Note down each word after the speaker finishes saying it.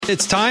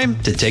It's time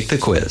to take the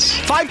quiz.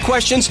 5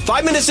 questions,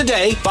 5 minutes a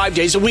day, 5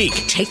 days a week.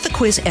 Take the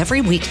quiz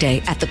every weekday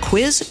at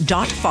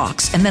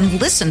thequiz.fox and then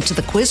listen to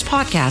the quiz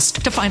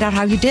podcast to find out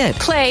how you did.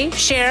 Play,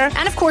 share,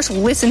 and of course,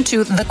 listen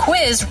to the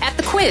quiz at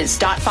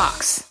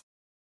thequiz.fox.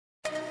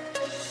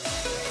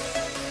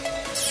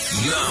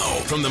 Now,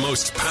 from the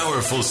most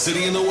powerful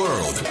city in the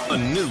world, a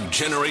new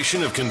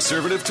generation of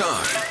conservative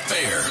talk.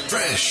 Fair,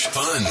 fresh,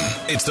 fun.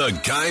 It's the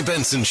Guy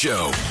Benson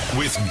Show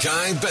with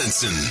Guy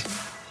Benson.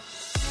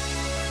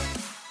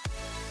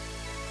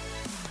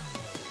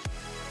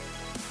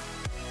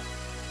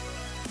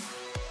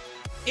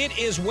 It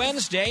is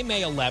Wednesday,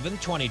 May 11th,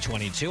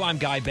 2022. I'm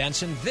Guy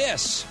Benson.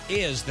 This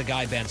is the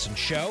Guy Benson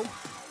Show.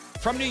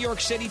 From New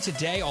York City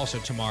today, also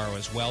tomorrow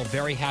as well.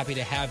 Very happy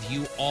to have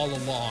you all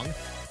along.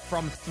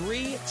 From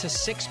 3 to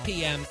 6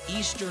 p.m.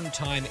 Eastern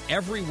Time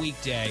every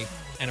weekday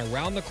and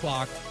around the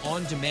clock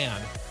on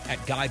demand at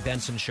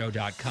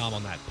GuyBensonShow.com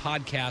on that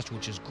podcast,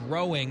 which is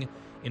growing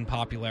in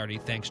popularity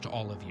thanks to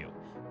all of you.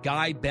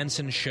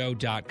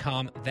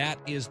 GuyBensonShow.com. That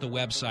is the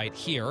website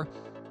here.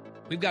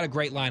 We've got a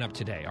great lineup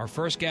today. Our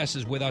first guest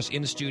is with us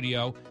in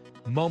studio,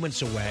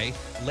 moments away.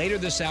 Later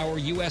this hour,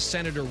 U.S.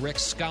 Senator Rick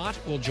Scott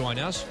will join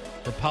us,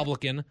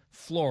 Republican,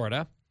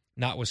 Florida.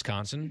 Not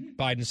Wisconsin.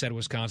 Biden said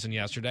Wisconsin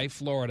yesterday.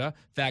 Florida,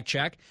 fact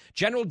check.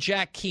 General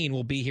Jack Keane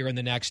will be here in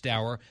the next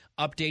hour.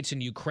 Updates in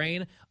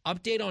Ukraine.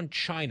 Update on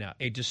China.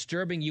 A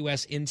disturbing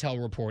U.S.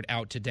 intel report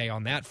out today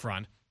on that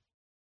front.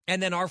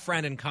 And then our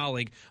friend and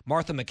colleague,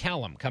 Martha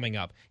McCallum, coming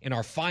up in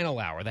our final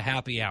hour, the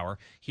happy hour,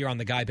 here on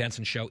the Guy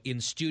Benson Show in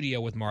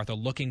studio with Martha.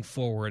 Looking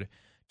forward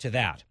to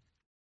that.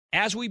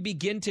 As we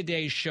begin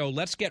today's show,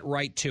 let's get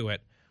right to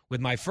it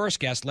with my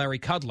first guest, Larry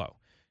Kudlow,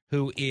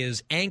 who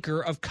is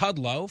anchor of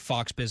Kudlow,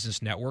 Fox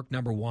Business Network,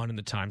 #1 in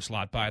the time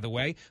slot, by the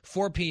way,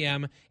 4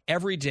 p.m.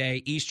 every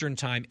day, Eastern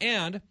Time.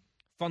 And,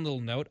 fun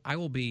little note, I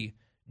will be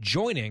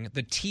joining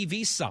the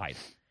TV side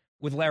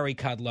with Larry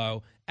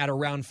Kudlow at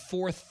around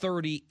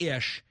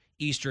 4:30-ish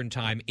Eastern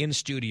Time in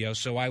studio,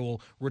 so I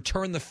will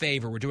return the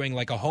favor. We're doing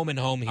like a home and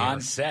home here. On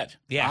set.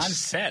 Yes. On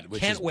set,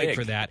 which Can't is wait big.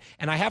 for that.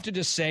 And I have to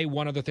just say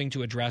one other thing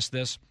to address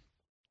this.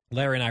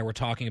 Larry and I were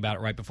talking about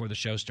it right before the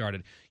show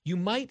started. You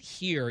might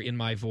hear in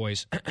my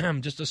voice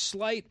just a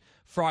slight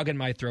frog in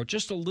my throat,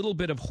 just a little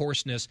bit of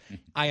hoarseness.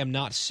 I am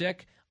not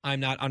sick.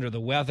 I'm not under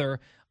the weather.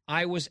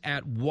 I was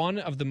at one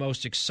of the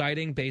most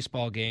exciting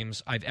baseball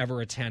games I've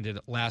ever attended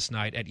last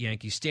night at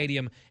Yankee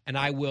Stadium, and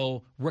I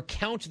will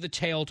recount the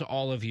tale to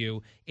all of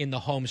you in the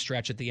home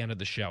stretch at the end of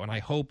the show, and I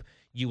hope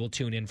you will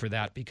tune in for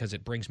that because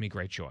it brings me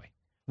great joy.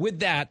 With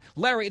that,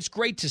 Larry, it's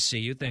great to see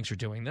you. Thanks for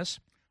doing this.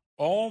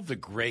 All the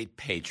great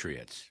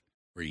Patriots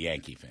were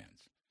Yankee fans.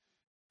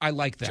 I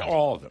like that.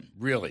 All of them,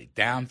 really,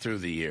 down through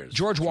the years.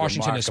 George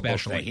Washington Remarkable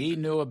especially. thing. He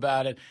knew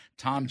about it.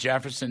 Tom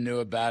Jefferson knew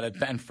about it.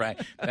 Ben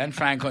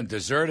Franklin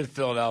deserted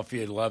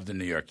Philadelphia, loved the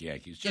New York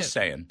Yankees. Just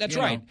saying. That's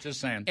right. Just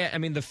saying. I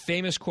mean, the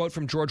famous quote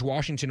from George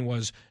Washington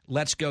was,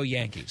 "Let's go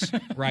Yankees,"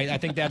 right? I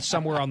think that's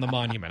somewhere on the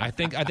monument. I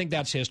think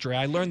that's history.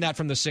 I learned that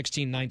from the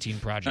 1619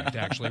 Project,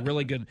 actually.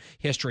 Really good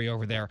history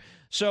over there.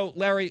 So,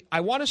 Larry, I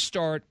want to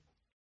start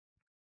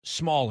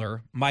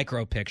smaller,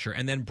 micro picture,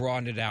 and then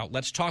broaden it out.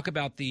 Let's talk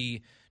about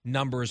the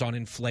numbers on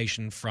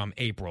inflation from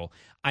April.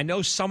 I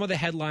know some of the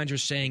headlines are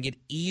saying it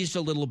eased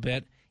a little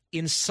bit.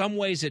 In some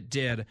ways it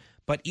did,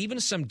 but even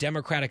some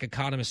Democratic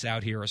economists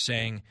out here are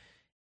saying,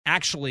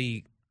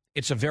 actually,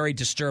 it's a very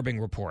disturbing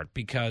report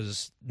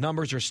because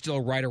numbers are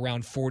still right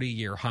around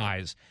 40-year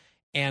highs.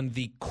 And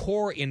the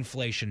core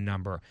inflation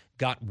number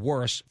got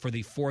worse for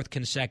the fourth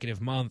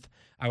consecutive month.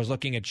 I was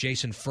looking at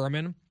Jason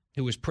Furman,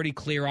 who was pretty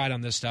clear-eyed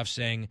on this stuff,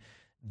 saying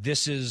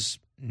this is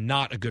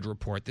not a good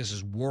report. This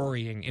is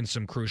worrying in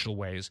some crucial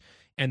ways.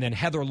 And then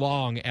Heather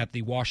Long at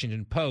the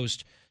Washington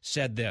Post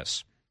said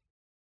this: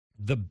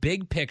 the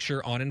big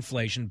picture on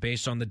inflation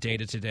based on the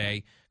data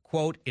today,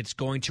 quote, it's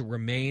going to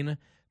remain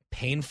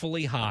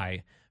painfully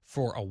high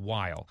for a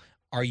while.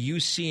 Are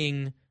you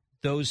seeing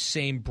those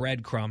same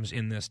breadcrumbs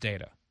in this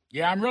data?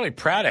 Yeah, I'm really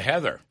proud of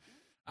Heather.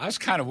 I was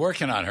kind of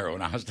working on her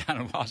when I was down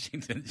in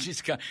Washington.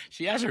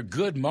 She has her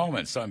good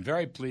moments, so I'm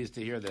very pleased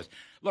to hear this.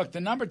 Look,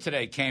 the number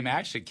today came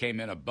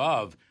in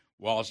above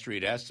Wall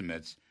Street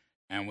estimates,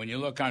 and when you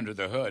look under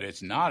the hood,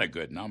 it's not a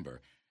good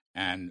number.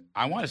 And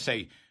I want to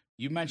say,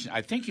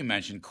 I think you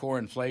mentioned core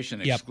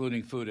inflation,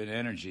 excluding food and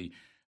energy,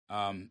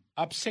 up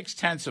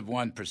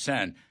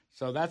 0.6%.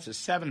 So that's a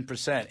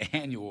 7%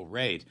 annual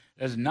rate.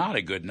 That's not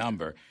a good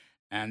number.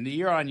 And the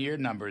year-on-year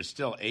number is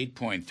still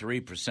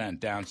 8.3%,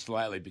 down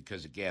slightly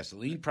because of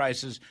gasoline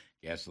prices.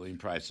 Gasoline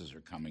prices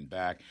are coming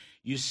back.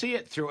 You see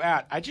it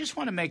throughout. I just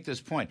want to make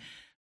this point.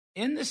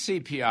 In the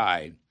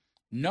CPI,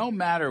 no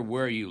matter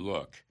where you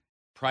look,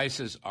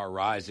 prices are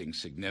rising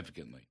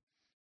significantly.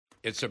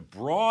 It's a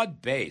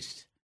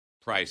broad-based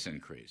price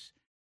increase.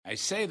 I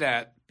say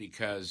that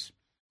because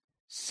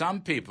some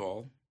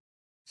people,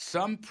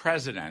 some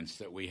presidents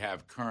that we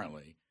have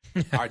currently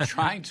are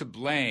trying to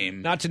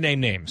blame. Not to name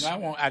names.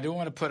 I don't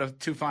want to put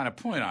too fine a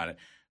point on it.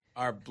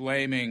 Are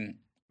blaming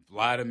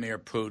Vladimir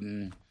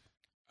Putin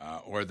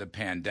or the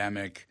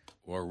pandemic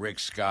or Rick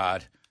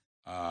Scott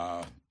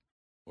or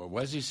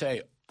what does he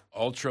say?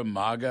 Ultra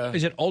MAGA?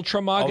 Is it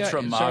Ultra MAGA?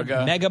 Ultra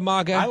MAGA. Mega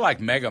MAGA? I like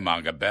Mega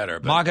MAGA better.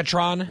 But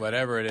Magatron?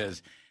 whatever it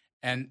is.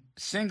 And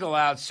single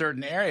out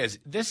certain areas.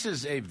 This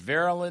is a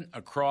virulent,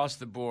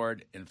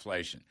 across-the-board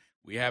inflation.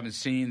 We haven't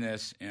seen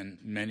this in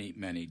many,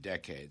 many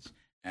decades.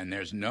 And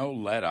there's no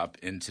let-up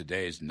in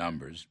today's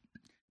numbers.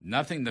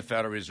 Nothing the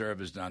Federal Reserve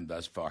has done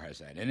thus far has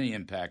had any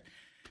impact.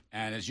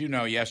 And as you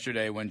know,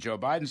 yesterday when Joe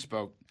Biden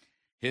spoke,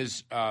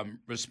 his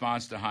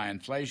response to high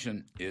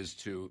inflation is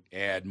to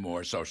add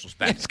more social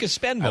spending. It's going to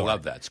spend more. I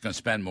love that. It's going to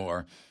spend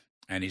more.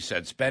 And he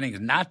said spending is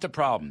not the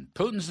problem.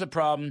 Putin's the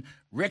problem.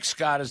 Rick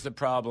Scott is the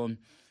problem.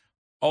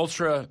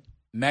 Ultra,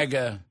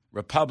 mega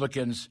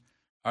Republicans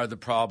are the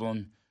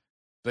problem,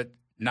 but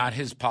not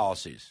his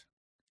policies.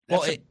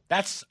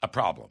 That's a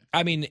problem.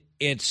 I mean,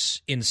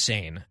 it's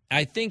insane.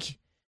 I think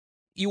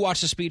you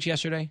watched the speech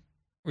yesterday.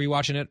 Were you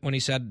watching it when he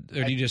said,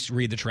 or did you just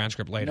read the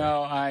transcript later?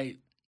 No, I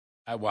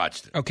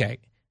watched it. Okay.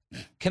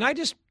 Can I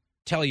just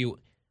tell you,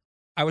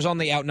 I was on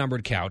the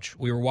outnumbered couch.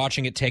 We were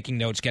watching it, taking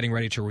notes, getting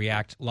ready to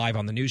react live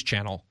on the news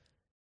channel.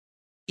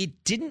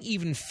 It didn't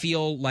even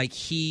feel like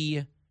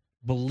he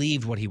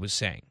believed what he was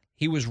saying.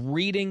 He was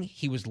reading.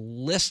 He was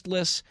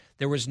listless.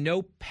 There was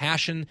no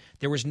passion.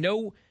 There was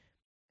no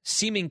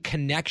seeming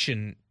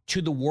connection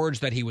to the words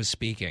that he was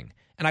speaking.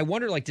 And I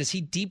wonder, does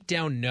he deep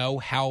down know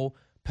how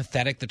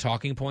pathetic the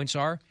talking points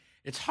are?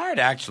 It's hard,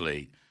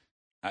 actually.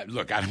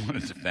 Look, I don't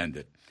want to defend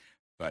it,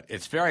 but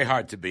it's very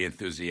hard to be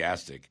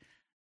enthusiastic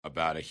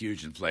about a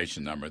huge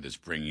inflation number that's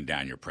bringing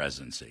down your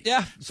presidency.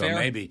 Yeah, so fair.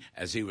 Maybe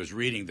as he was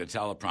reading the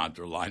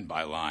teleprompter line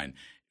by line,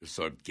 it was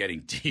sort of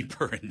getting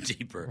deeper and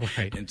deeper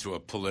into a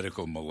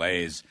political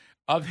malaise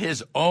of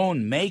his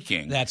own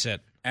making. That's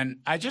it. And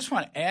I just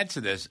want to add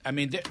to this. I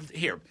mean,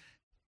 here,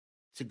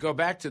 to go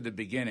back to the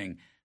beginning,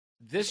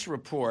 this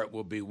report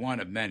will be one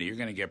of many. You're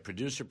going to get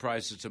producer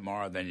prices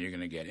tomorrow, then you're going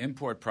to get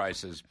import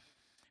prices.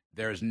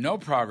 There's no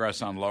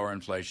progress on lower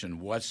inflation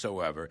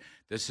whatsoever.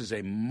 This is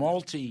a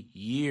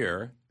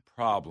multi-year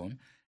problem,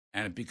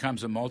 and it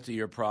becomes a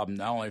multi-year problem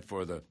not only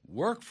for the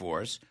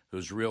workforce,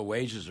 whose real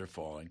wages are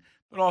falling,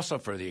 but also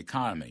for the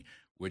economy,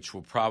 which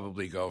will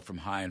probably go from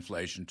high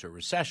inflation to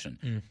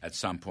recession at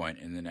some point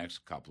in the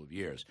next couple of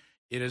years.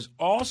 It is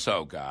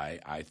also, Guy,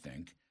 I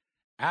think,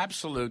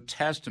 absolute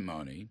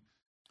testimony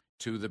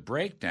to the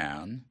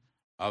breakdown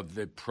of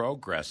the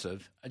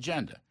progressive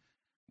agenda,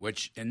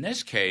 which in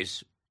this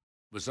case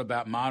was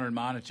about modern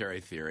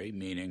monetary theory,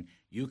 meaning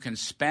you can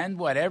spend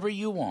whatever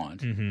you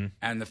want,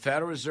 and the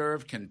Federal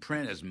Reserve can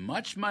print as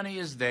much money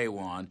as they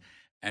want,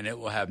 and it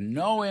will have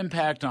no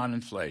impact on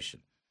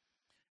inflation.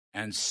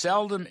 And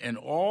seldom in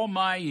all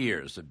my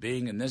years of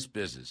being in this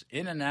business,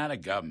 in and out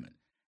of government,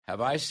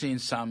 have I seen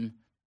some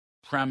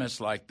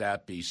premise like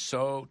that be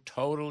so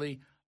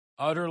totally,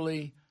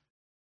 utterly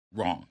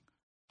wrong.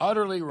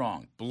 Utterly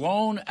wrong.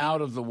 Blown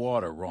out of the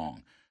water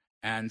wrong.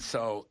 And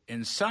so,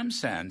 in some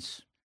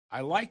sense,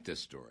 I like this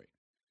story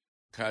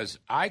because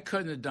I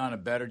couldn't have done a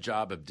better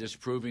job of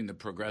disproving the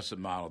progressive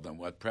model than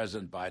what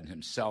President Biden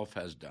himself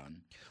has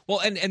done. Well,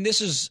 and this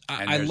is,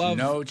 I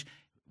love...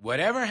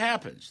 Whatever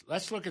happens,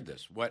 let's look at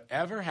this.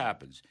 Whatever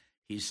happens,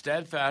 he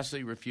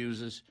steadfastly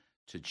refuses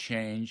to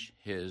change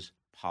his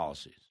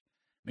policies.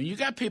 I mean, you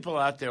got people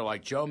out there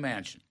like Joe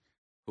Manchin,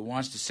 who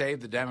wants to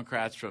save the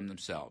Democrats from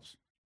themselves.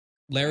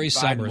 Larry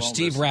Summers,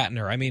 Steve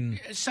Ratner. I mean,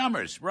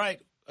 Summers, right?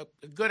 A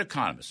good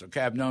economist. Okay,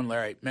 I've known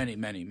Larry many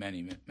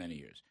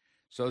years.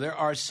 So there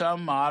are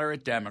some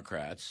moderate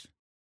Democrats,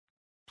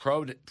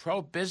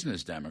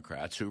 pro-business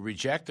Democrats, who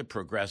reject the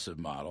progressive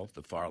model,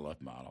 the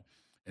far-left model,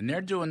 and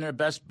they're doing their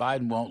best.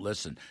 Biden won't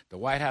listen. The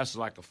White House is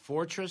like a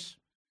fortress,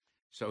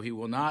 so he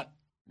will not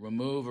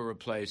remove or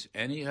replace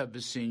any of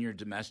his senior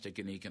domestic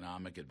and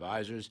economic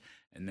advisors,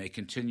 and they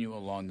continue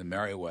along the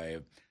merry way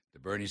of the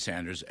Bernie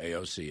Sanders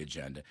AOC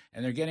agenda.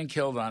 And they're getting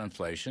killed on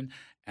inflation,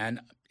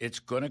 and it's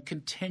going to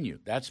continue.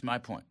 That's my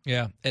point.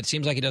 Yeah, it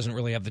seems like he doesn't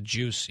really have the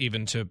juice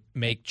even to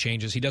make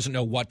changes. He doesn't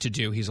know what to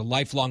do. He's a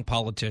lifelong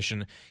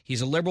politician.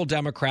 He's a liberal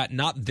Democrat,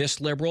 not this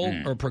liberal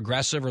or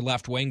progressive or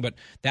left-wing, but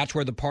that's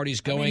where the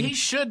party's going. I mean, he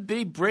should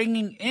be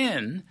bringing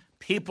in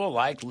people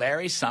like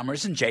Larry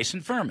Summers and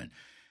Jason Furman.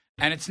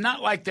 And it's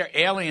not like they're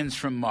aliens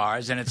from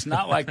Mars, and it's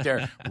not like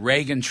they're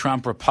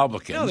Reagan-Trump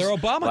Republicans. No, they're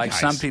Obama like guys.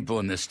 Some people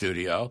in this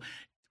studio.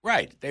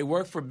 Right. They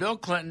work for Bill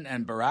Clinton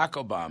and Barack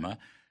Obama.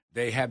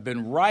 They have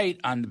been right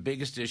on the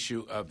biggest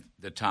issue of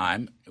the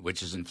time,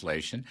 which is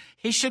inflation.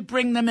 He should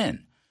bring them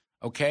in,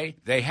 okay?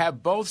 They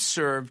have both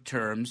served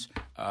terms.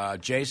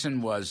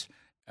 Jason was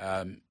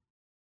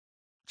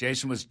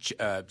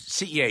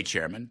CEA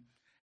chairman,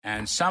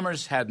 and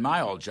Summers had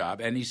my old job,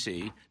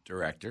 NEC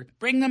director.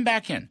 Bring them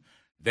back in.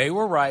 They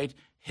were right.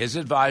 His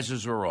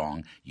advisors were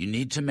wrong. You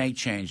need to make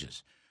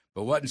changes.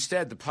 But what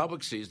instead the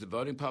public sees, the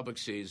voting public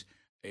sees,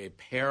 a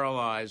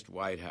paralyzed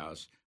White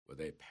House with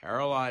a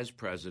paralyzed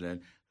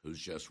president who's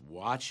just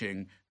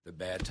watching the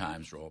bad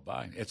times roll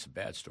by. It's a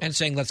bad story. And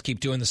saying, let's keep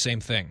doing the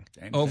same thing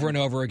over and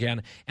over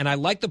again. And I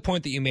like the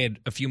point that you made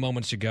a few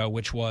moments ago,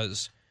 which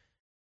was,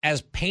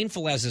 as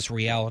painful as this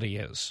reality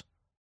is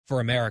for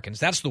Americans.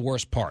 That's the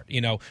worst part.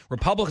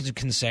 Republicans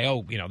can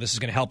say, this is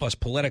going to help us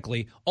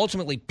politically.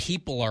 Ultimately,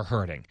 people are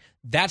hurting.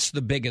 That's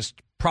the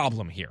biggest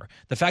problem here.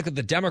 The fact that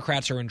the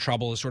Democrats are in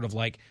trouble is sort of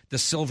like the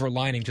silver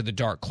lining to the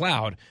dark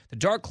cloud. The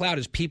dark cloud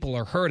is people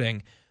are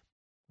hurting.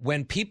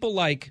 When people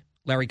like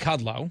Larry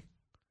Kudlow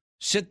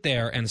sit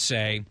there and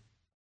say,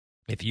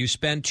 if you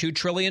spend $2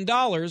 trillion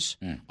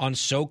on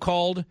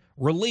so-called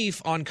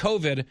relief on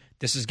COVID,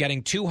 this is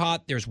getting too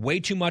hot. There's way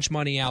too much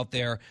money out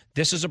there.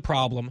 This is a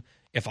problem.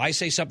 If I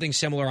say something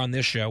similar on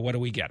this show, what do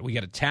we get? We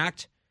get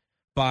attacked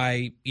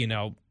by,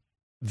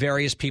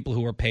 various people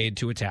who are paid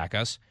to attack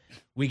us.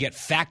 We get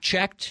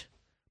fact-checked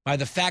by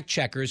the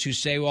fact-checkers who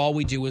say, well, all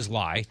we do is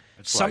lie.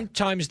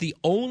 Sometimes the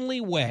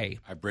only way...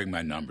 I bring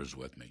my numbers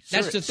with me.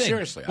 That's the thing.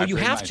 Seriously. Well, you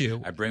have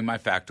to. I bring my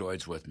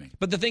factoids with me.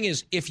 But the thing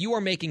is, if you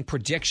are making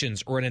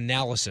predictions or an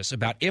analysis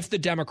about if the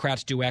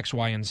Democrats do X,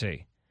 Y, and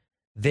Z,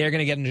 they're going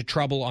to get into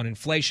trouble on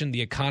inflation,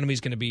 the economy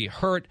is going to be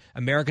hurt,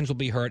 Americans will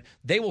be hurt,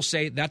 they will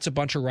say that's a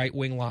bunch of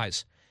right-wing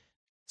lies.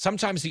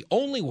 Sometimes the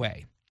only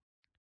way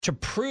to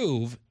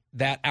prove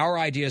that our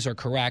ideas are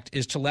correct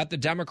is to let the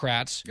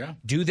Democrats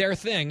do their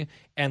thing,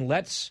 and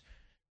let's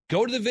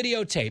go to the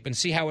videotape and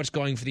see how it's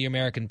going for the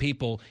American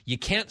people. You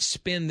can't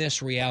spin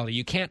this reality.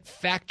 You can't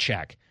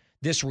fact-check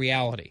this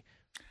reality.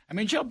 I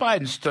mean, Joe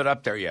Biden stood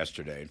up there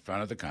yesterday in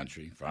front of the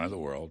country, in front of the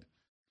world,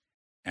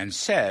 and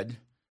said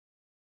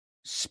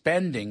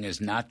spending is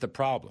not the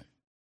problem.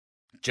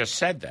 Just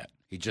said that.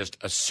 He just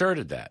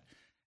asserted that.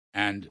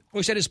 And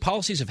he said his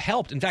policies have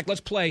helped. In fact, let's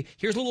play.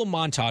 Here's a little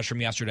montage from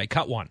yesterday.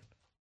 Cut one.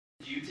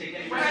 Do you take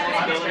any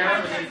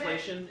responsibility for the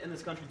inflation in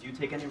this country? Do you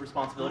take any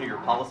responsibility for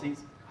your policies?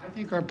 I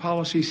think our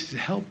policies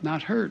help,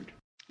 not hurt.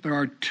 There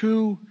are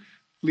two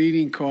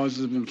leading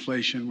causes of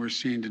inflation we're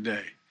seeing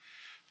today.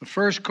 The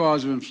first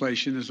cause of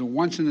inflation is a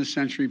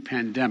once-in-a-century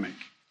pandemic.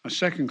 A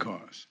second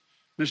cause,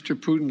 Mr.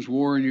 Putin's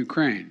war in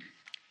Ukraine.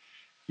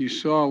 We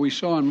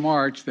saw in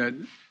March that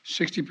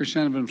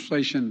 60% of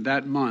inflation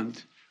that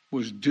month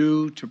was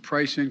due to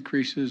price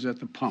increases at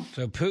the pump.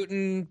 So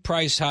Putin,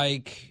 price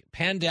hike,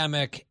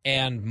 pandemic,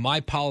 and my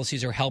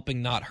policies are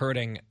helping, not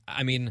hurting.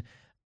 I mean,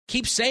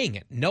 keep saying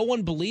it. No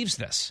one believes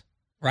this,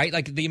 right?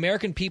 Like the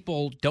American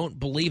people don't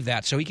believe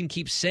that, so he can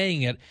keep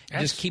saying it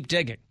and just keep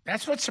digging.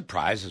 That's what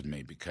surprises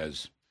me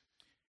because,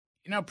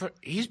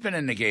 he's been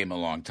in the game a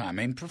long time.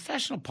 I mean,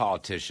 professional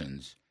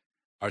politicians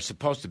are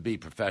supposed to be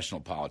professional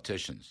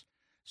politicians.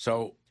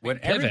 So when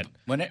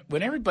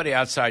everybody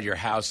outside your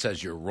house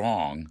says you're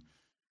wrong,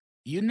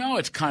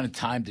 it's kind of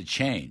time to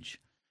change.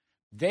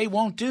 They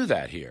won't do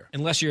that here.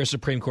 Unless you're a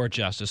Supreme Court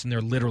justice and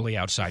they're literally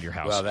outside your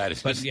house. Well, that is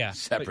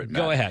separate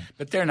matter. Go ahead.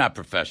 But they're not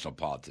professional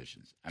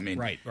politicians. I mean,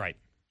 right.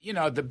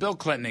 The Bill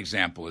Clinton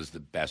example is the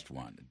best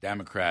one. The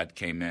Democrat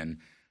came in,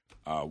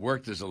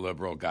 worked as a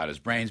liberal, got his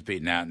brains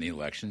beaten out in the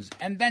elections,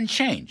 and then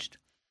changed.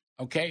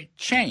 Okay?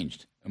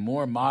 Changed. A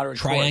more moderate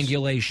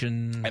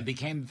triangulation. Course, and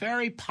became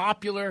very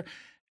popular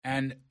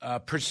and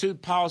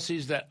pursued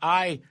policies that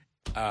I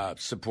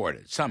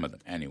supported, some of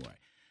them anyway.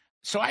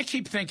 So I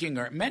keep thinking,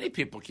 or many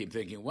people keep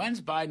thinking, when's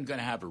Biden going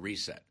to have a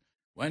reset?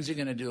 When's he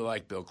going to do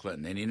like Bill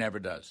Clinton? And he never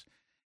does.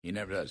 He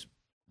never does.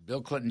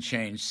 Bill Clinton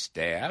changed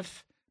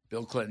staff.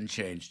 Bill Clinton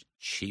changed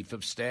chief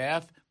of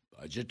staff,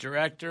 budget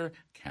director,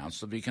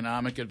 council of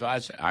economic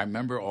advisor. I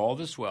remember all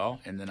this well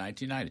in the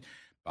 1990s.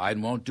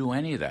 Biden won't do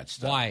any of that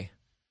stuff. Why?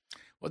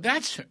 Well,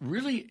 that's a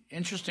really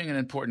interesting and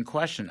important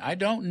question. I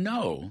don't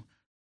know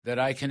that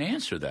I can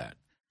answer that.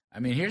 I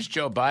mean, here's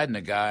Joe Biden,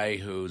 a guy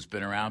who's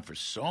been around for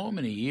so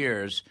many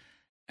years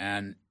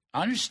and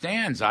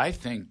understands, I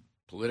think,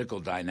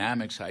 political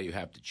dynamics, how you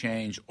have to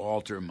change,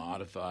 alter,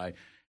 modify,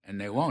 and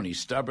they won't.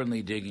 He's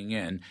stubbornly digging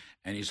in,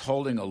 and he's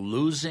holding a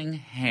losing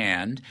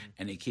hand,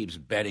 and he keeps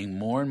betting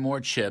more and more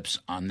chips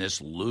on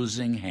this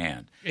losing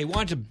hand. They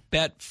wanted to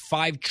bet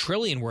 $5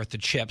 trillion worth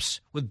of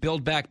chips with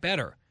Build Back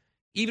Better.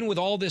 Even with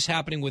all this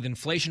happening, with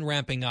inflation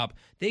ramping up,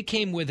 they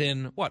came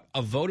within,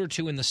 a vote or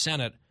two in the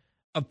Senate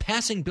of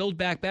passing Build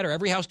Back Better.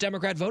 Every House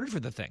Democrat voted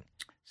for the thing.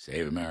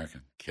 Save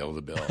America. Kill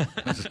the bill.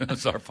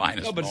 It's our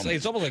finest No, but moment.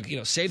 it's almost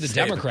like, save the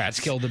Democrats,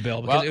 kill the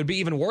bill, because it would be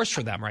even worse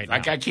for them right now.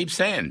 Like I keep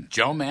saying,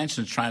 Joe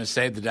Manchin's trying to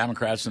save the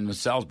Democrats and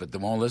themselves, but they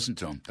won't listen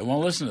to him. They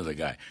won't listen to the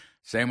guy.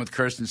 Same with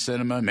Kyrsten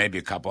Sinema, maybe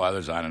a couple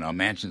others. I don't know.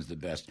 Manchin's the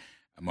best,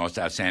 most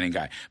outstanding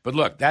guy. But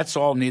look, that's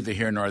all neither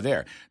here nor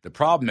there. The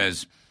problem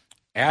is,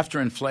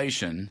 after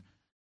inflation,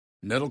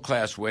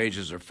 middle-class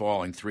wages are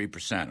falling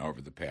 3%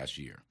 over the past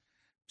year.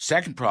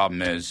 Second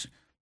problem is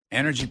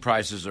energy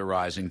prices are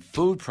rising,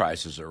 food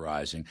prices are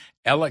rising,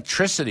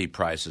 electricity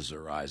prices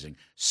are rising,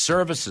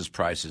 services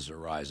prices are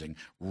rising,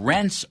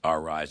 rents are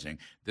rising.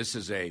 This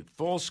is a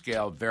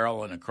full-scale,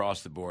 virulent,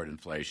 across-the-board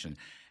inflation.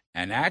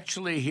 And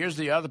actually, here's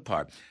the other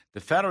part. The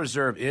Federal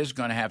Reserve is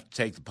going to have to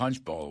take the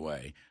punch bowl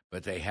away,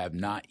 but they have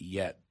not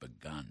yet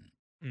begun.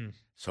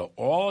 So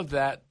all of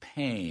that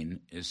pain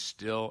is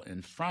still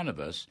in front of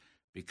us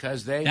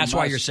because That's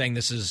why you're saying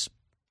this is...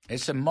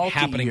 It's a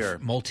multi-year.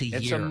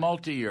 It's a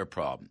multi-year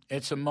problem.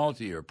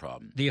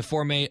 The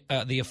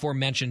The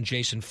aforementioned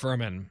Jason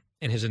Furman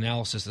in his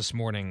analysis this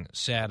morning,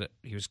 said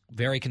he was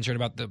very concerned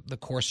about the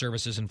core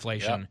services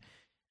inflation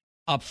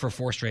up for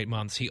 4 straight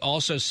months. He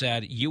also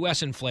said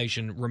U.S.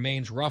 inflation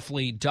remains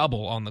roughly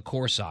double on the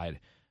core side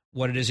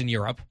what it is in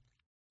Europe,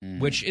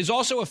 which is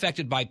also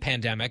affected by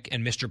pandemic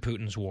and Mr.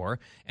 Putin's war,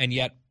 and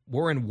yet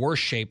we're in worse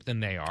shape than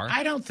they are.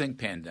 I don't think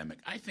pandemic.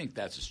 I think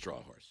that's a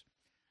straw horse.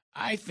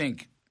 I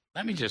think,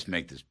 let me just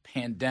make this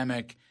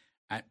pandemic,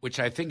 which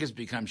I think has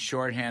become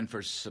shorthand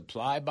for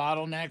supply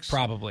bottlenecks.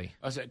 Probably.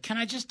 Can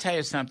I just tell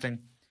you something?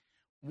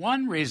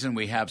 One reason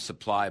we have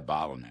supply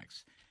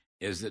bottlenecks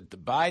is that the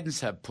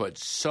Bidens have put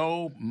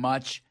so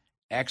much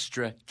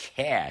extra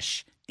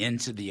cash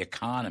into the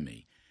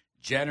economy,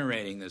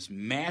 generating this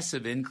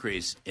massive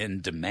increase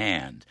in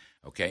demand.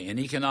 Okay, in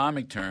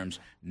economic terms,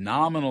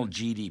 nominal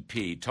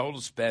GDP,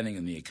 total spending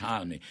in the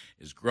economy,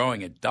 is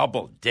growing at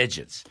double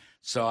digits.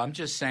 So I'm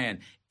just saying,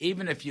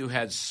 even if you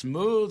had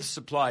smooth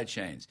supply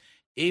chains,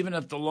 even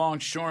if the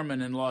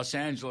longshoremen in Los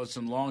Angeles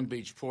and Long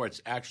Beach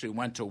ports actually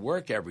went to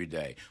work every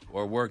day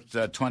or worked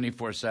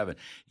 24/7,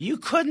 you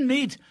couldn't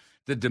meet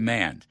the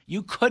demand.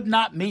 You could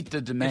not meet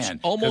the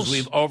demand because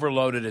we've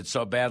overloaded it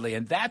so badly.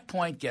 And that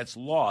point gets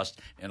lost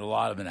in a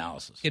lot of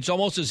analysis. It's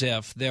almost as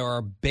if there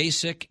are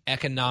basic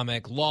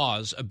economic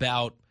laws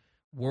about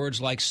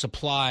words like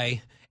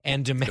supply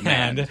and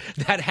demand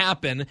that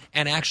happen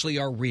and actually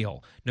are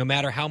real. No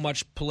matter how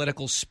much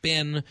political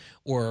spin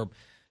or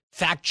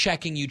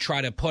fact-checking you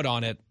try to put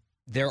on it,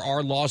 there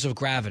are laws of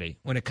gravity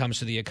when it comes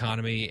to the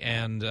economy,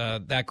 and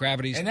that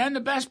gravity's... And then the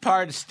best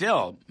part is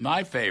still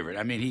my favorite.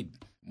 I mean, he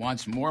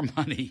wants more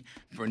money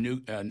for new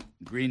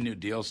Green New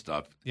Deal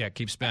stuff. Yeah,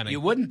 keep spending.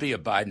 You wouldn't be a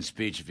Biden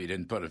speech if he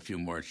didn't put a few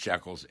more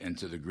shekels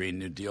into the Green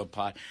New Deal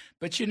pot.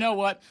 But you know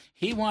what?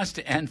 He wants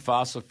to end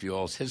fossil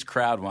fuels. His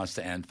crowd wants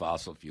to end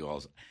fossil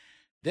fuels.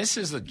 This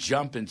is a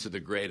jump into the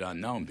great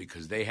unknown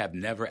because they have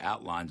never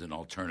outlined an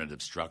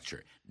alternative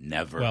structure.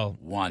 Never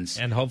once.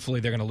 And hopefully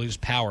they're going to lose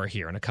power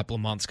here in a couple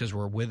of months because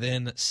we're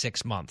within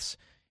 6 months.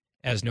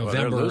 As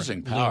November they're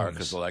losing power looms.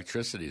 Because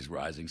electricity is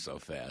rising so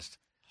fast.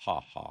 Ha,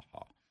 ha,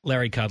 ha.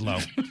 Larry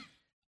Kudlow.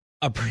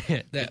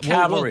 The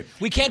cavalry.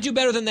 We can't do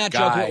better than that,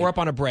 Guy, joke. We're up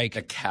on a break.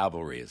 The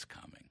cavalry is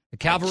coming. The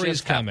cavalry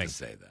is coming. Have to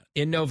say that.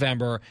 In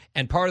November,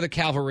 and part of the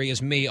cavalry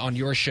is me on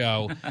your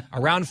show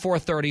around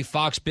 4:30,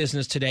 Fox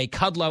Business Today.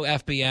 Kudlow,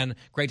 FBN.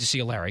 Great to see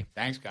you, Larry.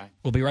 Thanks, Guy.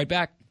 We'll be right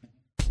back.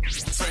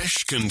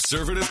 Fresh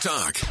conservative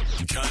talk.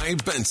 Guy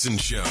Benson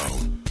Show.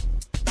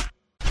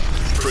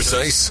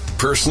 Precise,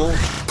 personal,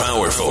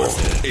 powerful.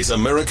 It's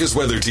America's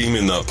weather team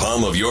in the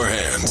palm of your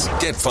hands.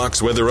 Get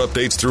Fox weather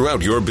updates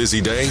throughout your busy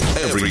day,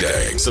 every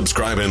day.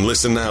 Subscribe and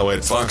listen now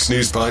at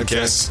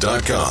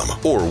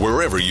foxnewspodcasts.com or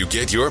wherever you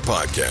get your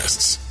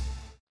podcasts.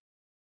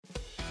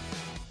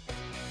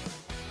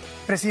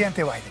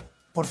 Presidente Biden,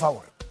 por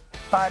favor,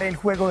 pare el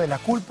juego de la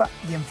culpa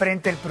y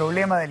enfrente el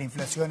problema de la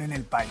inflación en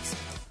el país.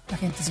 La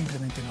gente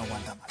simplemente no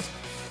aguanta más.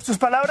 Sus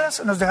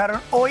palabras nos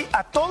dejaron hoy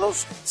a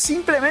todos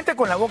simplemente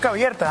con la boca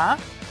abierta,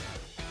 ¿eh?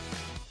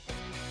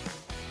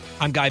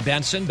 I'm Guy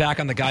Benson, back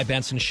on the Guy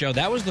Benson Show.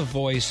 That was the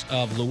voice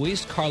of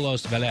Luis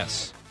Carlos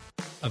Velez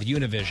of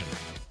Univision,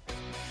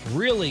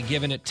 really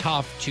giving it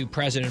tough to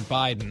President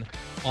Biden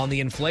on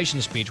the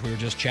inflation speech we were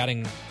just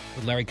chatting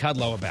with Larry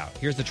Kudlow about.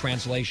 Here's the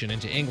translation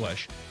into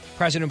English.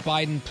 President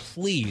Biden,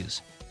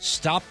 please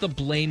stop the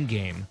blame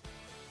game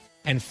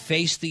and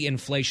face the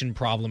inflation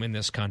problem in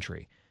this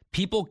country.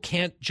 People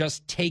can't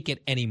just take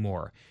it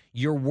anymore.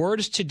 Your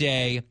words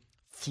today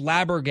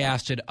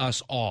flabbergasted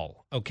us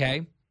all,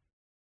 okay?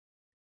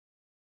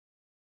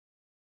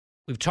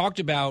 We've talked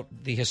about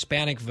the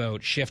Hispanic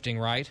vote shifting,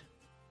 right?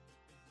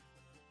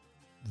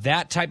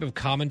 That type of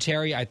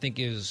commentary, I think,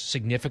 is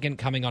significant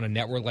coming on a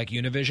network like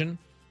Univision.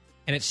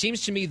 And it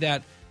seems to me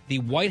that the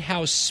White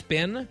House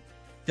spin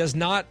does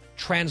not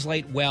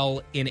translate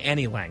well in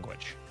any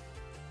language.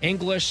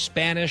 English,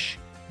 Spanish,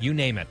 you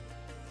name it.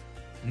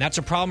 And that's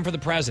a problem for the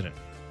president,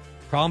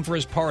 problem for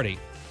his party,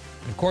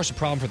 and of course a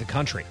problem for the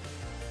country.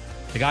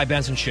 The Guy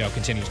Benson Show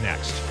continues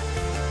next.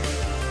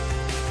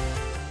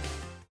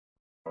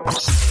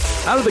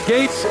 Out of the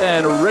gates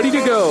and ready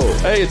to go.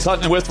 Hey, it's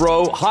Hutton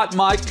Withrow. Hot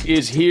Mic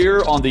is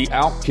here on the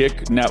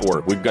Outkick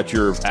Network. We've got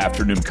your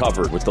afternoon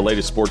covered with the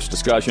latest sports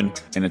discussion,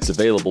 and it's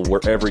available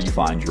wherever you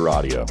find your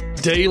audio.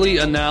 Daily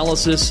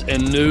analysis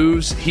and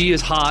news. He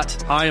is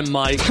hot. I am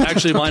Mike.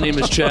 Actually, my name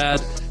is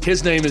Chad.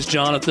 His name is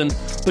Jonathan,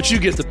 but you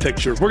get the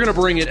picture. We're going to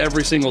bring it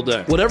every single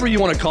day. Whatever you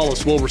want to call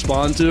us, we'll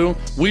respond to.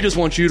 We just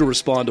want you to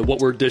respond to what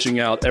we're dishing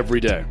out every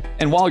day.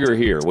 And while you're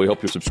here, we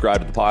hope you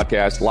subscribe to the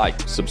podcast,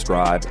 like,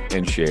 subscribe,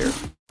 and share.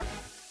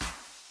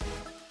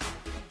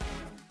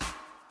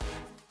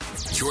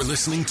 You're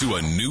listening to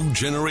a new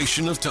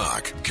generation of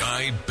talk.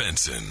 Guy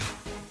Benson.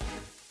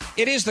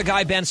 It is the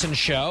Guy Benson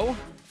Show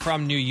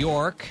from New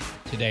York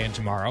today and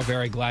tomorrow.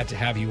 Very glad to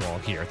have you all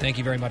here. Thank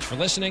you very much for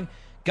listening.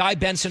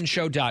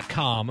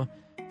 GuyBensonShow.com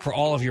for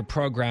all of your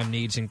program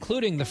needs,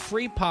 including the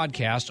free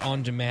podcast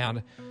on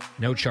demand.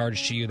 No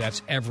charge to you.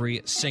 That's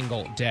every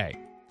single day.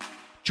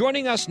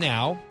 Joining us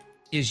now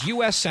is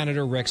U.S.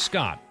 Senator Rick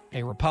Scott,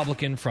 a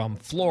Republican from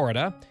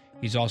Florida.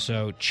 He's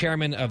also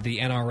chairman of the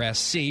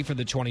NRSC for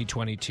the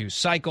 2022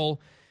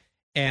 cycle.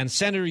 And,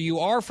 Senator, you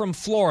are from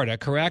Florida,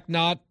 correct?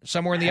 Not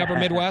somewhere in the upper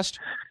Midwest?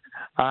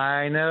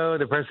 I know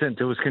the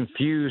president was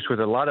confused with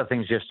a lot of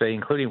things yesterday,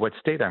 including what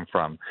state I'm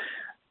from.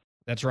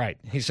 That's right.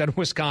 He said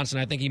Wisconsin.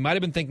 I think he might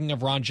have been thinking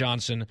of Ron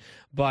Johnson,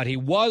 but he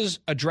was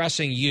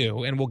addressing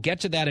you, and we'll get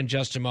to that in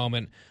just a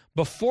moment.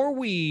 Before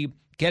we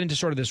get into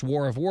sort of this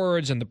war of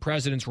words and the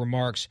president's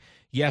remarks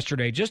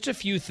yesterday, just a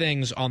few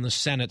things on the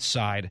Senate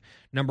side.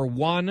 Number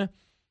one,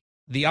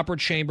 the upper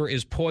chamber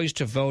is poised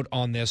to vote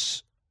on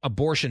this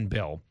abortion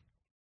bill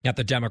that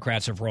the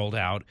Democrats have rolled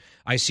out.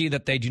 I see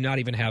that they do not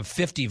even have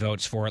 50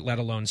 votes for it, let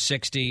alone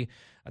 60.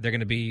 They're going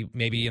to be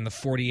maybe in the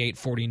 48,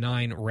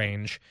 49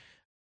 range.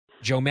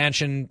 Joe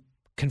Manchin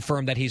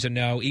confirmed that he's a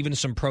no. Even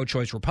some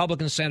pro-choice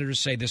Republican senators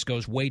say this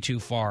goes way too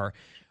far.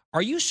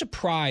 Are you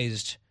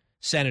surprised,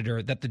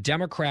 Senator, that the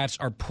Democrats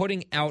are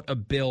putting out a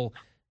bill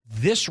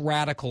this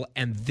radical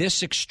and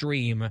this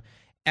extreme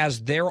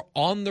as their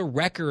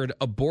on-the-record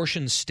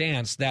abortion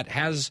stance that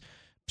has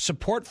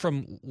support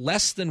from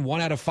less than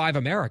 1 out of 5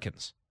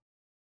 Americans?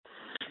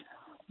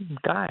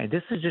 Guy,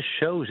 this just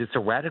shows it's a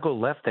radical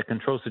left that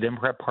controls the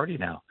Democrat Party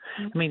now.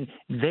 I mean,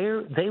 they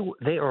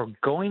are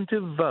going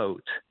to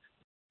vote,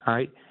 all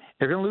right?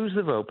 They're going to lose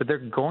the vote, but they're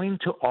going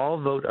to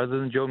all vote other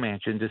than Joe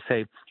Manchin to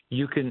say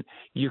you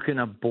can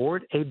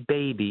abort a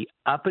baby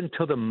up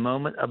until the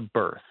moment of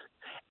birth.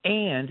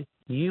 And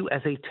you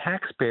as a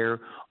taxpayer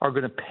are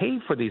going to pay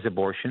for these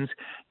abortions,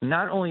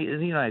 not only in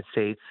the United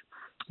States,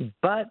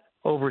 but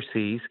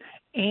overseas.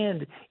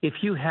 And if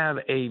you have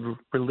a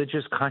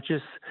religious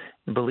conscious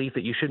belief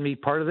that you shouldn't be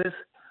part of this,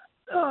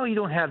 you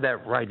don't have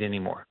that right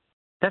anymore.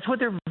 That's what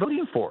they're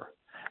voting for.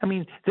 I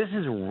mean, this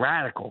is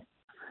radical.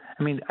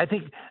 I mean, I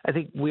think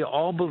we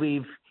all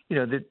believe,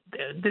 that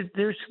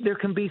there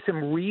can be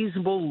some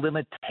reasonable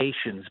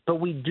limitations, but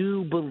we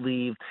do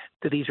believe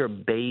that these are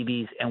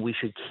babies and we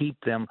should keep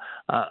them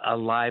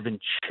alive and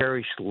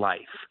cherish life.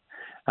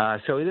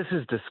 So this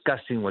is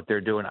disgusting what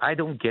they're doing. I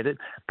don't get it.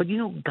 But,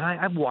 Guy,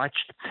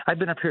 I've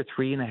been up here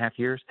 3.5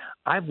 years.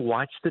 I've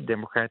watched the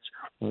Democrats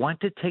want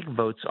to take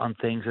votes on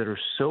things that are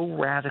so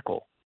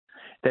radical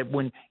that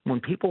when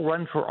people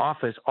run for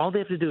office, all they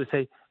have to do is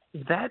say,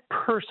 that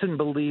person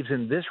believes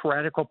in this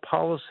radical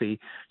policy,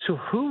 so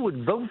who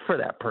would vote for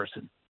that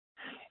person?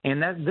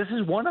 And this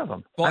is one of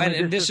them. Well,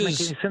 this doesn't make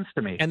any sense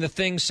to me. And the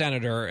thing,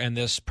 Senator, and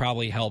this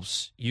probably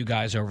helps you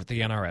guys over at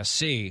the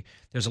NRSC,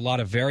 there's a lot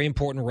of very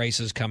important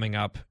races coming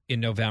up in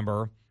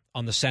November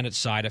on the Senate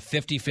side, a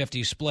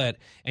 50-50 split,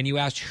 and you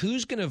asked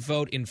who's going to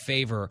vote in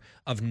favor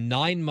of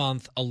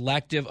 9-month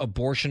elective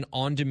abortion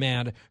on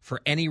demand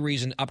for any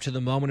reason up to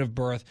the moment of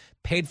birth,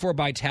 paid for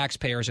by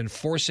taxpayers, and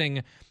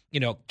forcing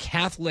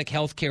Catholic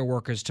healthcare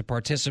workers to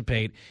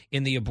participate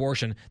in the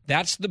abortion.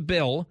 That's the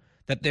bill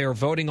that they're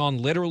voting on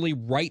literally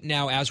right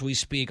now as we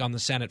speak on the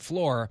Senate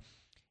floor.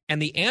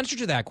 And the answer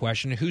to that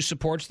question, who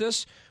supports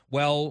this?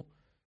 Well,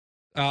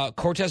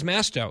 Cortez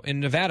Masto in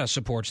Nevada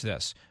supports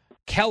this.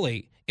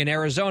 Kelly in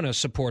Arizona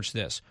supports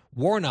this.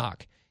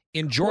 Warnock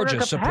in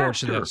Georgia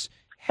supports this.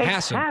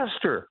 Hassan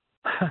pastor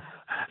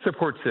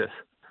supports this.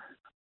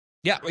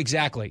 Yeah,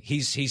 exactly.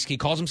 He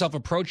calls himself a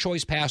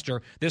pro-choice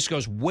pastor. This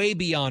goes way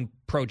beyond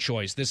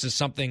pro-choice. This is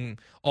something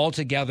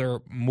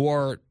altogether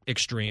more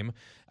extreme.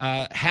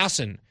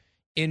 Hassan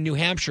in New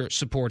Hampshire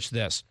supports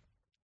this.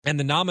 And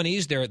the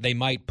nominees there they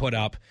might put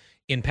up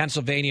in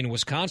Pennsylvania and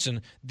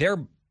Wisconsin, they're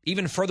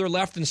even further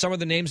left than some of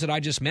the names that I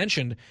just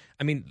mentioned.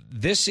 I mean,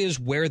 this is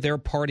where their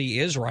party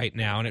is right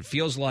now, and it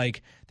feels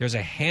like there's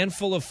a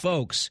handful of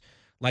folks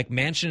like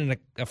Manchin and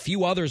a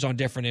few others on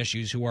different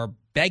issues who are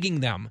begging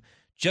them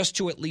just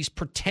to at least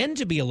pretend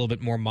to be a little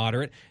bit more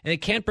moderate, and they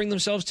can't bring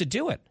themselves to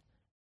do it.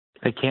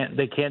 They can't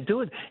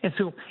do it. And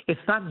so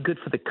it's not good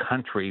for the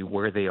country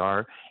where they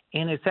are,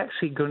 and it's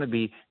actually going to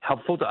be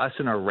helpful to us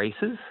in our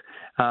races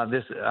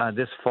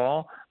this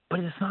fall,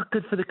 but it's not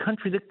good for the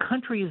country. The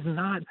country is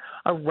not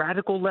a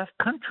radical left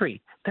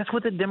country. That's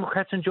what the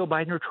Democrats and Joe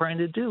Biden are trying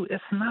to do.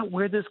 It's not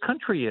where this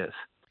country is.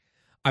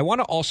 I want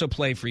to also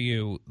play for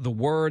you the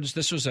words.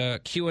 This was a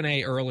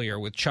Q&A earlier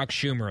with Chuck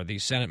Schumer, the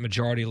Senate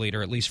Majority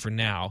Leader, at least for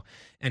now.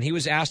 And he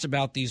was asked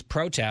about these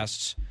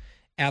protests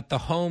at the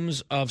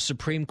homes of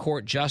Supreme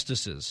Court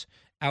justices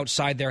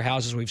outside their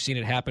houses. We've seen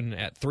it happen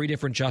at 3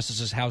 different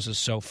justices' houses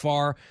so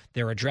far.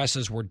 Their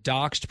addresses were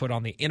doxed, put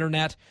on the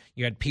internet.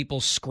 You had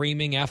people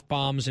screaming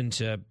F-bombs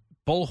into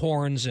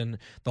bullhorns. And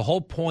the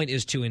whole point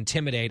is to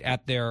intimidate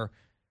at their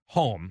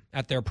home,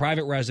 at their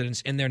private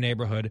residence in their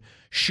neighborhood.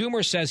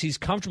 Schumer says he's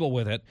comfortable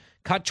with it.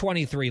 Cut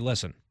 23,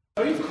 listen.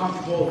 Are you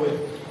comfortable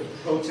with the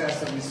protests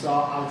that we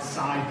saw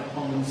outside the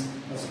homes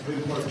of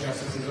Supreme Court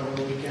justices over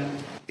the weekend?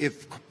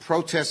 If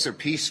protests are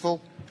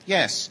peaceful,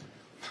 yes.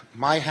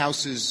 My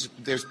house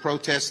there's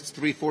protests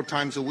 3-4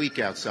 times a week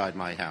outside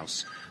my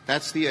house.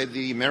 That's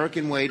the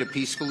American way to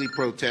peacefully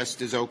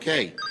protest is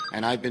okay.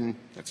 And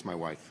that's my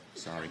wife.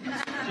 Sorry.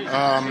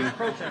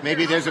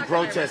 Maybe there's a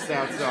protest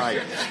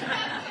outside.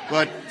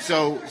 But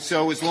so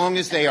as long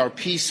as they are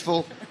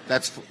peaceful,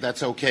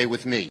 that's okay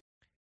with me.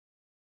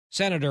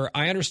 Senator,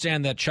 I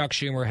understand that Chuck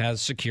Schumer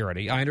has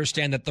security. I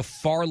understand that the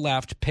far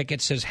left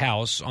pickets his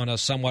house on a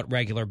somewhat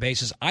regular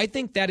basis. I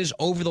think that is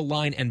over the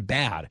line and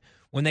bad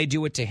when they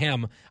do it to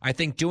him. I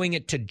think doing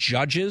it to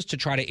judges to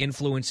try to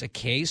influence a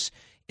case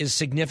is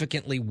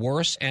significantly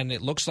worse, and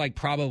it looks like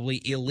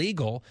probably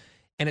illegal.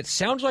 And it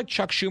sounds like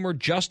Chuck Schumer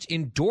just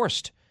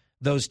endorsed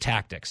those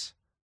tactics.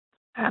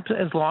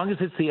 Absolutely. As long as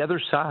it's the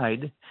other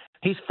side,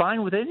 he's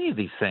fine with any of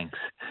these things.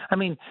 I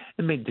mean,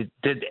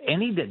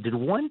 did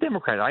one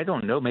Democrat, I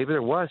don't know, maybe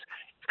there was,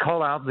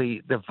 call out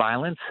the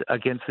violence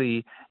against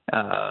the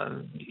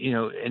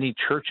any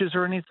churches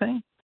or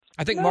anything?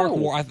 I think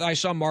I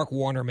saw Mark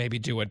Warner maybe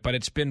do it, but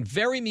it's been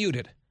very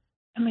muted.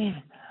 I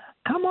mean,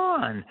 come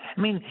on.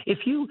 I mean,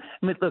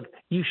 look,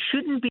 you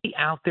shouldn't be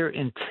out there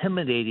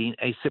intimidating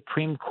a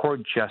Supreme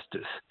Court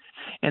justice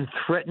and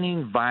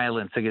threatening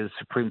violence against a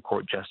Supreme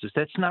Court justice.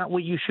 That's not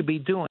what you should be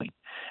doing.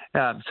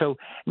 But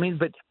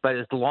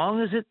as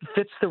long as it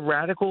fits the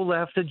radical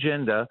left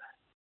agenda,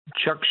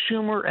 Chuck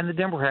Schumer and the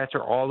Democrats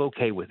are all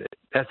okay with it.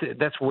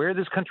 That's where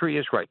this country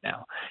is right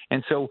now.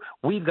 And so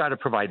we've got to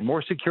provide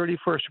more security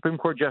for our Supreme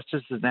Court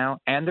justices now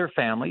and their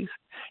families.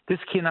 This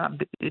cannot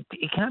be,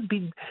 it cannot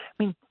be,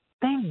 I mean,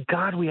 thank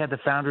God we had the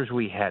founders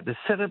we had to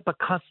set up a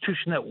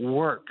Constitution that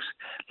works.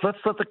 Let's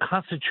let the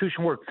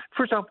Constitution work.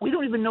 First off, we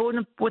don't even know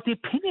what the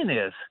opinion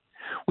is.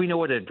 We know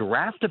what a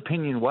draft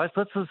opinion was.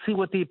 Let's see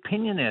what the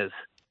opinion is.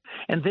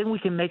 And then we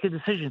can make a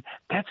decision.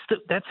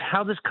 That's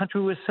how this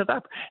country was set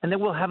up. And then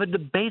we'll have a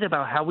debate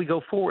about how we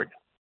go forward.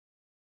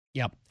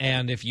 Yep.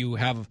 And if you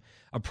have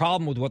a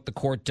problem with what the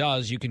court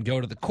does, you can go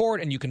to the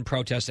court and you can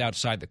protest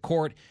outside the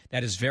court.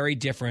 That is very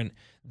different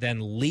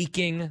than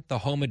leaking the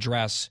home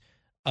address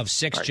of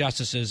six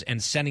justices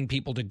and sending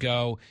people to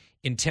go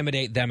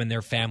intimidate them and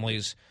their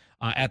families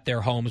at their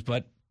homes.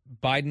 But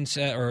Biden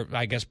said, or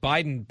I guess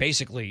Biden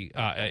basically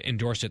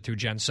endorsed it through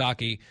Jen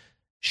Psaki.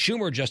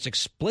 Schumer just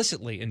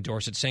explicitly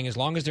endorsed it, saying as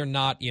long as they're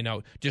not,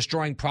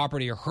 destroying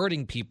property or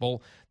hurting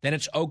people, then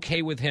it's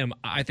okay with him.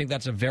 I think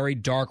that's a very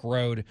dark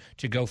road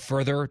to go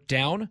further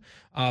down.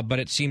 But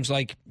it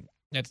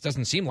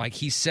doesn't seem like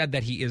he said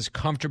that he is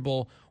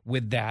comfortable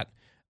with that.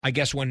 I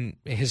guess when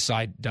his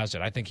side does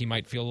it, I think he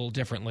might feel a little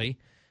differently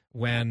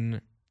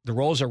when the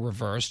roles are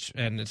reversed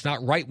and it's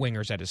not right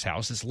wingers at his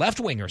house, it's left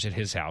wingers at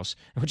his house,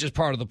 which is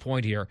part of the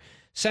point here.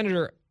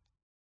 Senator,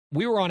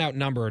 we were on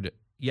Outnumbered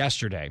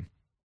yesterday.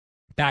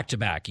 Back to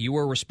back. You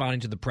were responding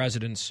to the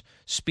president's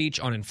speech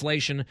on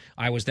inflation.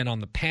 I was then on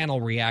the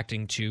panel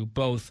reacting to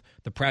both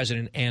the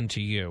president and to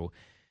you.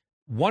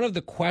 One of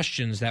the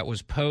questions that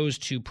was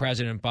posed to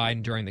President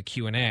Biden during the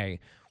Q&A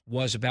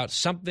was about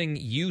something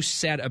you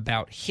said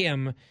about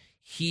him.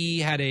 He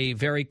had a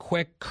very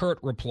quick, curt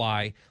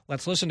reply.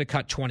 Let's listen to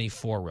cut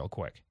 24 real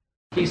quick.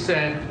 He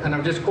said, and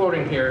I'm just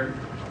quoting here,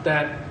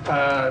 that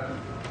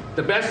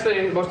the best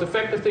thing, most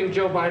effective thing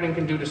Joe Biden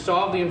can do to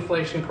solve the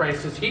inflation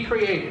crisis he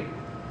created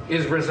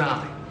is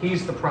resign.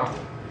 He's the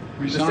problem.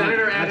 Resign. The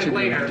senator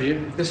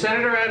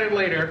added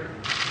later,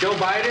 Joe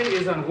Biden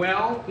is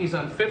unwell, he's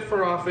unfit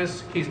for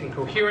office, he's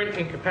incoherent,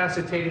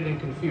 incapacitated, and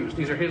confused.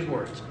 These are his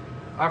words.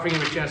 Offering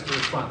him a chance to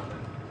respond to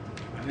them.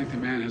 I think the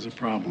man has a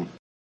problem.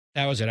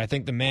 That was it. I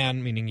think the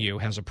man, meaning you,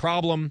 has a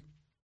problem.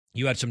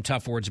 You had some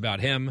tough words about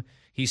him.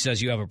 He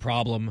says you have a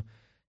problem.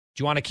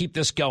 Do you want to keep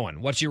this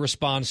going? What's your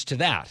response to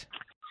that?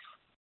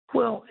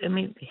 Well, I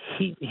mean,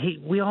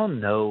 we all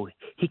know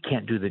he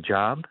can't do the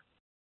job.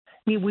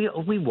 I mean,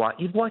 you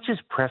watch his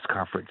press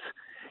conference.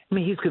 I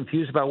mean, he's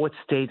confused about what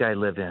state I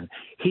live in.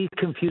 He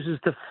confuses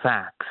the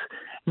facts.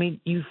 I mean,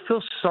 you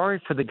feel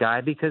sorry for the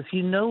guy because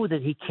you know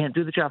that he can't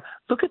do the job.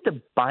 Look at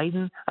the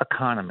Biden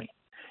economy.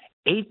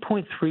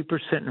 8.3%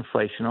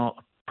 inflation,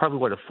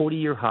 probably, a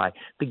 40-year high.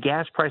 The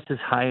gas price is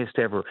highest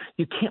ever.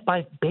 You can't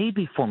buy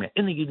baby formula.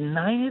 In the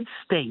United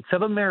States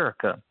of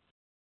America,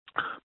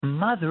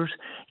 mothers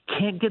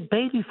can't get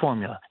baby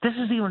formula. This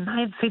is the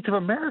United States of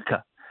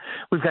America.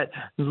 We've got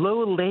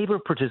low labor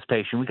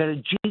participation. We've got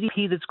a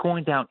GDP that's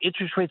going down,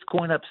 interest rates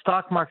going up,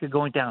 stock market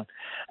going down.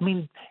 I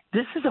mean,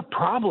 this is a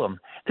problem.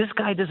 This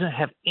guy doesn't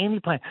have any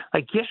plan.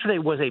 Like yesterday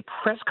was a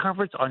press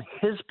conference on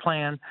his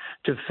plan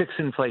to fix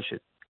inflation.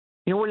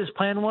 You know what his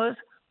plan was?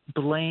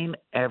 Blame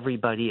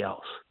everybody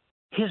else.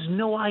 He has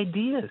no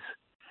ideas.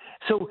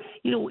 So,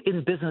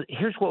 in business,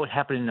 here's what would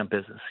happen in a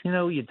business.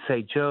 You'd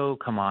say, Joe,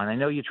 come on. I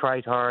know you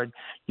tried hard.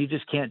 You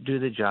just can't do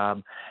the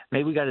job.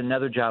 Maybe we got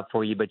another job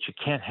for you, but you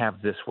can't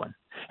have this one.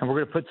 And we're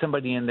going to put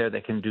somebody in there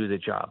that can do the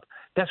job.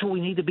 That's what we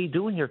need to be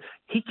doing here.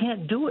 He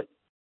can't do it.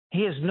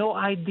 He has no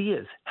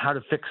ideas how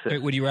to fix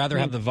this. Would you rather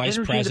have the vice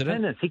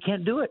president? He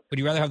can't do it. Would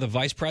you rather have the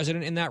vice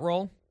president in that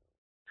role?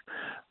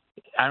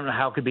 I don't know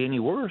how it could be any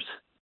worse.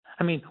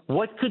 I mean,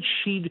 what could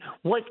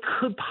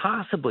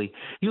possibly,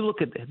 you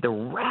look at the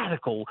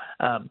radical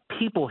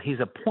people he's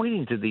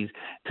appointing to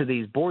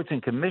these boards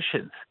and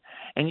commissions,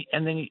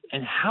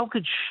 and how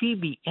could she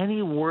be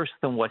any worse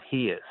than what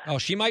he is? Oh,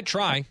 she might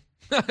try.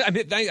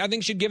 I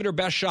think she'd give it her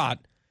best shot.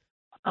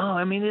 Oh,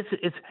 I mean,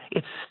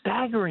 it's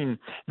staggering,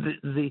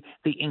 the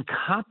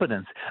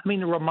incompetence. I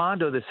mean,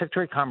 Raimondo, the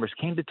Secretary of Commerce,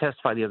 came to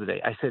testify the other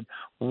day. I said,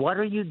 what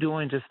are you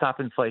doing to stop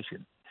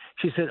inflation?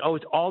 She said, oh,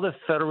 it's all the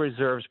Federal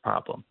Reserve's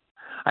problem.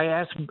 I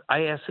asked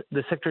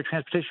the Secretary of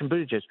Transportation,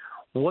 Buttigieg,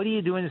 what are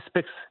you doing to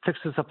fix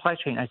the supply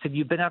chain? I said,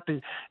 you've been out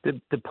to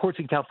the ports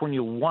in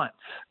California once.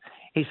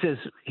 He says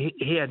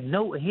he had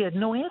no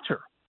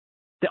answer.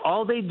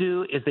 All they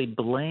do is they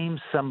blame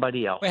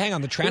somebody else. Wait, hang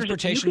on. The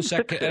transportation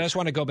secretary. I just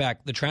want to go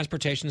back. The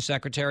transportation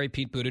secretary,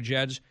 Pete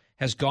Buttigieg,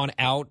 has gone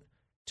out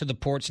to the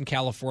ports in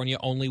California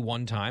only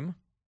one time.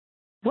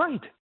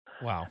 Right.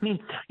 Wow. I mean,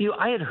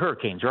 I had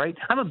hurricanes, right?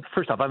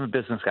 First off, I'm a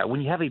business guy.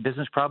 When you have a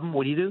business problem,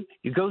 what do?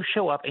 You go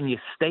show up and you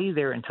stay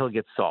there until it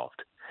gets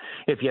solved.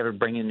 If you ever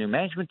bring in a new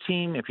management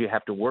team, if you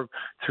have to work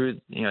through,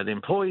 the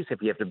employees,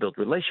 if you have to build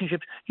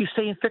relationships, you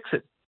stay and fix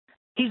it.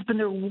 He's been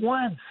there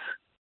once.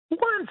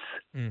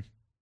 Mm.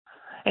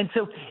 And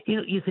so,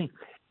 you think,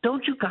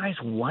 don't you guys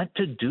want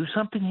to do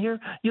something here?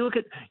 You look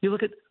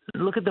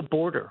at the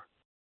border.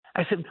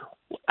 I said,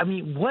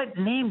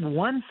 name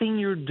one thing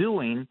you're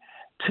doing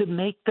to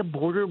make the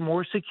border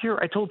more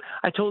secure. I told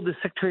the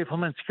Secretary of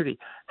Homeland Security,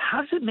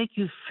 how does it make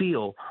you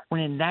feel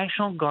when a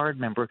National Guard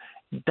member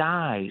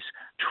dies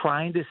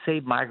trying to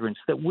save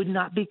migrants that would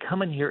not be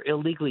coming here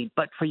illegally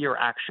but for your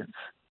actions?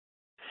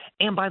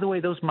 And by the way,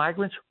 those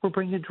migrants were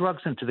bringing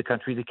drugs into the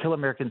country to kill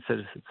American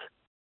citizens.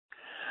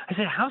 I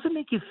said, how does it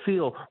make you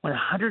feel when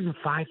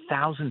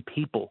 105,000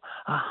 people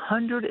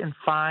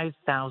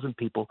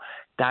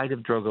died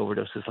of drug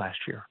overdoses last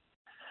year?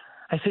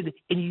 I said,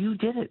 and you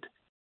did it.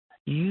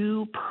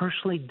 You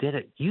personally did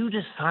it. You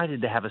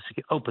decided to have an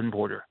open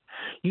border.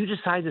 You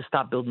decided to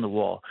stop building the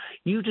wall.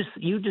 You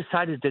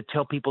decided to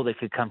tell people they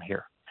could come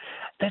here.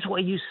 That's why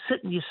you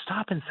sit and you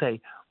stop and say,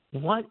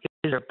 what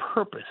is their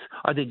purpose?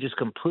 Are they just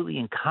completely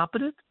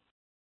incompetent?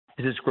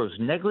 Is this gross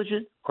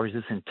negligent, or is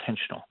this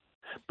intentional?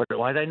 But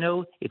what I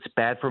know, it's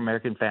bad for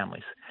American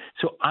families.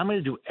 So I'm going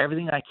to do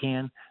everything I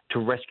can to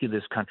rescue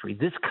this country.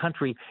 This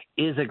country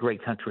is a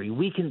great country.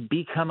 We can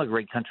become a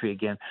great country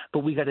again, but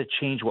we got to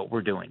change what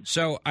we're doing.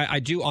 So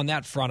I do, on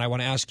that front, I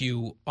want to ask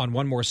you on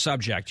one more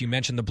subject. You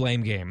mentioned the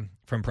blame game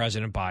from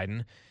President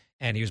Biden,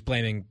 and he was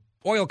blaming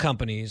oil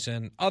companies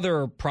and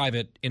other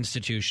private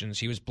institutions.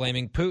 He was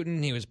blaming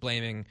Putin. He was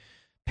blaming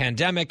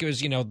pandemic. It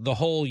was, the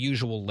whole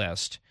usual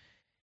list.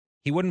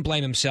 He wouldn't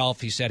blame himself.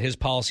 He said his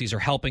policies are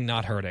helping,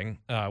 not hurting,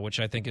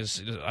 which I think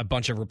is a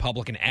bunch of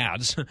Republican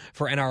ads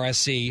for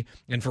NRSC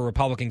and for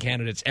Republican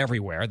candidates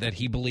everywhere, that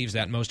he believes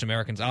that. Most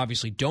Americans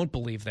obviously don't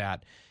believe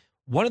that.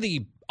 One of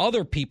the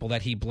other people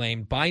that he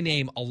blamed by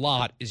name a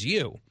lot is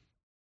you,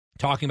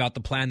 talking about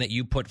the plan that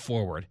you put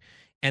forward.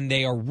 And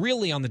they are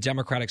really on the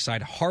Democratic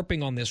side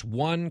harping on this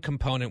one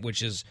component,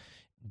 which is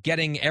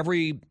getting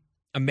every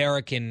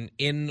American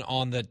in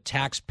on the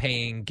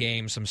tax-paying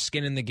game, some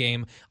skin in the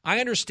game. I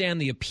understand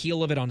the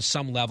appeal of it on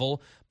some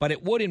level, but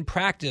it would in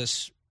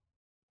practice,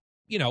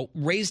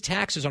 raise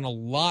taxes on a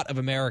lot of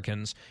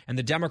Americans, and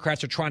the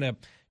Democrats are trying to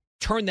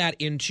turn that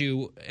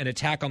into an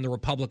attack on the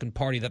Republican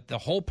Party, that the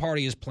whole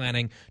party is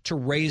planning to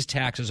raise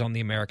taxes on the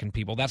American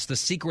people. That's the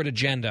secret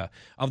agenda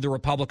of the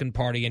Republican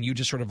Party, and you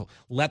just sort of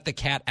let the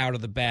cat out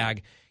of the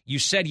bag. You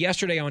said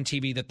yesterday on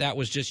TV that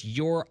was just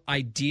your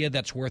idea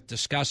that's worth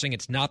discussing.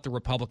 It's not the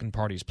Republican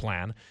Party's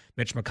plan.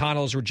 Mitch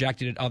McConnell has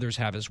rejected it. Others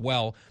have as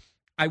well.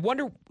 I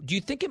wonder, do you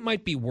think it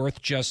might be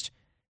worth just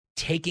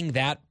taking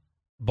that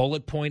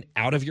bullet point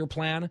out of your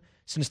plan,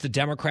 since the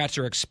Democrats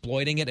are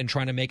exploiting it and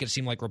trying to make it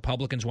seem like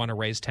Republicans want to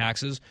raise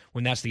taxes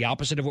when that's the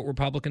opposite of what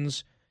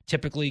Republicans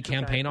typically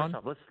campaign on?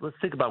 Let's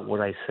think about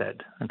what I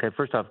said. Okay,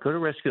 first off, go to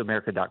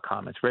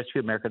rescueamerica.com. It's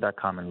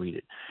rescueamerica.com and read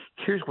it.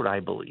 Here's what I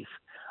believe.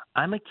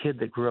 I'm a kid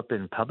that grew up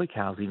in public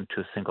housing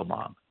to a single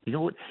mom. You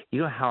know what?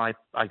 You know how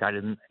I got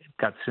in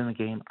the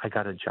game? I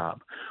got a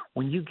job.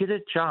 When you get a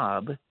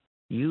job,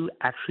 you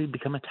actually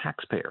become a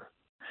taxpayer,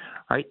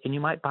 right? And you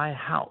might buy a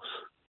house.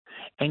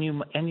 And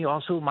you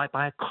also might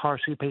buy a car,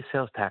 so you pay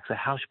sales tax. A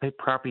house, you pay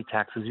property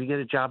taxes. You get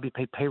a job, you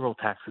pay payroll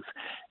taxes.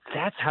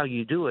 That's how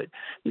you do it.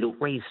 You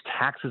don't raise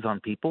taxes on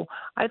people.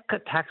 I've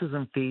cut taxes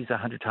and fees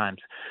 100 times.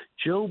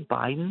 Joe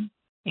Biden,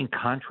 in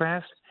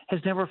contrast, has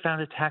never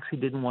found a tax he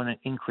didn't want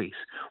to increase.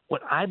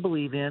 What I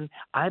believe in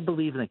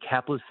a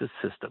capitalist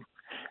system,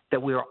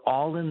 that we are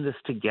all in this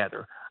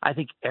together. I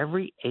think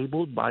every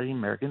able-bodied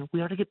American,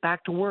 we ought to get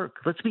back to work.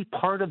 Let's be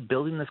part of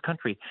building this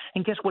country.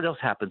 And guess what else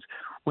happens?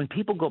 When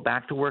people go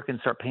back to work and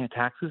start paying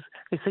taxes,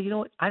 they say, you know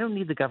what, I don't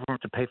need the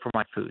government to pay for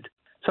my food.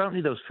 So I don't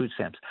need those food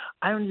stamps.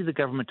 I don't need the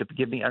government to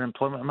give me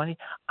unemployment money.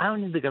 I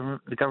don't need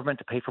the government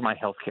to pay for my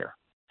health care.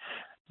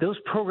 Those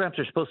programs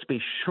are supposed to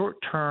be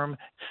short-term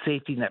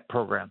safety net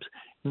programs,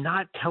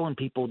 not telling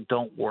people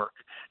don't work.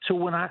 So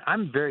when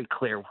I'm very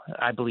clear,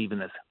 I believe in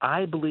this.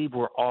 I believe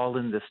we're all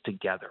in this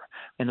together.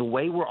 And the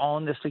way we're all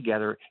in this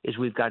together is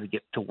we've got to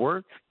get to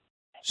work,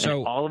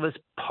 and all of us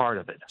part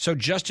of it. So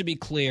just to be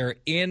clear,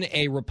 in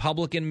a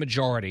Republican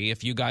majority,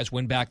 if you guys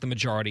win back the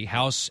majority,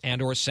 House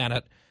and or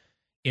Senate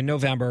in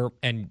November,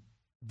 and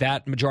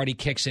that majority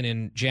kicks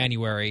in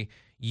January,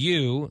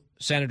 you,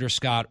 Senator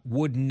Scott,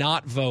 would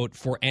not vote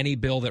for any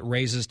bill that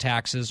raises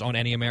taxes on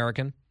any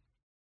American?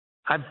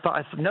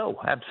 No,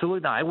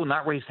 absolutely not. I will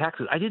not raise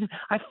taxes. I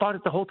fought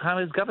it the whole time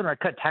I was governor. I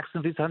cut taxes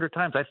and fees 100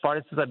 times. I fought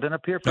it since I've been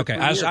up here for 3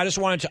 years. I just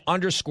wanted to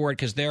underscore it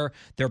because they're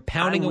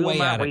pounding away at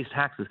it. I will not raise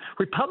taxes.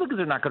 Republicans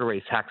are not going to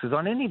raise taxes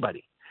on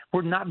anybody.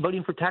 We're not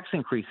voting for tax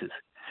increases.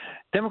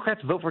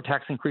 Democrats vote for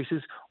tax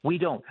increases. We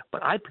don't.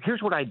 But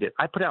here's what I did.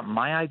 I put out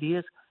my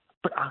ideas,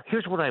 but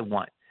here's what I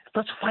want.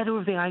 Let's fight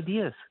over the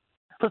ideas.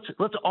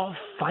 Let's all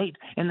fight,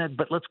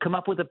 but let's come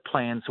up with a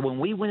plan. So when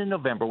we win in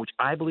November, which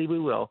I believe we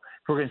will,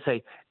 we're going to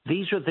say,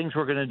 these are the things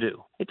we're going to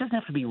do. It doesn't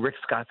have to be Rick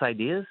Scott's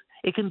ideas.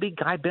 It can be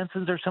Guy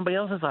Benson's or somebody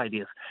else's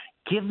ideas.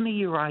 Give me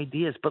your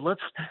ideas, but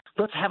let's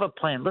have a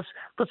plan. Let's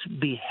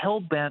be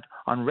hell-bent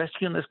on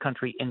rescuing this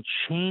country and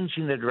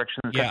changing the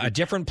direction of the country. Yeah, a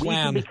different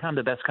plan. We can become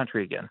the best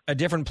country again. A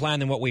different plan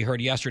than what we heard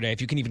yesterday,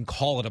 if you can even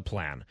call it a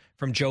plan,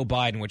 from Joe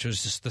Biden, which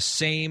was just the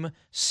same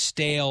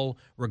stale,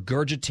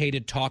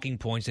 regurgitated talking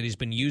points that he's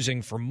been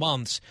using for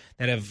months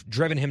that have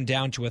driven him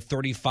down to a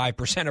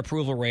 35%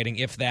 approval rating,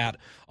 if that,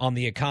 on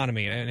the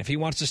economy. And if he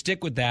wants to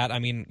stick with that, I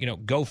mean,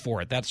 go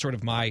for it. That's sort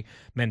of my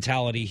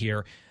mentality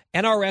here.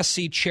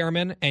 NRSC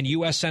Chairman and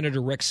U.S.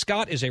 Senator Rick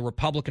Scott is a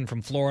Republican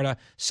from Florida.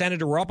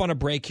 Senator, we're up on a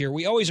break here.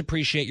 We always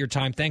appreciate your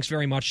time. Thanks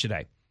very much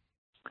today.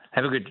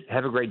 Have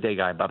a great day,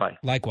 Guy. Bye-bye.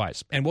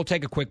 Likewise. And we'll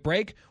take a quick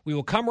break. We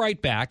will come right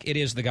back. It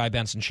is The Guy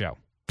Benson Show.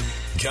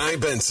 Guy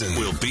Benson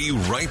will be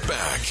right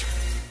back.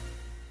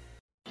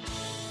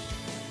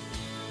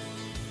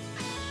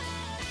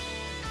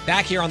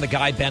 Back here on The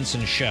Guy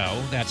Benson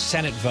Show, that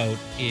Senate vote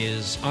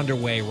is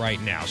underway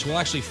right now. So we'll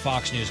actually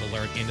Fox News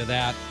alert into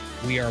that.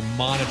 We are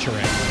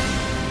monitoring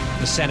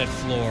the Senate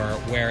floor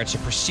where it's a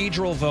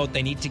procedural vote.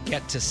 They need to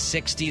get to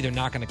 60. They're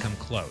not going to come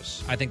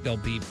close. I think they'll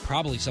be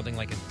probably something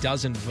like a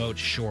dozen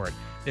votes short.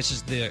 This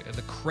is the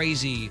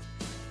crazy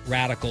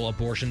radical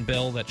abortion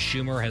bill that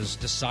Schumer has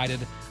decided,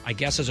 I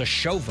guess, as a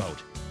show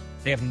vote.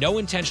 They have no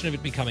intention of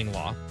it becoming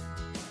law.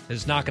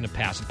 It's not going to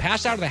pass. It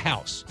passed out of the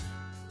House.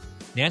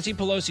 Nancy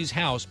Pelosi's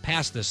House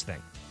passed this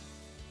thing,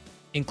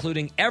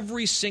 including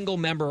every single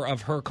member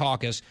of her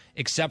caucus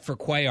except for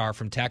Cuellar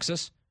from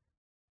Texas.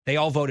 They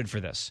all voted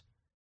for this.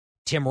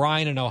 Tim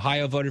Ryan in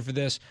Ohio voted for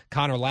this.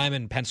 Connor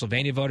Lamon in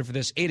Pennsylvania voted for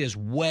this. It is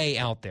way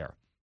out there.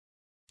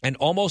 And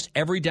almost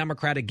every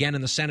Democrat, again,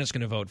 in the Senate is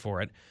going to vote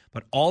for it.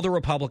 But all the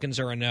Republicans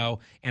are a no,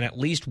 and at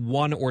least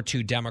 1 or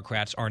 2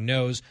 Democrats are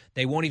no's.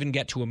 They won't even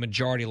get to a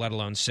majority, let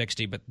alone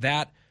 60. But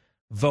that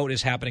vote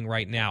is happening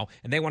right now.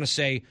 And they want to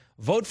say,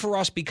 vote for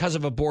us because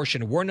of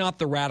abortion. We're not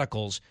the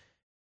radicals.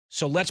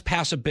 So let's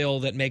pass a bill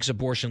that makes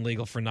abortion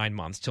legal for 9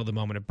 months till the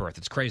moment of birth.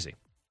 It's crazy.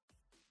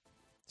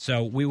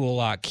 So we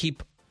will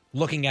keep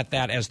looking at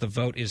that as the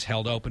vote is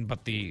held open,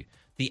 but the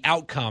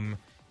outcome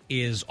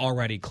is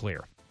already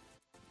clear.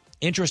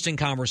 Interesting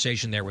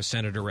conversation there with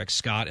Senator Rick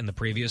Scott in the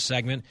previous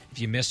segment.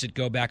 If you missed it,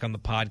 go back on the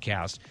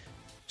podcast.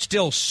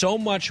 Still so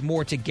much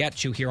more to get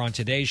to here on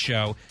today's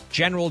show.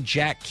 General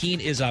Jack Keane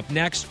is up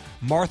next.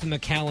 Martha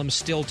McCallum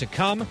still to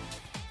come.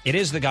 It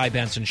is The Guy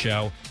Benson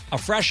Show. A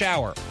fresh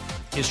hour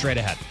is straight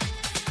ahead.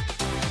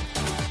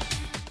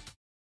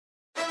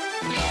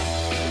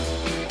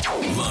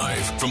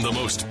 Live from the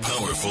most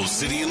powerful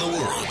city in the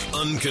world,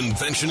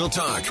 unconventional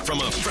talk from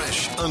a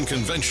fresh,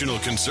 unconventional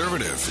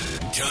conservative.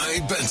 Guy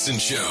Benson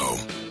Show.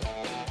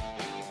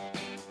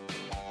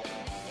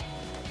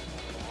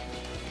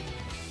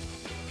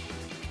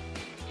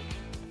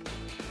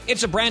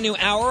 It's a brand new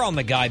hour on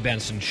The Guy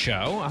Benson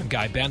Show. I'm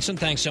Guy Benson.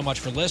 Thanks so much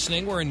for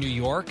listening. We're in New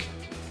York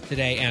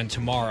today and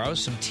tomorrow.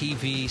 Some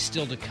TV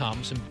still to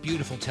come, some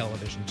beautiful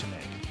television to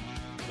make.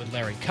 With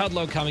Larry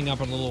Kudlow coming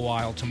up in a little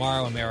while.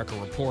 Tomorrow, America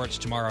Reports.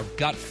 Tomorrow,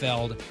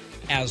 Gutfeld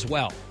as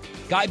well.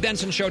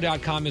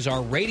 GuyBensonShow.com is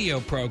our radio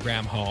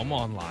program home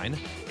online.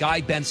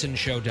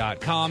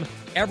 GuyBensonShow.com.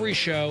 Every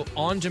show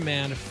on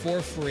demand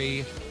for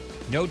free,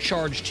 no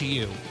charge to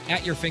you,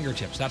 at your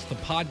fingertips. That's the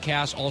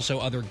podcast, also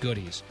other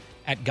goodies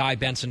at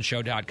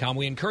GuyBensonShow.com.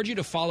 We encourage you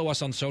to follow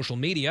us on social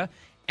media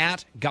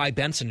at Guy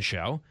Benson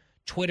Show,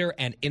 Twitter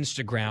and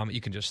Instagram. You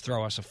can just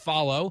throw us a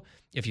follow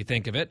if you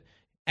think of it,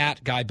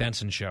 at Guy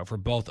Benson Show for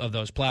both of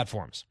those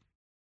platforms.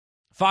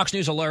 Fox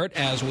News alert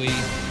as we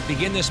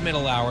begin this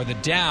middle hour. The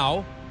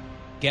Dow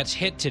gets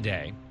hit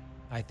today.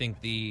 I think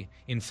the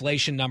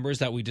inflation numbers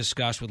that we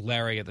discussed with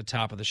Larry at the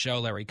top of the show,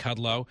 Larry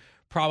Kudlow,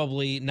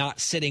 probably not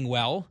sitting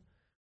well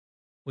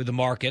with the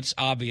markets,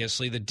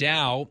 obviously. The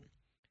Dow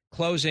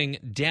closing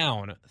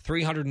down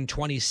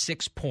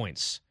 326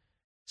 points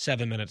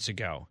 7 minutes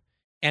ago,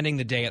 ending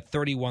the day at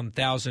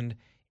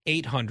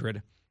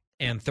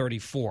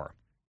 31,834.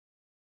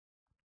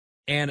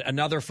 And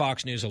another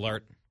Fox News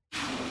alert.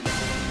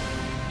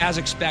 As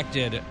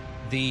expected,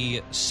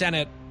 the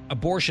Senate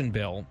abortion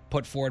bill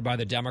put forward by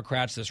the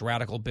Democrats, this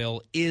radical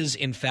bill, is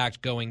in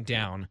fact going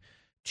down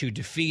to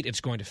defeat.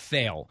 It's going to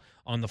fail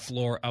on the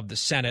floor of the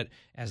Senate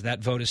as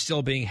that vote is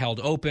still being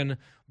held open.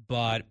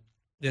 But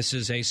this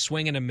is a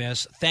swing and a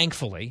miss,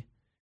 thankfully,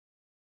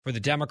 for the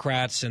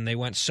Democrats. And they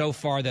went so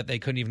far that they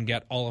couldn't even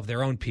get all of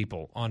their own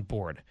people on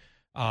board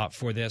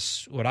for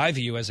this, what I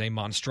view as a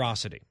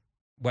monstrosity.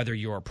 Whether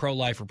you're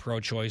pro-life or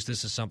pro-choice,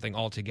 this is something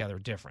altogether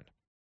different.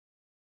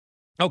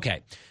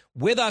 Okay,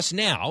 with us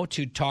now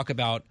to talk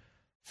about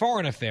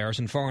foreign affairs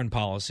and foreign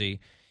policy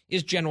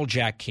is General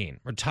Jack Keane,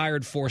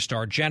 retired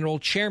four-star general,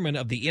 chairman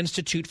of the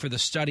Institute for the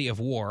Study of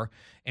War,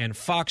 and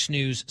Fox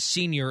News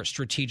senior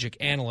strategic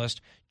analyst.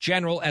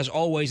 General, as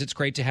always, it's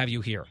great to have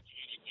you here.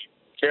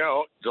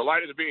 Yeah,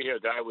 delighted to be here,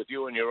 Guy, with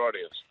you and your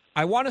audience.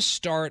 I want to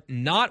start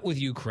not with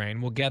Ukraine.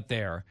 We'll get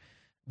there,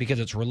 because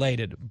it's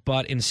related.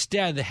 But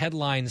instead, the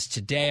headlines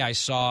today, I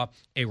saw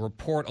a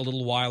report a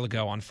little while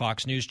ago on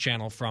Fox News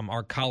Channel from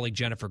our colleague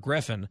Jennifer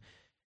Griffin.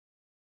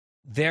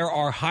 There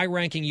are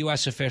high-ranking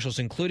U.S. officials,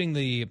 including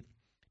the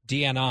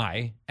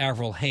DNI,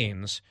 Avril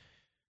Haines,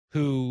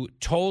 who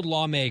told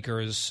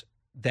lawmakers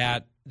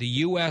that the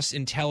U.S.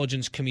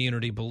 intelligence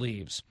community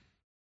believes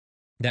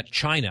that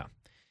China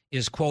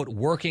is, quote,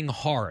 working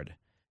hard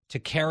to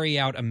carry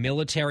out a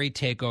military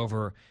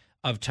takeover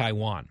of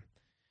Taiwan.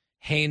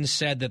 Haines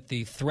said that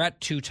the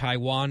threat to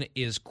Taiwan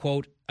is,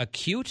 quote,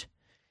 acute.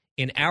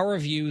 In our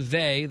view,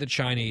 they, the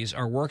Chinese,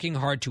 are working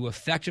hard to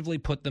effectively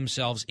put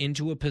themselves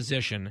into a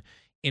position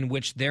in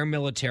which their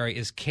military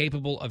is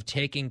capable of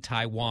taking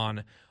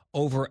Taiwan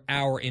over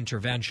our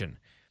intervention.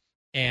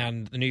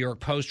 And the New York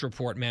Post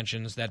report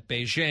mentions that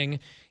Beijing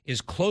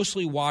is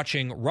closely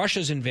watching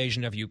Russia's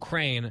invasion of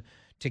Ukraine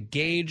to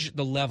gauge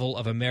the level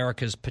of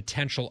America's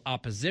potential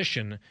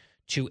opposition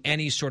to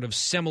any sort of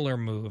similar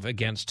move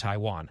against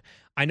Taiwan.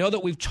 I know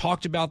that we've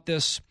talked about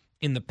this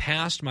in the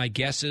past. My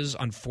guess is,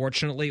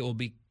 unfortunately, it will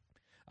be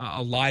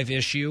a live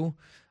issue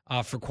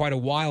for quite a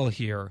while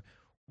here.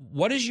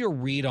 What is your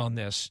read on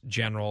this,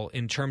 General,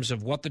 in terms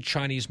of what the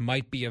Chinese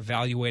might be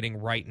evaluating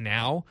right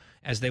now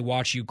as they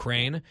watch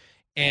Ukraine,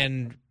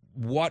 and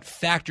what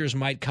factors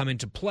might come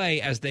into play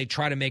as they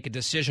try to make a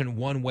decision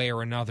one way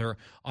or another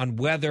on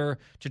whether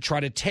to try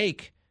to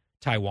take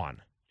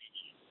Taiwan?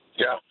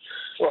 Yeah.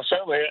 Well,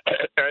 certainly,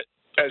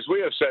 as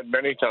we have said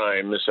many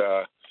times,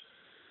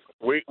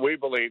 we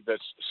believe that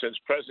since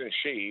President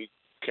Xi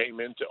came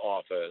into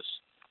office,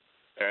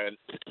 and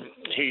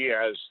he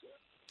has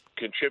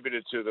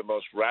contributed to the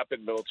most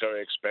rapid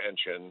military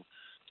expansion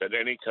that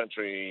any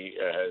country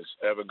has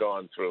ever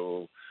gone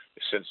through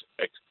since,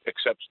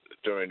 except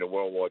during the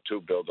World War II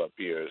build-up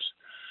years.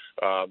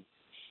 And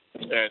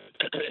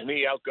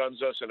he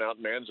outguns us and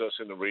outmans us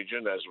in the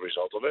region as a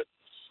result of it.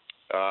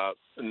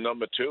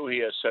 Number two, he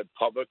has said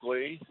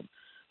publicly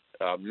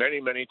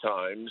many, many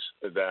times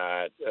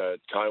that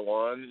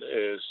Taiwan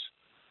is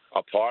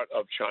a part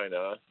of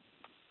China,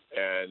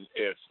 and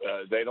if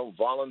they don't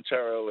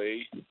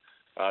voluntarily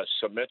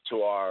submit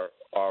to our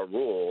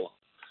rule,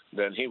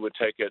 then he would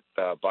take it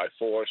by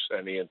force,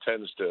 and he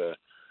intends to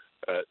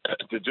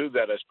do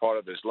that as part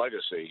of his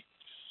legacy.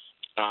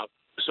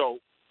 So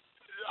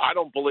I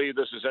don't believe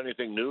this is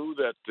anything new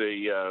that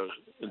the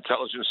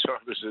intelligence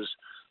services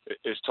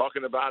is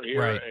talking about here.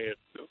 Right.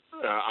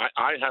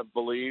 I have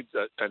believed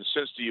that, and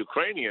since the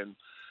Ukrainian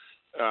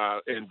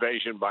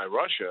invasion by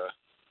Russia,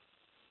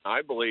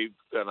 I believe,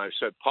 and I've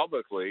said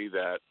publicly,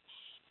 that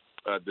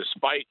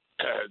despite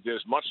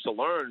there's much to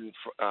learn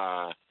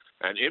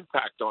and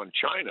impact on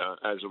China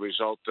as a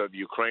result of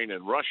Ukraine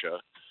and Russia,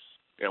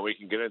 and we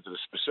can get into the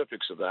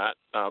specifics of that,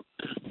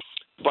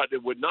 but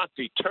it would not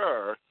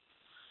deter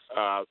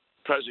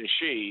President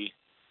Xi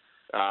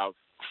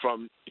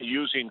from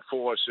using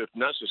force if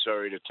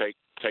necessary to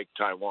take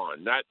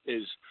Taiwan. That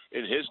is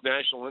in his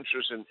national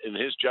interest, in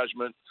his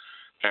judgment,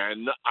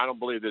 and I don't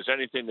believe there's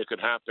anything that could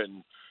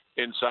happen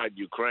inside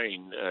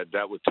Ukraine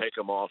that would take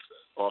him off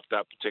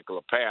that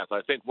particular path.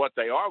 I think what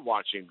they are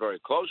watching very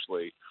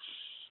closely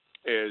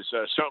is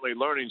certainly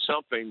learning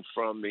something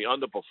from the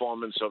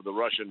underperformance of the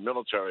Russian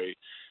military,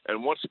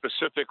 and what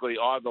specifically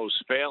are those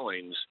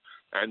failings,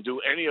 and do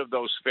any of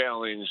those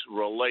failings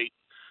relate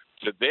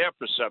to their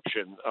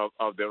perception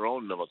of their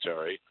own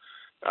military.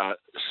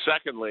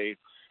 Secondly,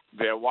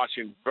 they're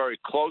watching very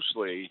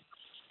closely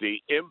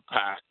the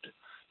impact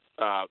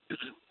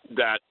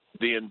that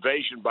the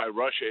invasion by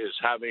Russia is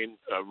having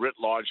writ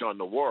large on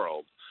the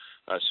world.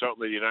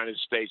 Certainly the United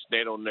States,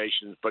 NATO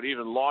nations, but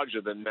even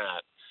larger than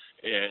that,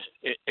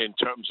 in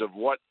terms of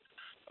what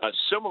a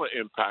similar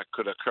impact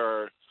could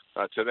occur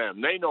to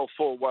them. They know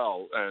full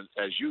well, and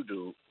as you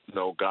do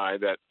know, Guy,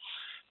 that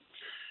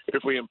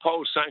if we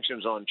impose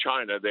sanctions on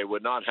China, they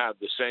would not have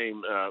the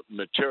same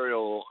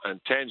material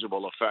and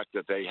tangible effect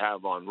that they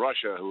have on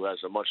Russia, who has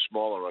a much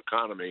smaller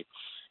economy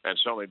and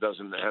certainly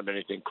doesn't have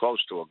anything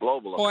close to a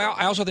global economy. Well,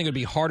 I also think it would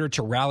be harder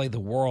to rally the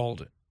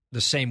world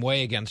the same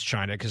way against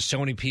China, because so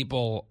many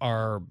people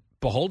are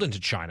beholden to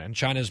China, and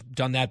China's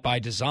done that by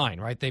design,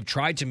 right? They've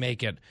tried to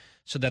make it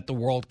so that the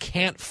world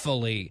can't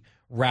fully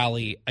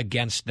rally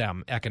against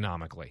them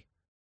economically.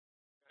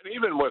 And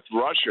even with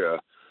Russia,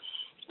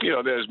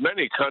 there's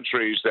many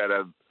countries that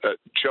have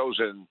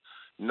chosen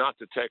not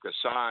to take a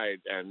side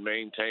and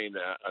maintain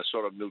a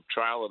sort of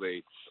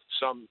neutrality,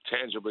 some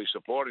tangibly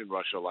supporting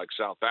Russia, like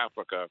South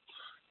Africa,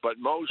 but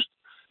most,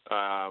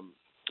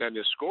 and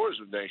there's scores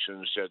of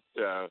nations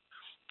that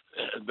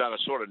that are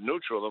sort of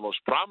neutral. The most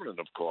prominent,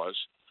 of course,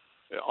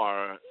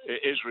 are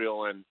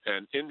Israel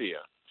and India.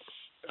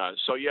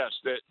 So yes,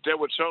 there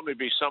would certainly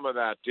be some of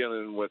that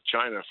dealing with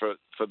China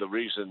for the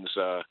reasons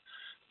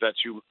that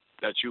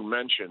you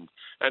mentioned,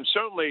 and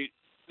certainly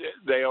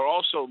they are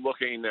also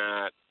looking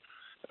at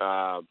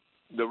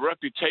the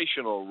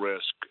reputational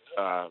risk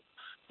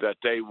that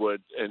they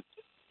would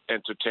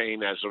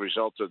entertain as a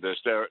result of this.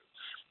 They're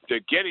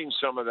getting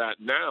some of that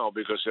now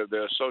because of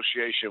their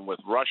association with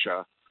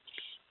Russia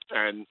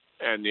and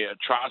the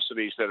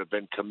atrocities that have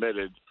been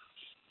committed,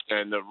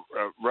 and the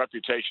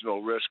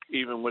reputational risk,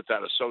 even with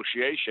that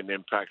association,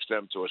 impacts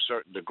them to a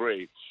certain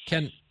degree.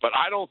 But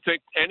I don't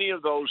think any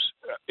of those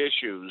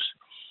issues,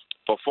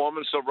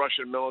 performance of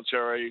Russian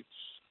military,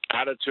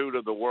 attitude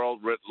of the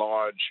world writ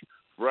large,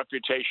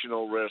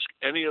 reputational risk,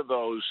 any of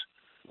those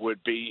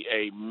would be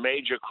a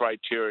major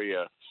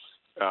criteria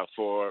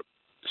for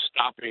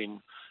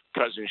stopping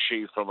President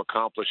Xi from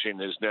accomplishing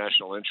his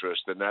national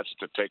interest, and that's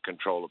to take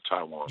control of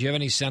Taiwan. Do you have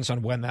any sense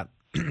on when that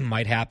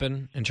might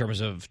happen in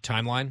terms of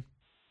timeline?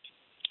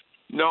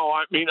 No,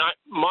 I mean,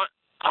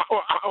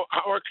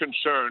 our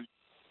concern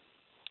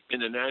in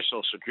the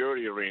national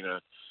security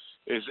arena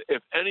is,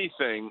 if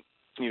anything,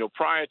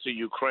 prior to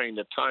Ukraine,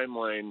 the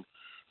timeline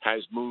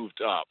has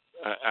moved up,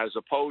 as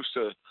opposed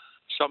to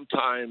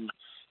sometime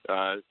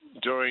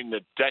during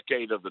the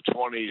decade of the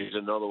 20s.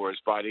 In other words,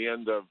 by the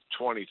end of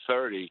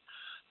 2030,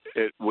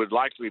 it would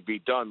likely be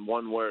done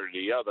one way or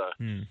the other.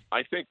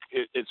 I think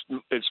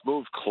it's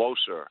moved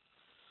closer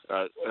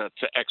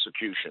to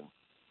execution.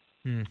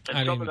 And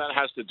some of that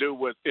has to do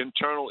with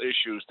internal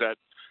issues that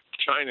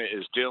China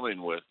is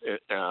dealing with.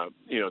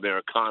 Their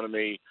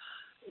economy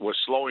was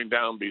slowing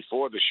down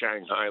before the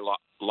Shanghai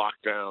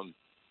lockdown,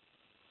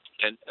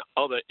 and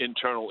other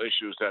internal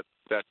issues that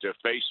they're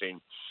facing.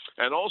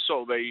 And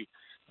also, they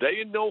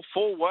know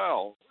full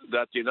well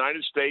that the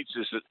United States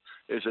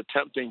is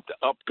attempting to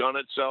upgun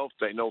itself.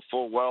 They know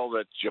full well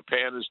that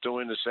Japan is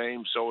doing the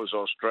same. So is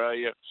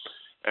Australia,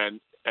 and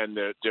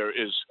there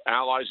is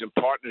allies and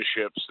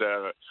partnerships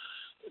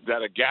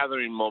that are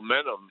gathering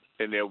momentum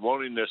in their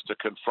willingness to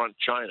confront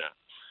China.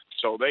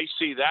 So they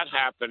see that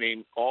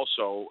happening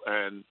also,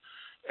 and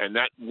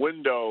that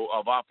window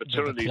of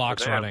opportunity for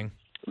them running.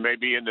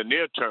 Maybe in the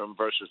near term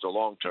versus the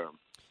long term.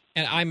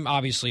 And I'm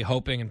obviously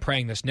hoping and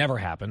praying this never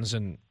happens,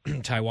 and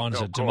Taiwan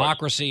is a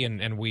democracy,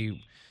 and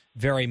we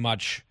very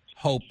much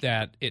hope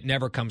that it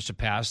never comes to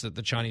pass, that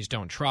the Chinese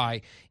don't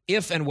try.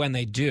 If and when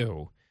they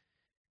do,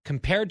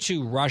 compared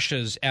to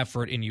Russia's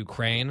effort in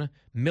Ukraine,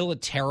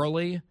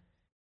 militarily,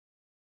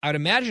 I'd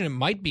imagine it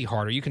might be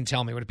harder. You can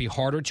tell me. Would it be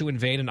harder to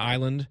invade an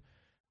island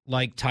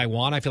like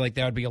Taiwan? I feel like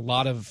there would be a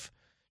lot of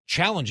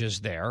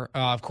challenges there.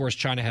 Of course,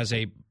 China has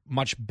a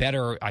much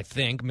better, I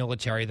think,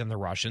 military than the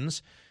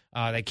Russians.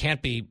 They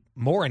can't be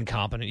more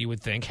incompetent, you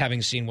would think,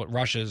 having seen what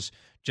Russia's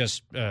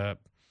just, the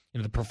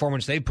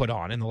performance they put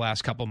on in the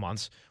last couple of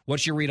months.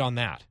 What's your read on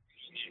that?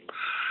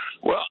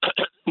 Well,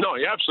 no,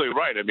 you're absolutely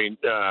right. I mean,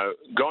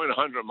 going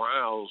 100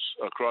 miles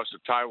across the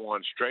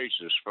Taiwan Straits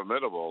is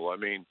formidable. I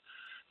mean,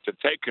 to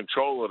take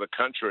control of the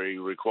country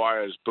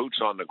requires boots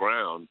on the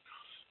ground,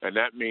 and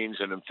that means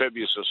an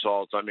amphibious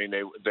assault. I mean,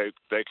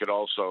 they could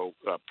also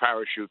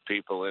parachute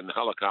people in,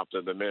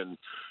 helicopter them in,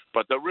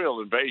 but the real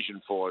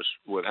invasion force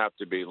would have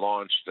to be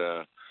launched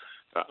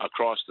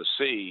across the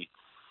sea,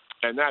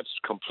 and that's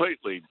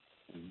completely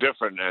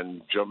different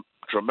and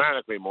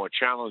dramatically more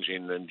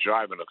challenging than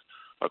driving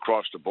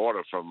across the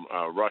border from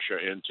Russia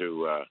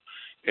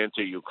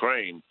into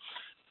Ukraine.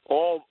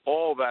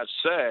 All that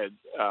said,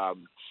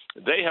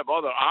 they have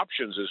other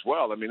options as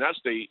well. I mean, that's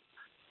the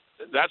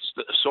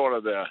sort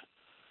of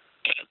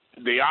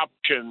the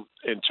option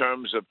in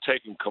terms of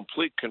taking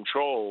complete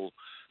control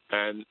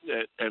and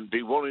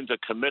be willing to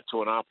commit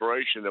to an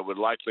operation that would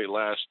likely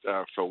last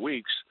for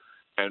weeks,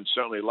 and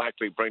certainly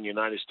likely bring the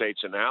United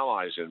States and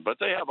allies in. But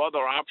they have other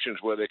options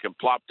where they can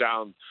plop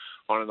down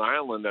on an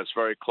island that's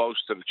very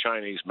close to the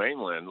Chinese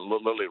mainland,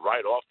 literally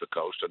right off the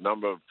coast. A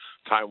number of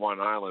Taiwan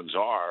islands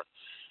are,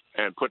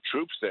 and put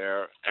troops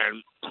there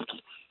and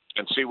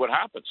see what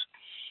happens.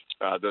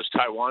 Does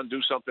Taiwan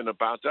do something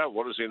about that?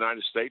 What does the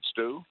United States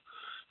do?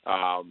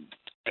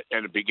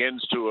 And it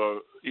begins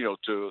to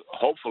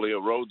hopefully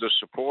erode the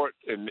support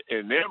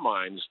in their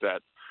minds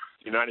that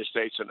the United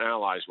States and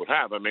allies would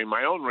have. I mean,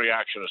 my own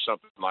reaction to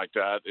something like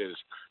that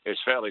is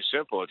fairly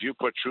simple. If you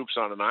put troops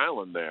on an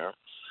island there,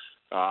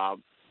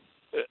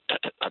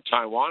 a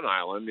Taiwan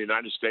island, the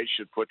United States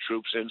should put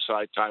troops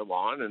inside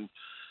Taiwan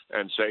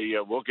and say,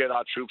 we'll get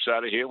our troops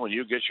out of here when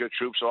you get your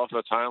troops off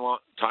of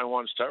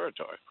Taiwan's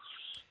territory.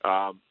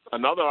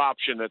 Another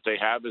option that they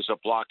have is a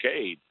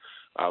blockade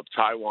of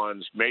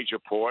Taiwan's major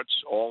ports,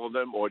 all of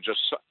them, or just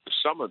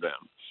some of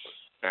them.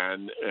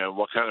 And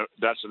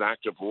that's an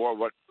act of war.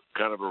 What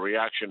kind of a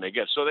reaction they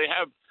get? So they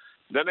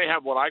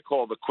have what I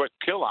call the quick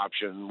kill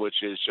option,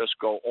 which is just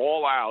go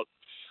all out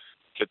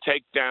to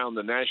take down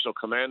the National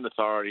Command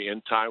Authority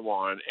in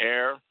Taiwan,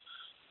 air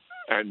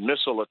and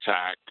missile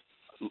attack,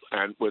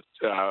 and with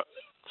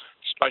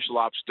special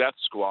ops death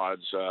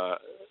squads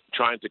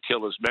trying to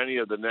kill as many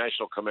of the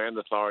National Command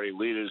Authority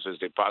leaders as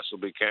they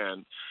possibly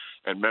can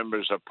and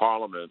members of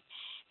parliament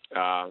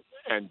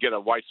and get a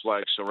white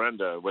flag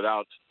surrender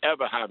without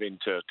ever having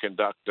to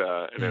conduct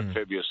an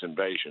amphibious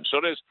invasion. So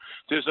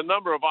there's a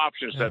number of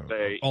options that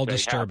they all they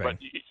disturbing. have,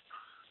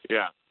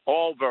 but,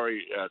 all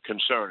very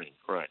concerning,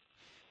 right.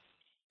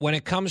 When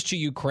it comes to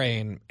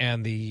Ukraine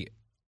and the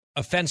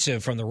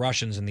offensive from the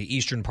Russians in the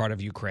eastern part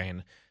of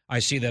Ukraine, I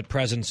see that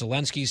President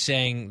Zelensky is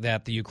saying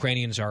that the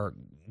Ukrainians are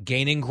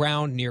gaining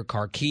ground near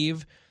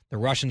Kharkiv. The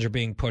Russians are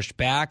being pushed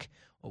back.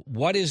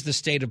 What is the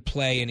state of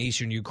play in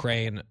eastern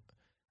Ukraine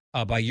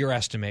by your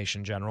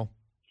estimation, General?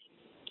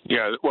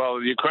 Yeah, well,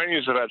 the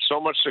Ukrainians have had so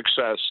much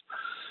success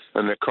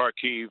in the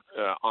Kharkiv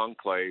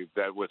enclave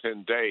that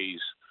within days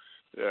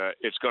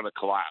it's going to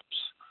collapse.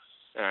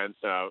 And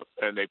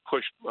they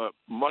pushed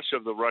much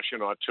of the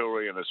Russian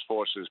artillery and its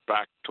forces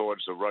back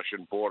towards the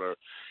Russian border.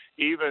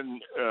 Even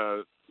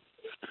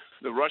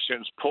the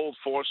Russians pulled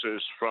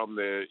forces from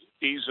the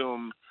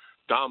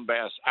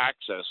Izum-Donbass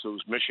axis,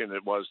 whose mission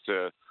it was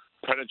to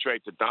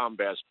penetrate the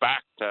Donbass,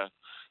 back to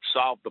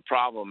solve the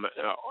problem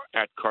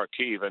at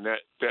Kharkiv, and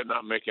they're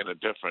not making a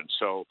difference.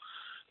 So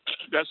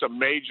that's a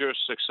major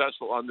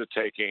successful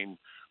undertaking.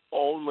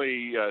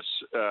 Only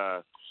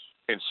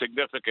in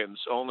significance,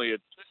 only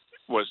it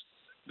was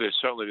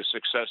certainly the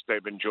success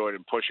they've enjoyed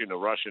in pushing the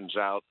Russians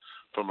out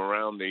from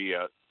around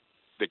the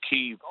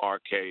Kyiv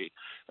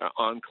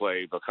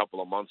enclave a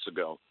couple of months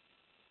ago.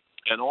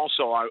 And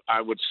also,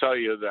 I would tell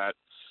you that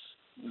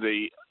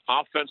the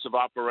offensive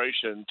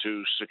operation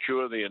to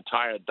secure the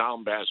entire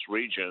Donbass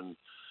region,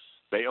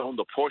 they owned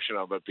a portion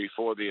of it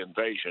before the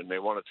invasion. They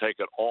want to take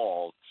it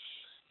all.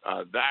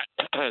 That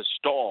has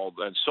stalled,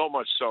 and so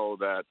much so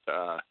that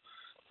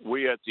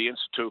we at the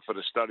Institute for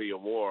the Study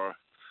of War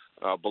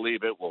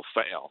believe it will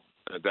fail.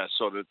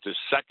 So that the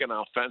second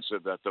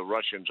offensive that the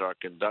Russians are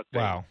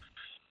conducting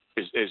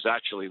is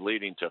actually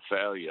leading to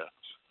failure.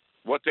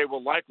 What they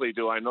will likely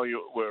do, I know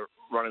we're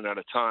running out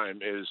of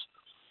time, is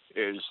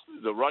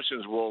the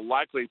Russians will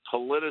likely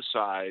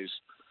politicize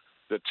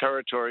the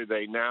territory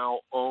they now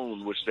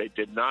own, which they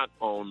did not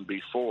own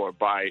before,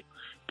 by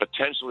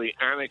potentially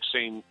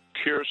annexing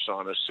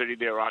Kherson, a city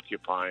they're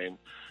occupying,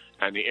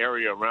 and the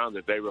area around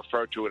it. They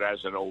refer to it as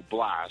an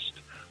oblast,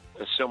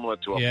 similar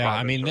to a province.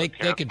 I mean, they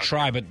could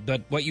try,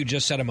 but what you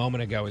just said a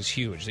moment ago is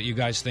huge, that you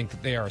guys think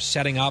that they are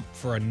setting up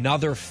for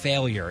another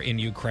failure in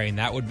Ukraine.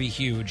 That would be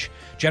huge.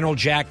 General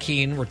Jack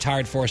Keane,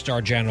 retired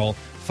four-star general,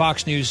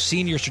 Fox News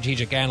senior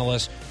strategic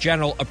analyst.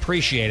 General,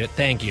 appreciate it.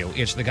 Thank you.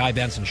 It's The Guy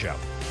Benson Show.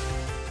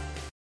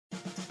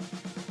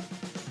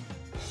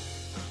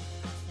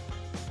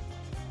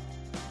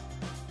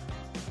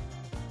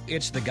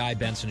 It's The Guy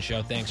Benson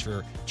Show. Thanks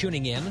for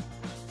tuning in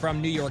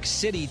from New York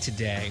City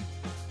today.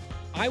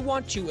 I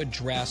want to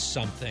address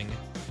something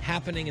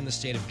happening in the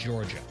state of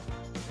Georgia.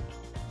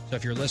 So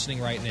if you're listening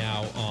right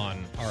now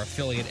on our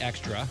affiliate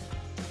Extra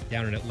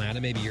down in Atlanta,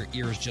 maybe your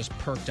ears just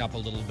perked up a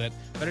little bit,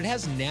 but it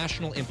has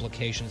national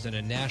implications and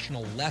a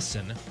national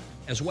lesson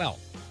as well.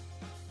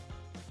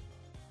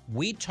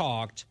 We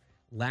talked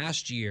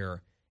last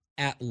year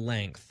at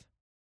length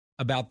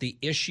about the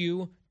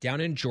issue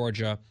down in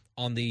Georgia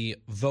on the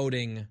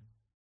voting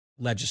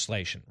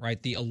legislation,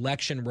 right? The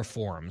election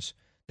reforms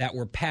that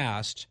were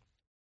passed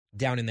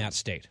down in that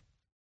state.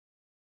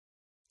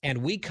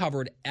 And we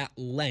covered at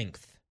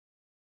length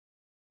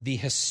the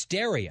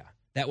hysteria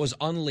that was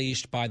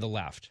unleashed by the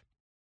left.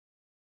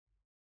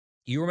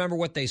 You remember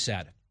what they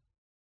said?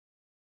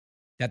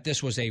 That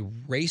this was a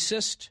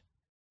racist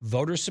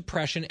voter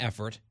suppression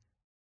effort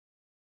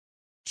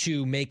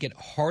to make it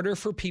harder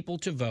for people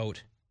to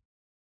vote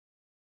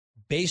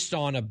based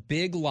on a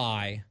big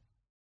lie.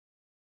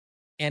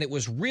 And it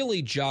was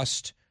really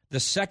just the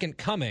second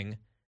coming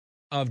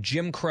of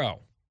Jim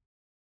Crow.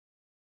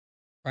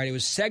 Right? It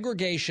was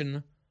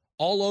segregation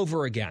all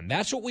over again.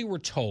 That's what we were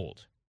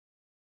told.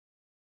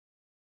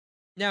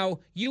 Now,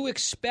 you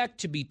expect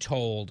to be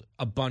told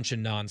a bunch of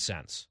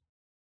nonsense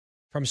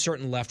from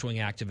certain left-wing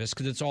activists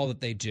because it's all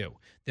that they do.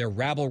 They're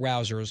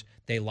rabble-rousers.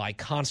 They lie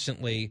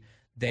constantly.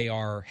 They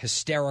are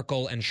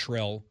hysterical and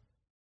shrill.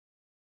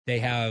 They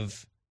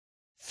have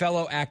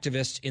fellow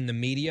activists in the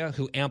media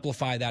who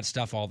amplify that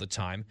stuff all the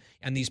time.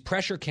 And these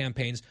pressure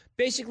campaigns,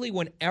 basically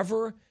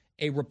whenever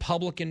a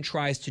Republican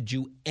tries to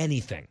do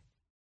anything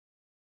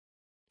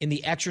in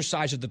the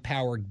exercise of the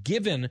power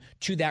given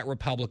to that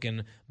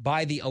Republican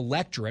by the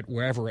electorate,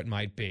 wherever it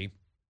might be,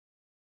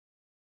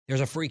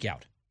 there's a freak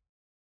out.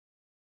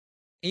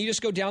 And you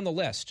just go down the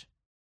list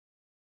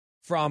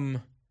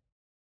from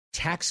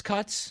tax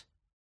cuts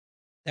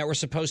that were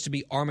supposed to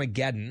be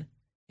Armageddon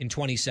in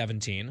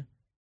 2017.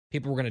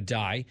 People were going to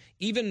die.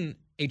 Even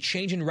a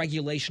change in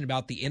regulation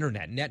about the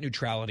internet, net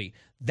neutrality,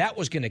 that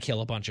was going to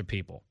kill a bunch of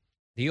people.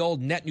 The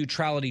old net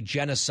neutrality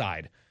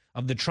genocide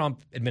of the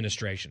Trump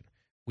administration.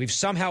 We've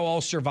somehow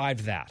all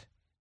survived that.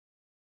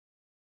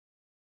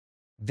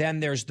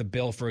 Then there's the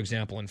bill, for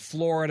example, in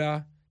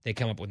Florida. They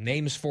come up with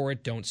names for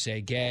it. Don't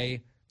say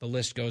gay. The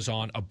list goes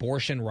on.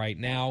 Abortion right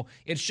now.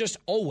 It's just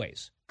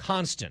always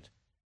constant.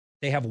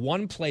 They have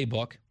one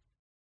playbook.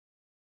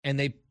 And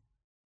they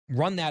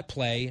run that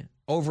play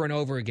over and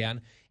over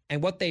again.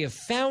 And what they have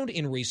found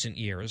in recent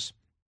years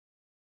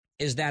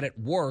is that it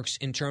works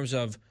in terms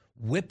of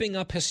whipping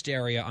up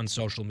hysteria on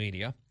social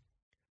media,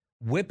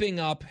 whipping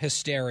up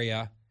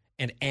hysteria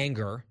and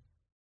anger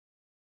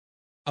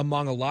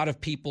among a lot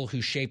of people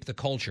who shape the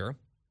culture,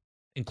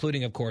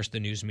 including, of course, the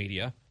news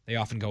media. They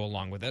often go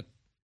along with it.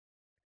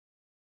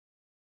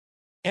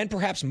 And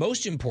perhaps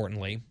most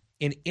importantly,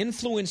 in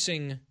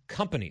influencing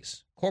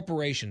companies,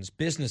 corporations,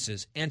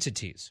 businesses,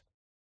 entities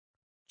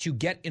to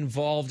get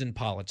involved in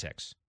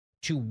politics,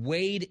 to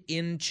wade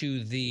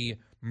into the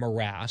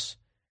morass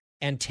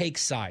and take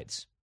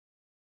sides.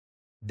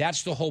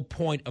 That's the whole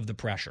point of the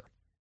pressure.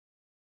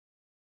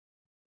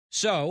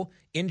 So,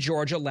 in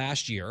Georgia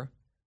last year,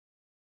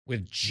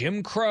 with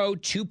Jim Crow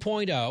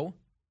 2.0,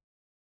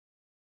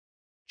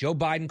 Joe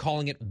Biden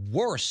calling it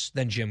worse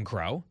than Jim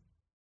Crow,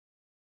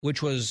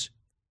 which was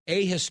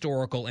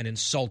ahistorical and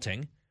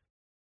insulting,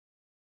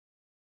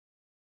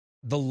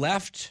 the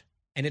left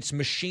and its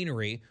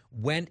machinery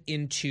went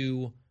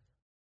into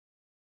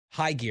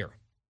high gear.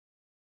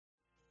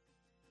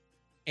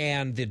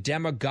 And the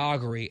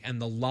demagoguery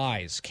and the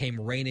lies came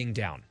raining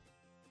down.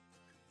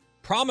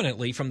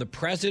 Prominently from the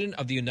President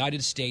of the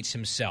United States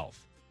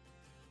himself.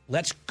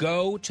 Let's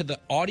go to the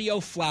audio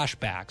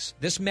flashbacks.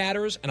 This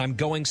matters, and I'm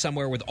going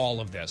somewhere with all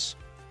of this.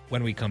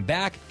 When we come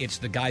back, it's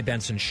The Guy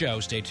Benson Show.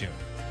 Stay tuned.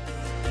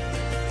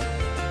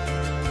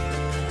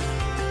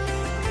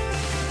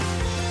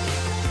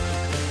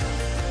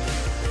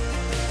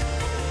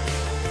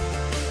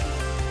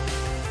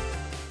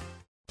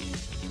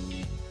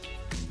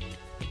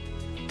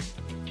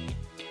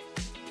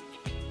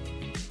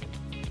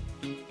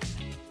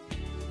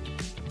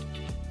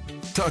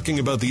 Talking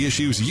about the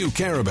issues you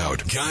care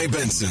about. Guy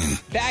Benson.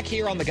 Back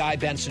here on The Guy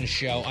Benson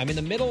Show. I'm in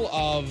the middle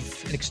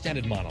of an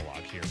extended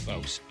monologue here,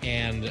 folks.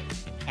 And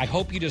I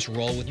hope you just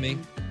roll with me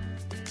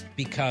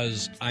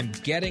because I'm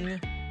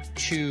getting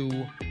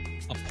to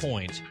a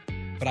point,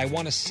 but I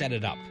want to set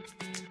it up.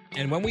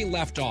 And when we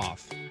left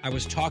off, I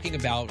was talking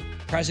about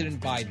President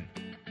Biden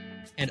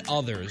and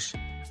others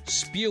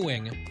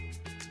spewing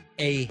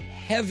a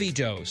heavy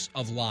dose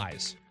of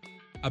lies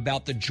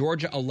about the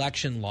Georgia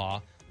election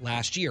law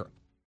last year.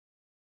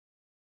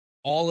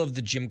 All of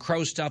the Jim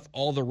Crow stuff,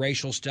 all the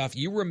racial stuff.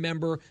 You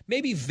remember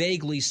maybe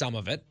vaguely some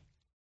of it,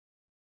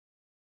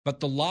 but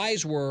the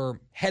lies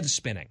were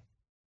head-spinning.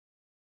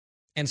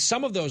 And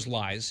some of those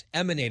lies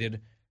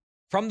emanated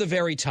from the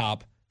very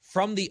top,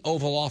 from the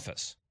Oval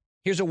Office.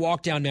 Here's a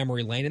walk down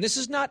memory lane, and this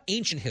is not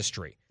ancient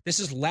history. This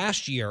is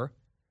last year,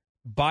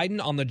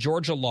 Biden on the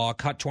Georgia law,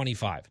 cut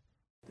 25.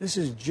 This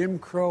is Jim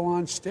Crow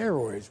on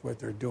steroids, what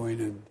they're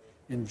doing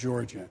in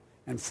Georgia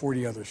and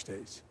 40 other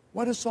states.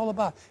 What it's all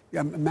about.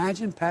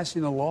 Imagine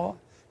passing a law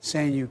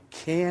saying you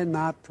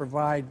cannot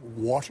provide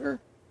water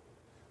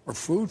or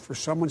food for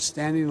someone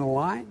standing in a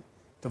line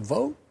to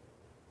vote.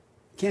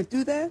 Can't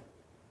do that?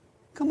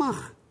 Come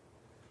on.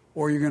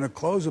 Or you're going to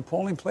close a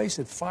polling place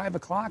at 5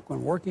 o'clock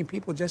when working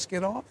people just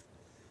get off?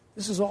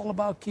 This is all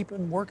about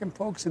keeping working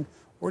folks and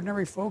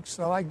ordinary folks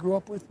that I grew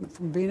up with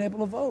from being able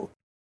to vote.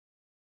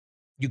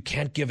 You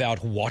can't give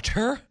out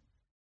water?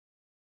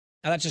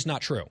 Now, that's just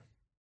not true.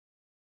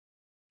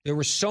 There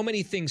were so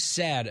many things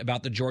said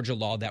about the Georgia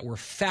law that were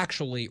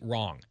factually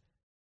wrong.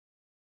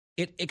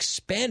 It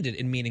expanded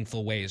in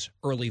meaningful ways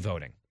early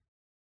voting.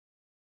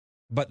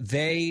 But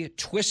they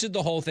twisted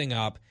the whole thing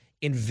up,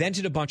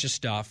 invented a bunch of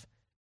stuff,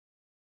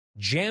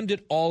 jammed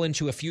it all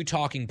into a few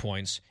talking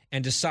points,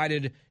 and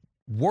decided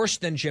worse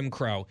than Jim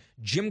Crow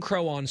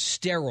on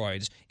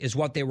steroids is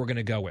what they were going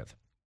to go with,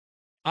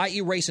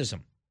 i.e. racism.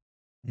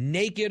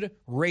 Naked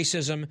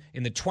racism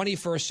in the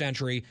 21st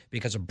century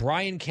because of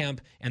Brian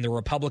Kemp and the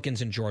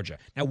Republicans in Georgia.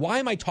 Now, why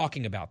am I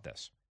talking about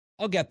this?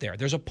 I'll get there.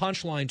 There's a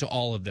punchline to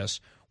all of this.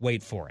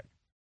 Wait for it.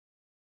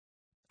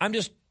 I'm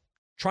just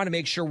trying to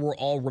make sure we're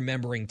all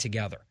remembering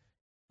together.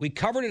 We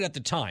covered it at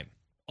the time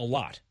a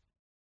lot.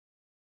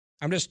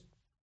 I'm just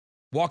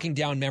walking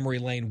down memory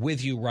lane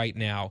with you right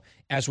now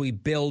as we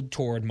build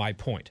toward my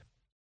point.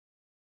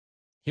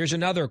 Here's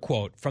another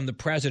quote from the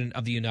President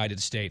of the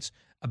United States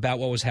about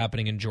what was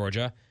happening in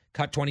Georgia.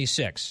 Cut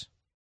 26.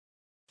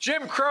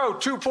 Jim Crow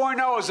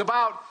 2.0 is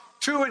about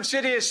two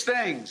insidious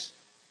things: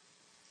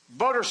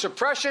 voter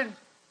suppression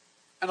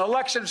and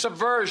election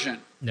subversion.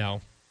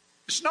 No.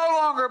 It's no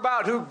longer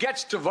about who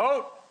gets to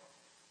vote.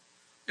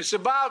 It's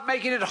about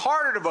making it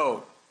harder to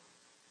vote.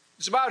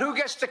 It's about who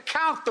gets to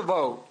count the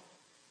vote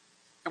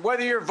and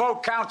whether your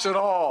vote counts at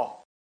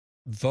all.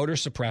 Voter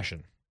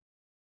suppression.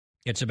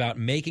 It's about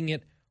making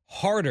it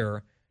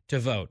harder to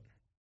vote,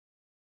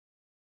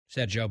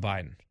 said Joe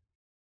Biden.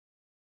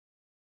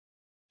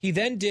 He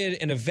then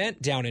did an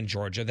event down in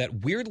Georgia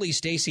that weirdly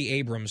Stacey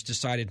Abrams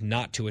decided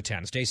not to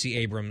attend. Stacey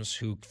Abrams,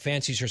 who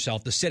fancies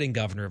herself the sitting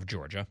governor of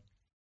Georgia.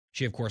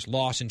 She, of course,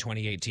 lost in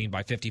 2018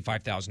 by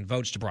 55,000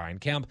 votes to Brian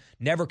Kemp,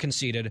 never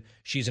conceded.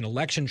 She's an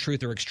election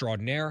truther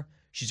extraordinaire.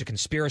 She's a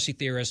conspiracy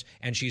theorist,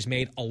 and she's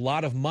made a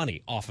lot of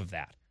money off of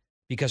that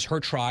because her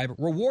tribe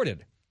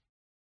rewarded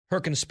her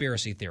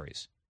conspiracy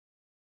theories.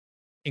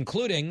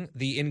 including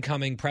the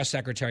incoming press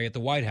secretary at the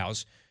White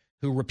House,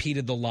 who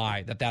repeated the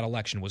lie that that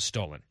election was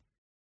stolen.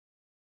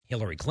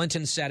 Hillary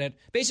Clinton said it.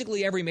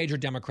 Basically, every major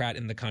Democrat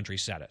in the country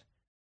said it.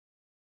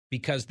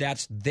 Because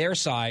that's their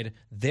side,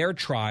 their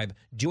tribe,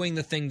 doing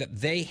the thing that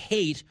they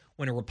hate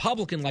when a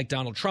Republican like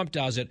Donald Trump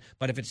does it.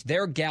 But if it's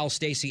their gal,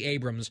 Stacey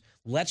Abrams,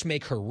 let's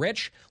make her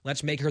rich.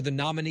 Let's make her the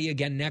nominee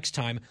again next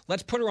time.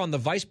 Let's put her on the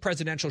vice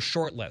presidential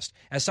shortlist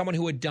as someone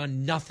who had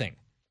done nothing.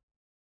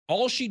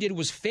 All she did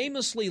was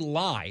famously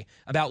lie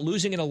about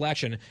losing an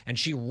election, and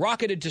she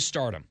rocketed to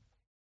stardom.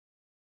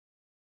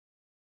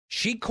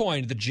 She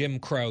coined the Jim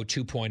Crow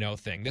 2.0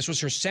 thing. This was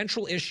her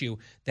central issue.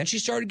 Then she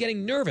started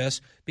getting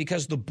nervous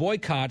because the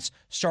boycotts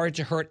started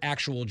to hurt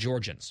actual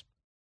Georgians.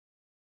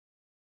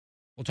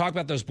 We'll talk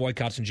about those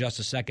boycotts in just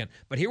a second.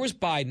 But here was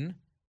Biden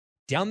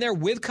down there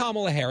with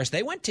Kamala Harris.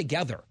 They went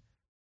together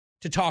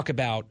to talk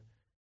about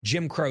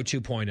Jim Crow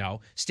 2.0.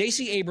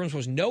 Stacey Abrams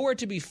was nowhere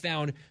to be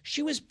found.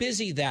 She was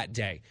busy that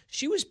day.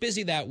 She was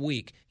busy that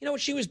week. You know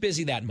what? She was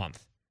busy that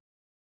month.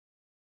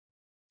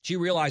 She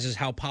realizes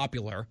how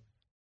popular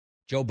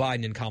Joe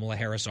Biden and Kamala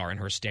Harris are in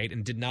her state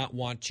and did not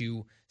want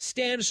to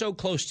stand so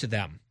close to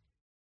them,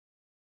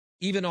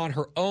 even on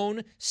her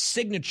own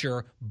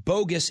signature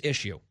bogus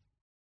issue.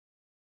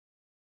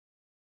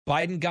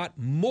 Biden got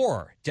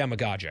more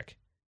demagogic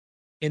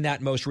in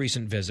that most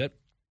recent visit.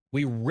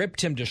 We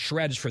ripped him to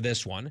shreds for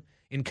this one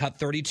in Cut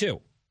 32.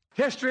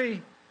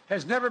 History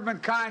has never been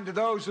kind to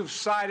those who've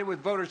sided with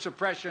voter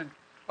suppression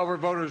over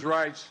voters'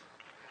 rights.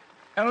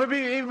 And it'll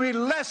be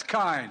even less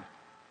kind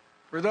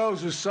for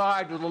those who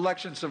side with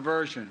election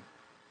subversion.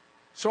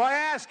 So I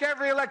ask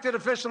every elected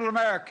official in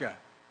America,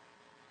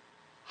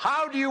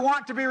 how do you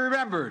want to be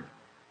remembered?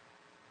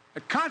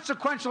 At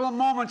consequential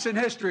moments in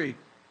history,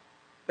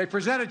 they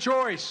present a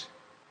choice.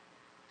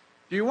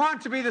 Do you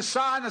want to be on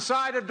the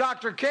side of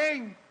Dr.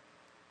 King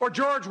or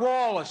George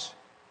Wallace?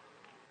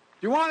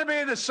 Do you want to be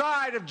on the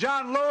side of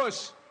John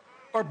Lewis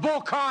or Bull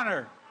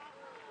Connor?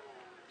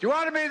 Do you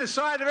want to be on the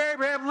side of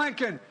Abraham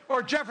Lincoln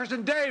or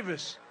Jefferson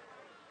Davis?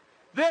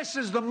 This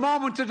is the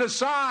moment to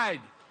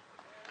decide,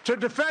 to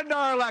defend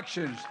our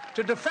elections,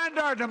 to defend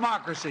our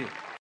democracy.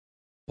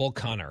 Bull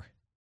Connor,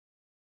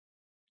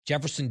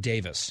 Jefferson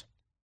Davis.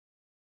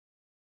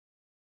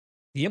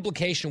 The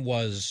implication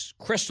was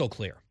crystal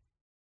clear.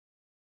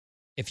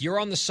 If you're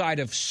on the side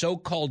of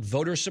so-called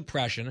voter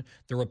suppression,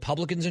 the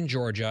Republicans in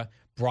Georgia,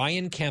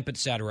 Brian Kemp,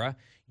 etc.,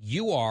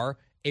 you are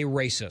a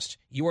racist.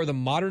 You are the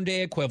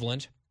modern-day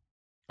equivalent,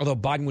 although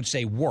Biden would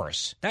say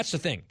worse. That's the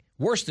thing,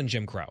 worse than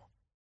Jim Crow.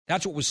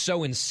 That's what was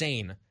so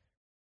insane,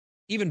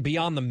 even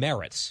beyond the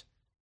merits.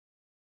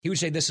 He would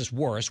say this is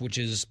worse, which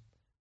is,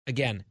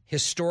 again,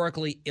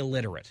 historically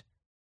illiterate,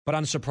 but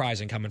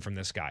unsurprising coming from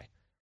this guy.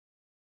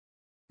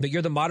 But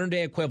you're the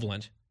modern-day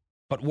equivalent,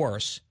 but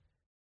worse,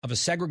 of a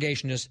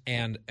segregationist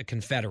and a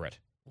Confederate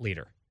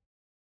leader.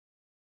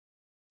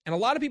 And a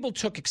lot of people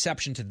took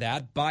exception to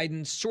that.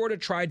 Biden sort of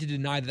tried to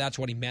deny that that's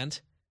what he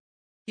meant.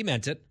 He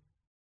meant it.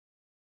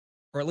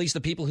 Or at least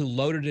the people who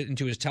loaded it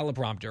into his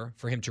teleprompter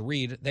for him to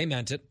read, they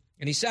meant it,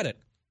 and he said it.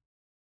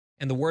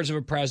 And the words of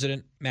a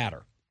president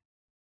matter.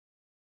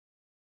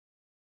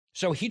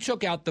 So he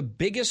took out the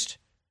biggest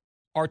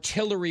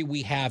artillery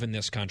we have in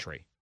this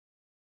country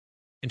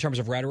in terms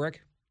of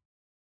rhetoric.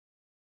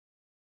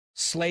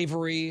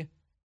 Slavery,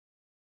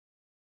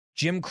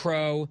 Jim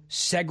Crow,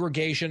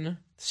 segregation,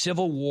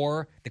 Civil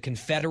War, the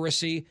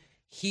Confederacy.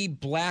 He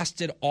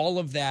blasted all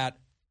of that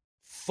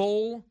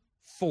full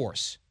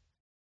force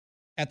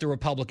at the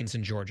Republicans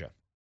in Georgia.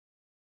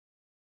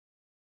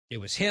 It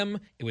was him,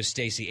 it was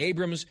Stacey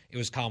Abrams, it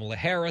was Kamala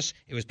Harris,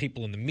 it was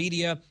people in the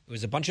media, it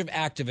was a bunch of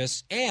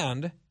activists,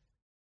 and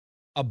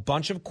a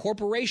bunch of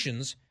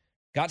corporations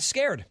got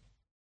scared.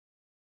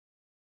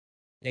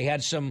 They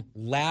had some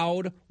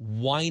loud,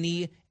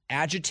 whiny,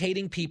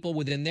 agitating people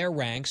within their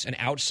ranks and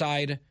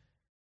outside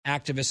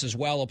activists as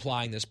well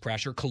applying this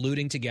pressure,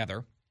 colluding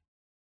together,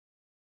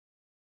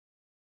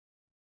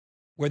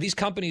 where these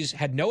companies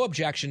had no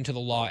objection to the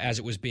law as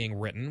it was being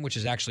written, which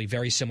is actually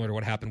very similar to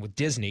what happened with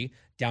Disney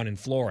down in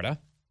Florida.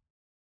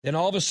 Then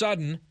all of a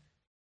sudden,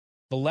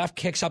 the left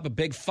kicks up a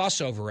big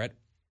fuss over it,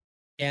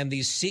 and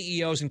these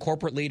CEOs and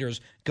corporate leaders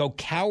go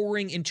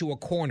cowering into a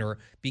corner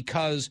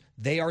because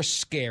they are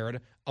scared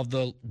of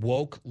the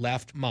woke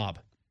left mob.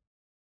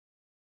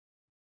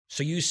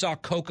 So you saw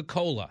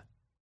Coca-Cola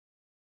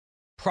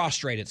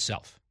prostrate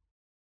itself.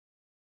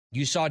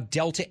 You saw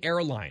Delta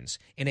Airlines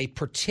in a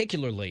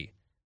particularly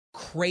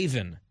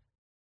craven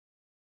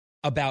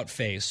about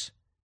face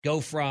go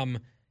from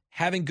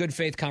having good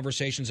faith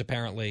conversations,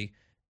 apparently,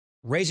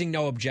 raising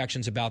no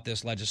objections about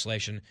this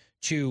legislation,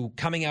 to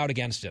coming out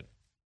against it.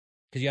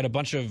 Because you had a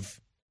bunch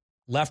of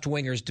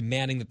left-wingers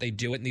demanding that they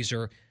do it, and these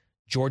are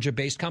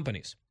Georgia-based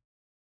companies.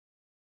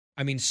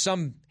 I mean,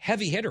 some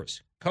heavy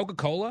hitters.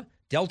 Coca-Cola,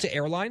 Delta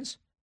Airlines.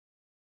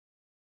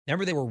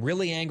 Remember, they were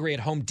really angry at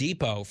Home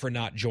Depot for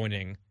not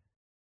joining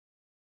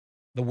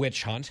the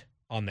witch hunt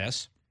on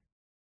this.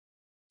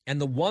 And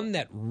the one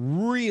that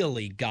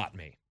really got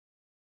me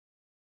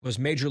was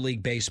Major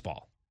League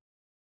Baseball.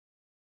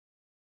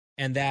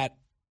 and that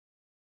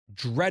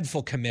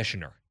dreadful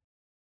commissioner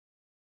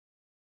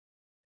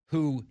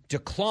who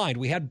declined.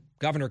 We had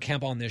Governor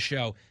Kemp on this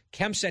show.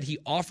 Kemp said he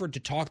offered to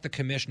talk the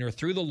commissioner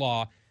through the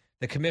law.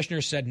 The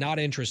commissioner said not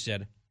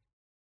interested,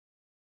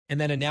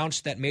 and then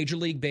announced that Major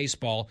League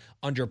Baseball,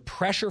 under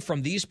pressure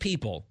from these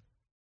people,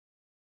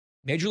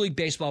 Major League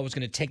Baseball was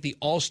going to take the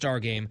All-Star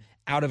game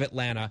out of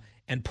Atlanta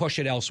and push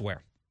it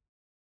elsewhere.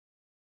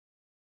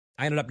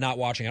 I ended up not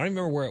watching. I don't even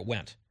remember where it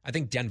went. I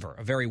think Denver,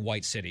 a very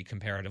white city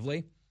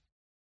comparatively.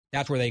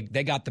 That's where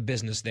they got the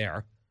business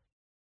there.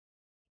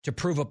 To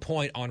prove a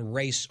point on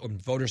race or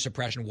voter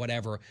suppression,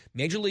 whatever,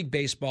 Major League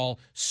Baseball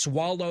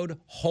swallowed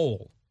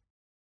whole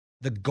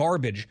the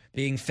garbage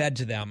being fed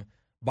to them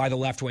by the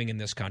left wing in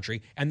this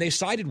country, and they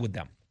sided with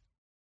them.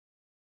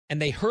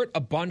 And they hurt a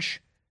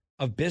bunch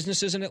of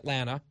businesses in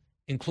Atlanta,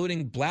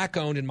 including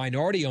black-owned and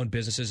minority-owned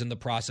businesses in the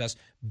process,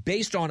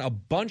 based on a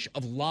bunch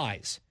of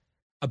lies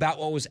about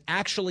what was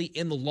actually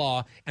in the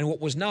law and what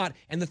was not.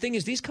 And the thing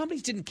is, these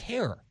companies didn't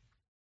care.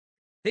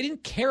 They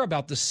didn't care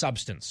about the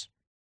substance.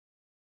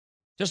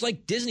 Just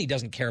like Disney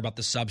doesn't care about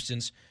the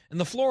substance in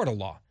the Florida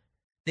law.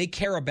 They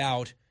care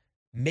about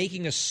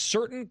making a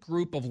certain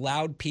group of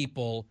loud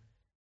people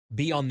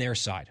be on their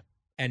side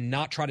and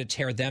not try to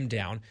tear them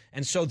down.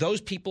 And so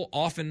those people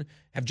often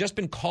have just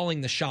been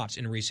calling the shots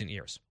in recent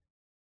years.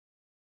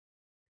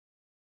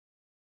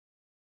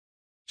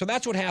 So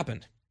that's what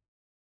happened.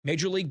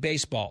 Major League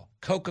Baseball,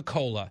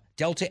 Coca-Cola,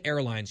 Delta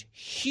Airlines,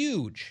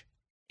 huge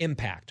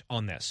impact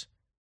on this.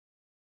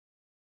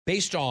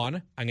 Based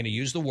on, I'm going to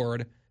use the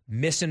word,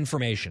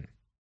 misinformation.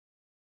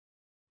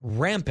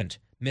 Rampant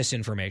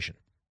misinformation.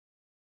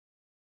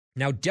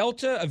 Now,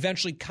 Delta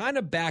eventually kind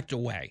of backed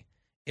away.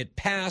 It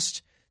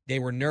passed. They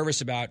were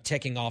nervous about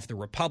taking off the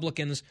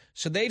Republicans,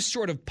 so they've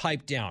sort of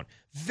piped down.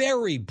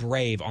 Very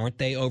brave, aren't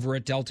they, over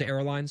at Delta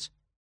Airlines?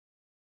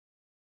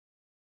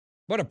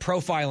 What a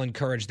profile and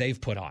courage they've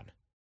put on.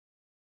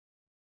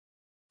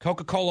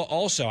 Coca-Cola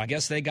also, I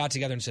guess they got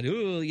together and said,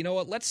 ooh, you know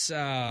what, let's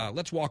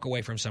walk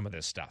away from some of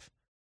this stuff.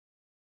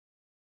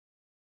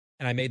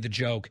 And I made the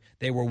joke,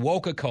 they were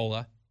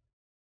Woca-Cola,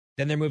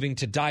 then they're moving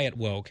to Diet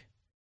Woke,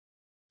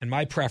 and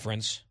my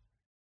preference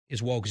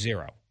is Woke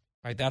Zero.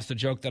 Right? That's the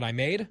joke that I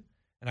made,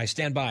 and I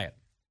stand by it.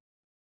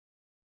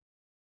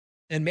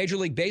 And Major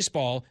League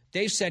Baseball,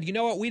 they've said, you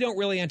know what, we don't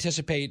really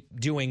anticipate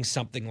doing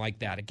something like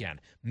that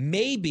again.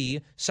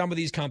 Maybe some of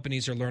these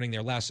companies are learning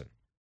their lesson.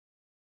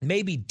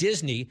 Maybe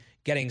Disney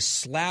getting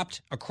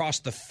slapped across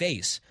the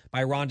face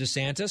by Ron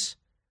DeSantis,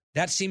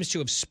 that seems to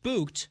have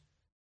spooked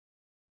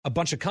a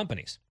bunch of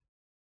companies.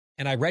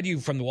 And I read you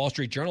from the Wall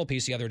Street Journal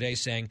piece the other day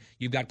saying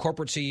you've got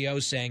corporate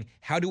CEOs saying,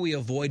 how do we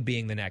avoid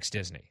being the next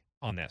Disney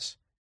on this?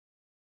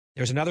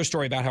 There's another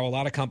story about how a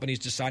lot of companies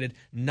decided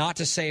not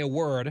to say a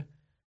word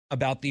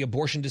about the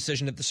abortion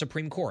decision at the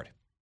Supreme Court.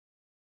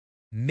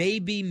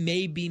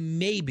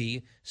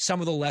 Maybe some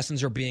of the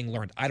lessons are being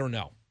learned. I don't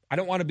know. I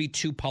don't want to be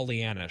too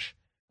Pollyannish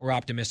or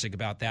optimistic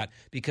about that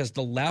because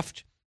the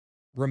left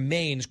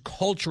remains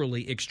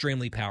culturally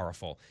extremely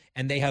powerful,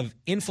 and they have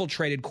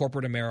infiltrated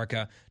corporate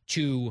America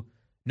to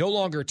no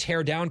longer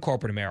tear down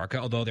corporate America,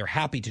 although they're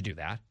happy to do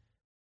that,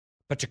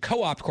 but to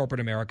co-opt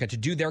corporate America to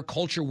do their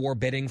culture war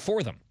bidding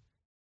for them.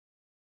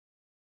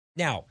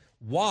 Now,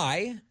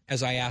 why,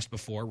 as I asked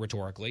before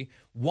rhetorically,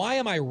 why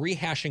am I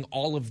rehashing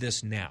all of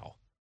this now?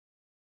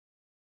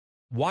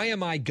 Why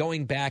am I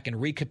going back and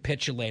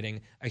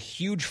recapitulating a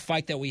huge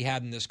fight that we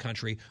had in this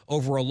country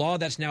over a law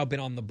that's now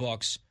been on the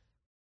books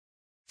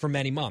for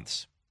many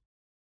months?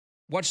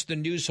 What's the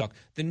news hook?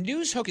 The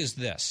news hook is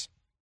this.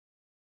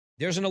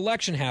 There's an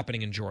election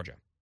happening in Georgia.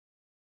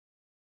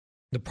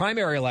 The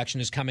primary election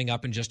is coming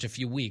up in just a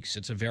few weeks.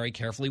 It's a very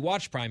carefully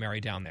watched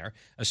primary down there,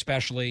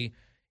 especially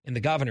in the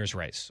governor's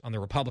race on the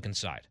Republican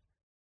side.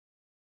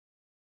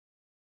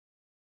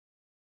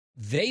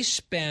 They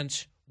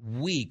spent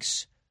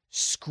weeks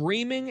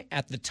screaming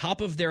at the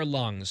top of their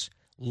lungs,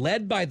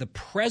 led by the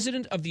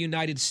President of the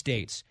United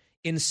States,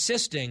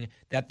 insisting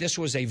that this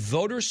was a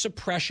voter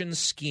suppression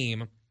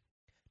scheme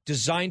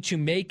designed to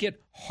make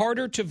it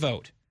harder to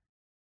vote,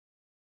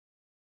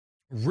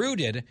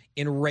 rooted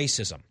in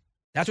racism.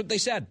 That's what they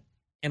said.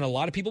 And a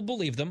lot of people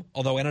believed them,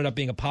 although it ended up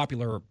being a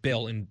popular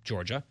bill in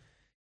Georgia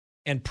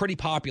and pretty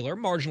popular,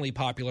 marginally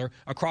popular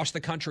across the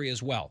country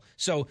as well.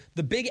 So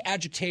the big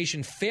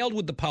agitation failed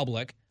with the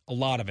public, a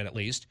lot of it at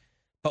least,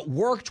 but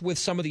worked with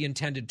some of the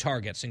intended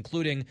targets,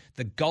 including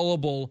the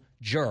gullible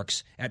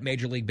jerks at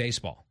Major League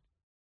Baseball,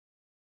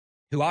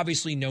 who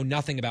obviously know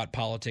nothing about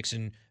politics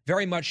and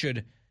very much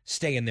should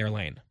stay in their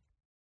lane.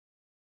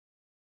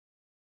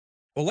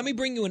 Well, let me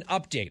bring you an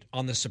update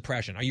on the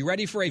suppression. Are you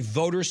ready for a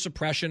voter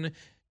suppression,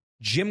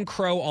 Jim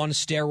Crow on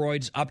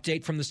steroids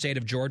update from the state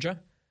of Georgia?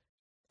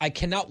 I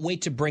cannot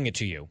wait to bring it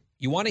to you.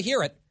 You want to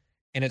hear it,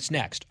 and it's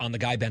next on The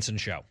Guy Benson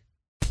Show.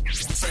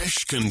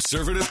 Fresh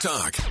conservative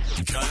talk.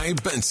 Guy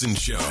Benson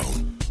Show.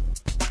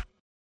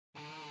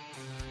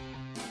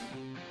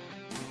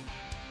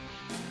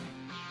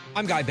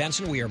 I'm Guy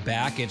Benson. We are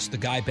back. It's The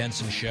Guy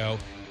Benson Show.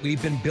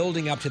 We've been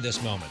building up to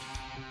this moment,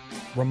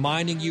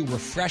 reminding you,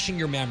 refreshing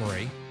your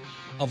memory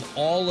of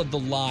all of the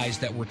lies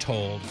that were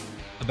told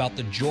about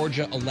the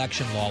Georgia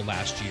election law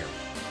last year.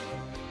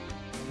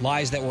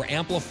 Lies that were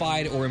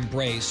amplified or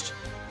embraced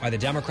by the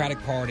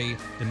Democratic Party,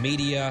 the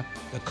media,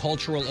 the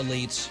cultural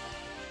elites,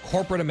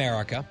 corporate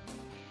America.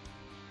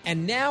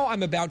 And now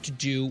I'm about to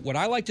do what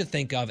I like to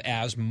think of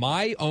as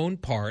my own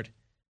part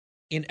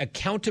in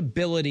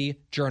accountability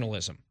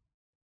journalism.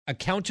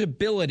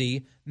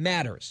 Accountability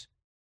matters.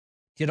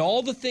 Did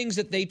all the things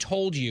that they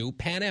told you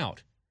pan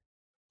out?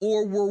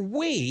 Or were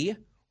we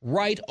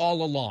right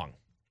all along?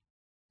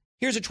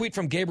 Here's a tweet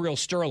from Gabriel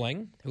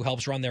Sterling, who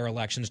helps run their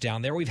elections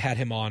down there. We've had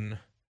him on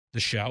the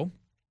show,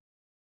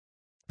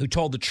 who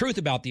told the truth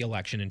about the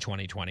election in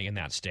 2020 in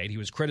that state. He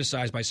was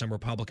criticized by some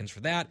Republicans for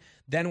that.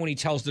 Then when he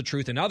tells the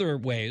truth in other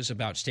ways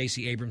about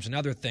Stacey Abrams and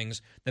other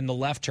things, then the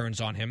left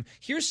turns on him.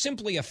 Here's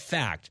simply a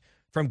fact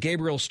from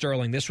Gabriel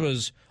Sterling. This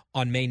was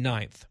on May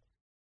 9th.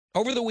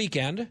 Over the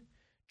weekend,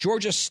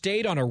 Georgia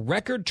stayed on a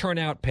record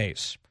turnout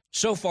pace.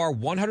 So far,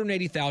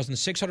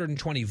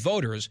 180,620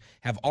 voters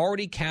have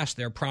already cast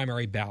their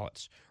primary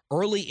ballots.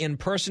 Early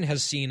in-person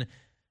has seen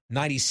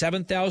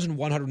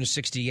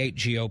 97,168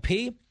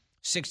 GOP,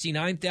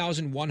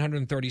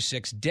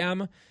 69,136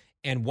 Dem,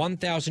 and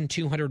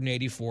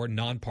 1,284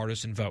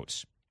 nonpartisan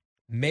votes.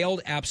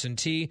 Mailed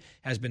absentee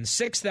has been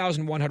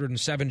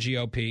 6,107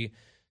 GOP,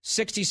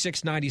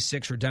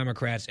 6,696 for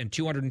Democrats, and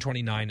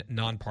 229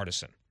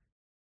 nonpartisan.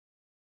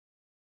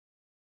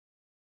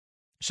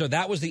 So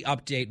that was the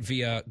update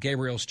via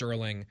Gabriel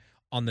Sterling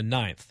on the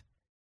 9th.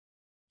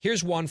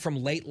 Here's one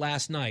from late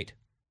last night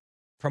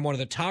from one of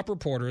the top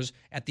reporters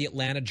at the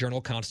Atlanta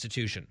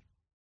Journal-Constitution.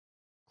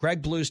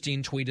 Greg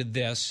Bluestein tweeted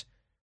this,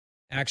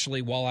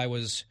 actually, while I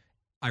was,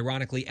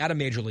 ironically, at a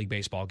Major League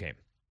Baseball game.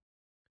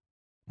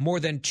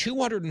 More than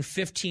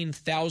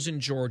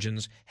 215,000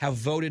 Georgians have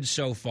voted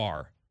so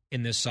far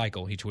in this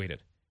cycle, he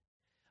tweeted.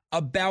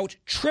 About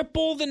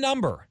triple the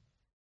number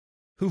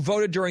who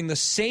voted during the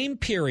same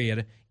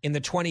period in the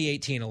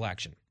 2018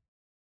 election.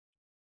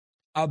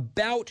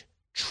 About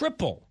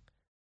triple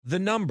the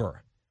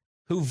number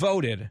who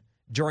voted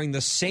during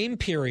the same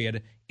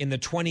period in the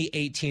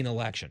 2018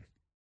 election.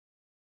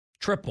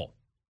 Triple.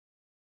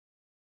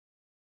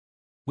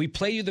 We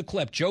play you the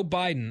clip. Joe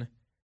Biden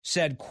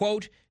said,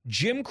 quote,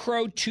 Jim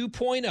Crow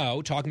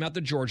 2.0, talking about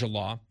the Georgia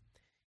law,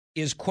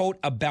 is, quote,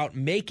 about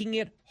making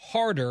it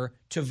harder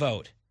to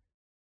vote.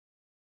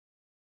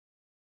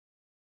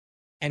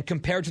 And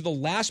compared to the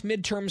last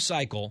midterm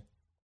cycle,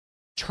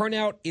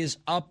 turnout is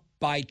up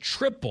by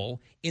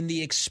triple in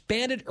the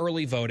expanded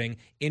early voting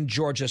in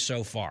Georgia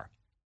so far.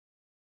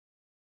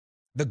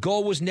 The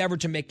goal was never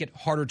to make it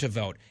harder to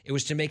vote. It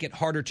was to make it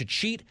harder to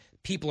cheat.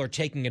 People are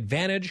taking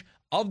advantage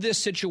of this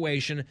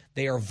situation.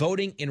 They are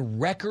voting in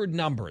record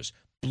numbers,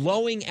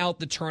 blowing out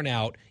the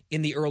turnout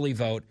in the early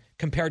vote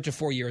compared to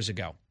 4 years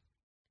ago.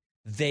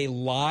 They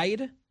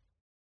lied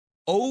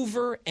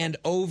over and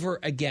over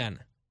again.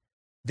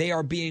 They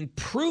are being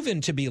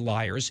proven to be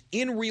liars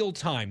in real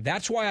time.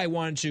 That's why I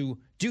wanted to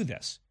do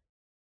this.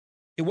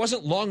 It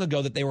wasn't long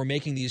ago that they were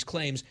making these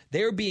claims.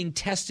 They are being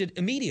tested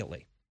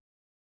immediately.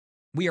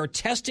 We are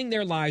testing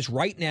their lies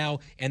right now,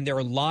 and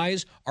their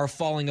lies are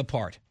falling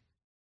apart.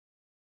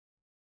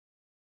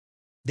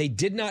 They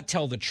did not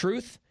tell the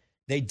truth.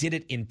 They did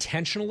it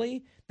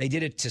intentionally. They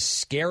did it to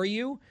scare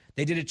you.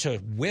 They did it to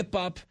whip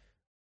up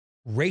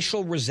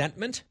racial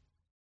resentment.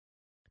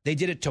 They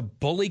did it to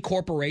bully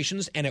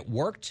corporations, and it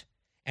worked.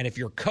 And if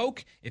you're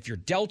Coke, if you're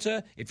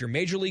Delta, if you're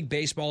Major League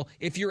Baseball,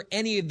 if you're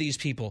any of these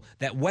people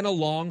that went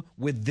along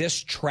with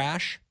this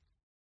trash,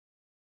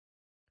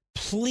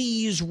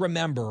 please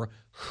remember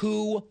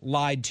who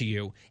lied to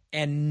you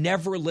and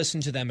never listen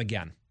to them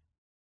again.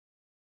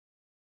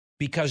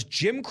 Because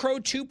Jim Crow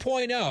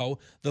 2.0,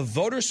 the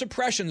voter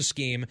suppression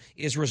scheme,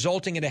 is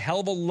resulting in a hell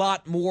of a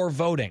lot more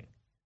voting.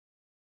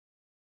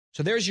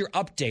 So there's your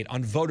update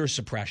on voter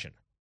suppression.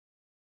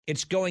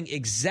 It's going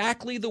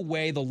exactly the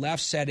way the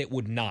left said it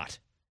would not.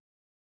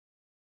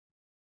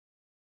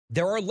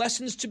 There are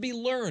lessons to be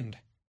learned.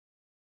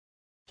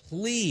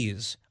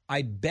 Please,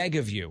 I beg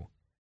of you,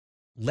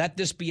 let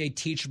this be a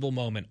teachable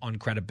moment on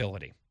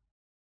credibility.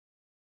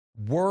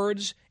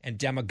 Words and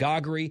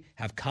demagoguery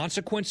have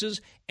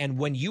consequences, and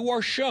when you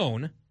are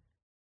shown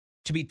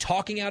to be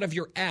talking out of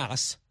your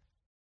ass,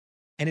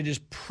 and it is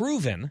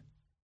proven,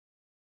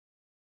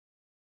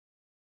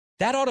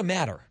 that ought to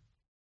matter,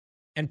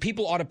 and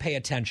people ought to pay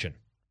attention.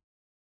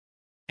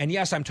 And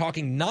yes, I'm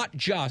talking not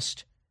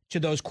just to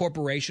those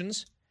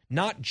corporations,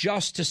 not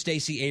just to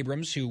Stacey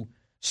Abrams, who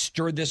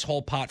stirred this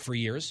whole pot for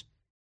years,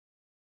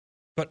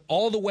 but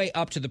all the way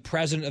up to the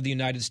President of the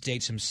United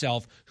States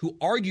himself, who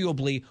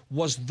arguably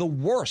was the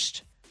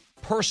worst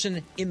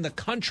person in the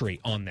country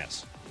on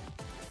this.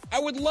 I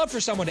would love for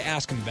someone to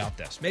ask him about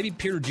this. Maybe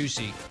Peter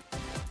Doocy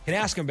can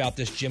ask him about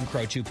this Jim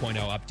Crow 2.0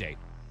 update.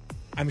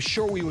 I'm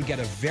sure we would get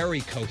a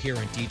very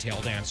coherent,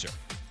 detailed answer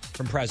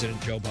from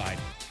President Joe Biden,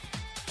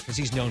 because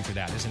he's known for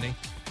that, isn't he?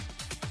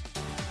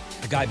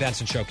 The Guy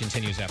Benson Show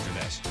continues after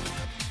this.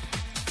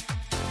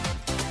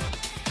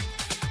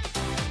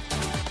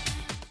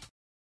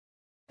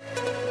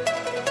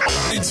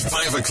 It's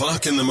 5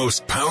 o'clock in the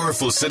most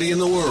powerful city in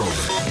the world,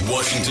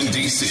 Washington,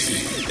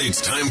 D.C. It's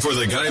time for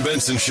the Guy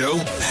Benson Show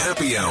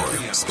Happy Hour,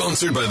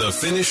 sponsored by the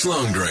Finnish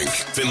Long Drink.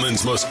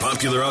 Finland's most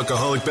popular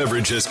alcoholic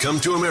beverage has come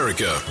to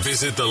America.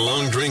 Visit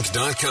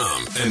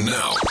thelongdrink.com. And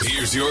now,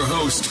 here's your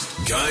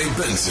host, Guy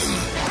Benson.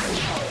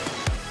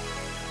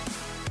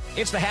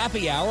 It's the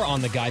Happy Hour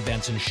on the Guy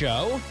Benson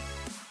Show.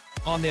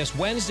 On this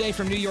Wednesday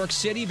from New York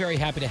City, very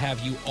happy to have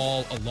you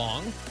all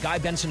along.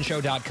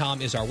 GuyBensonShow.com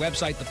is our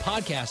website. The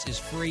podcast is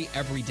free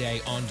every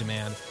day on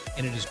demand,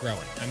 and it is growing.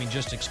 I mean,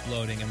 just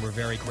exploding, and we're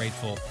very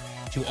grateful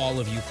to all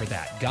of you for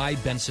that.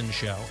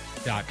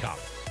 GuyBensonShow.com.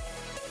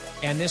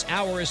 And this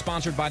hour is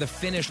sponsored by the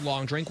Finnish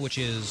Long Drink, which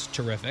is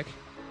terrific.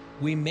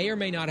 We may or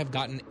may not have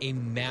gotten a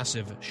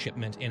massive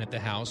shipment in at the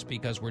house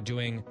because we're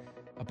doing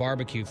a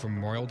barbecue for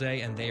Memorial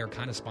Day, and they are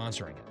kind of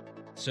sponsoring it.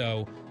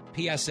 So,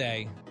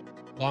 PSA...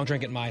 Long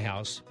Drink at my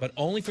house, but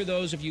only for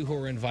those of you who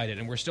are invited,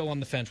 and we're still on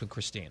the fence with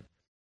Christine.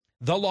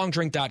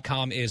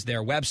 TheLongDrink.com is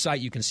their website.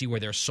 You can see where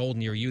they're sold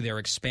near you. They're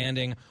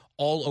expanding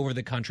all over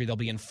the country. They'll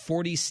be in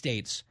 40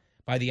 states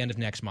by the end of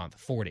next month,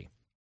 40,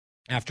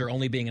 after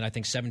only being in, I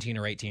think, 17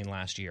 or 18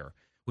 last year,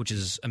 which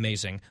is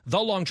amazing.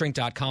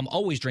 TheLongDrink.com.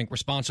 Always drink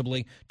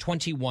responsibly.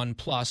 21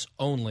 plus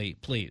only,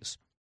 please.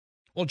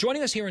 Well,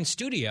 joining us here in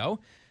studio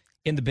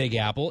in the Big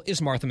Apple is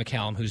Martha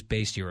MacCallum, who's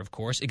based here, of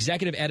course,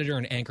 executive editor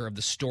and anchor of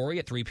The Story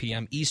at 3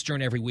 p.m.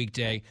 Eastern every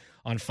weekday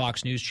on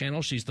Fox News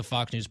Channel. She's the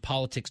Fox News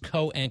Politics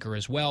co-anchor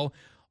as well,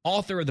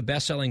 author of the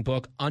best-selling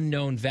book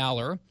Unknown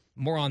Valor.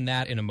 More on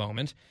that in a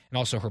moment. And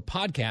also her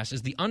podcast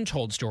is The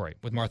Untold Story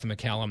with Martha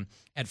MacCallum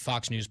at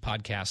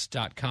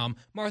foxnewspodcast.com.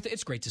 Martha,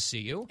 it's great to see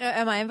you.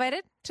 Am I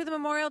invited to the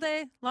Memorial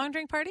Day long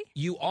drink party?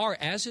 You are,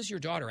 as is your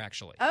daughter,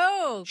 actually.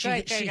 Oh, She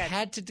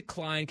had to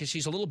decline because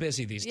she's a little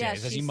busy these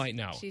days, as you might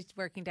know. She's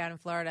working down in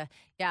Florida.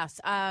 Yes.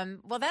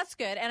 Well, that's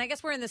good. And I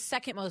guess we're in the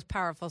second most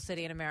powerful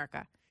city in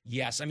America.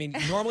 Yes. I mean,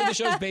 normally the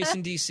show's based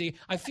in D.C.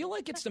 I feel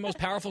like it's the most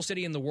powerful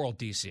city in the world,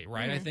 D.C.,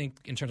 right? Mm-hmm. I think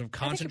in terms of I think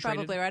concentrated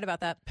you're probably right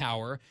about that.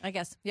 Power. I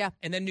guess, yeah.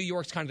 And then New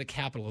York's kind of the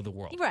capital of the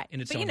world. Right. In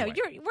its but, own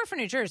way. we're from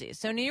New Jersey,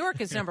 so New York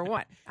is number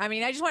one. I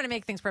mean, I just want to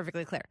make things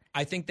perfectly clear.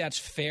 I think that's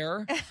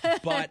fair.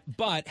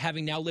 but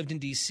having now lived in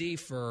D.C.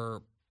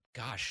 for,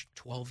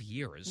 12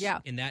 years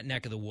in that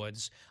neck of the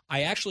woods,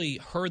 I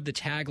actually heard the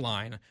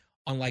tagline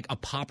on like a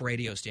pop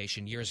radio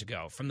station years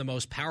ago, from the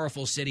most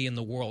powerful city in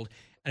the world.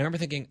 And I remember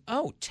thinking,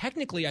 oh,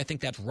 technically I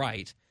think that's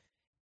right.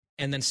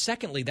 And then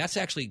secondly, that's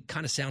actually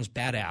kind of sounds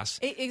badass.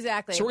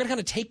 Exactly. So we're going to kind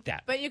of take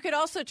that. But you could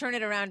also turn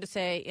it around to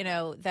say,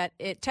 that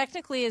it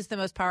technically is the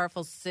most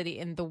powerful city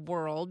in the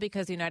world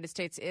because the United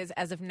States is,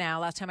 as of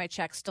now, last time I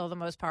checked, still the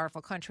most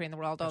powerful country in the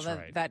world,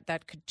 although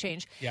that could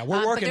change. Yeah,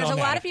 we're working on that. But there's a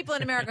lot of people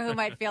in America who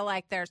might feel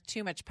like there's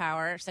too much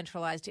power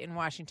centralized in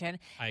Washington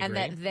and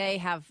that they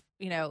have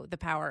the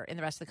power in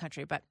the rest of the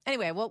country. But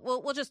anyway,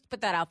 we'll just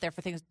put that out there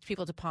for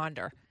people to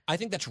ponder. I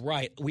think that's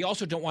right. We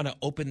also don't want to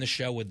open the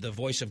show with the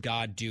voice of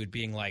God dude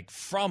being like,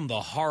 from the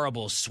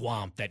horrible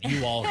swamp that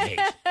you all hate.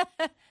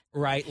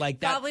 Right? Like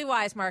that. Probably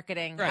wise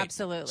marketing. Right.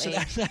 Absolutely. So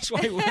that's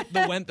why we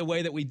went the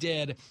way that we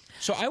did.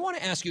 So I want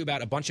to ask you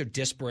about a bunch of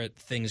disparate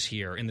things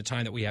here in the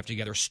time that we have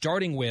together,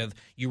 starting with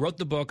you wrote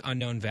the book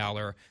Unknown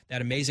Valor,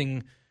 that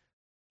amazing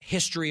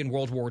history in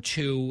World War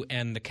II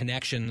and the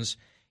connections.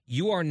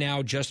 You are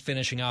now just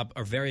finishing up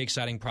a very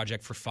exciting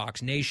project for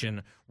Fox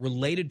Nation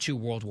related to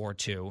World War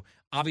II,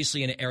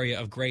 obviously an area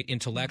of great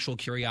intellectual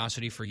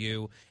curiosity for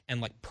you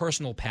and like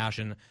personal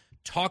passion.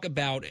 Talk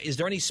about, is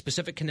there any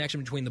specific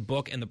connection between the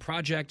book and the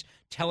project?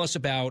 Tell us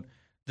about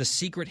the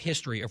secret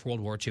history of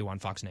World War II on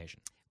Fox Nation.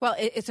 Well,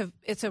 it's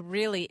a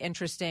really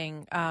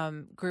interesting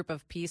group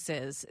of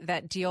pieces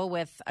that deal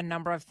with a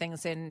number of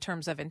things in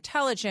terms of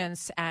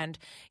intelligence and,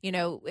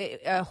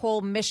 a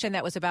whole mission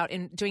that was about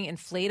doing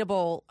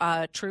inflatable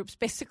troops,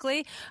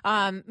 basically,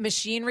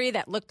 machinery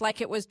that looked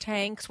like it was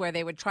tanks where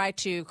they would try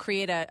to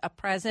create a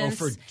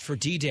presence. Oh, for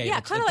D-Day.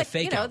 Yeah, kind of like,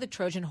 fake the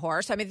Trojan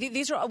horse. I mean,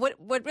 these are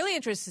what really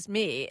interests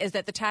me is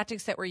that the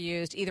tactics that were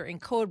used either in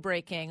code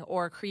breaking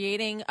or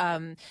creating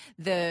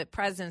the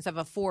presence of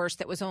a force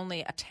that was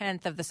only a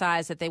tenth of the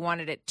size that they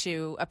wanted it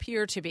to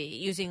appear to be,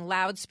 using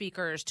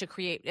loudspeakers to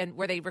create, and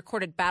where they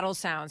recorded battle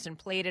sounds and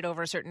played it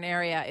over a certain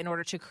area in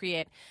order to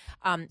create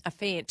a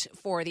feint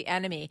for the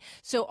enemy.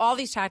 So all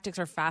these tactics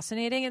are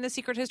fascinating in the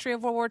secret history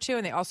of World War II,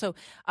 and they also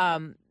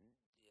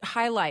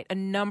highlight a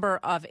number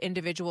of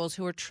individuals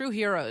who are true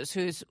heroes,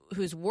 whose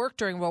work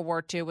during World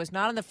War II was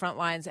not on the front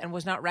lines and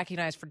was not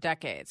recognized for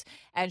decades,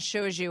 and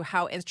shows you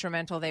how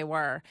instrumental they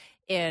were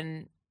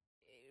in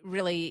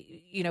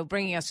really,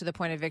 bringing us to the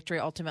point of victory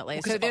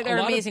ultimately. Well, so they're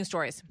amazing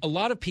stories. A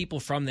lot of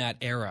people from that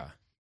era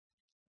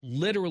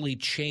literally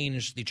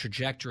changed the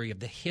trajectory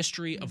of the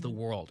history of the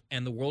world,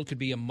 and the world could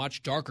be a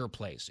much darker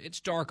place. It's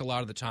dark a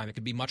lot of the time. It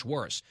could be much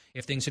worse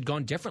if things had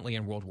gone differently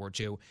in World War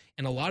II.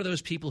 And a lot of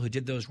those people who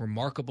did those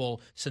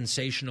remarkable,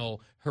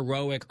 sensational,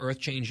 heroic,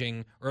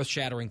 earth-changing,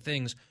 earth-shattering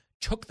things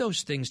took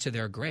those things to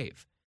their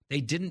grave. They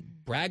didn't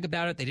brag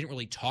about it. They didn't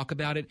really talk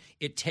about it.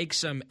 It takes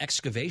some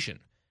excavation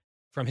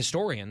from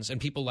historians and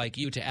people like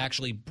you to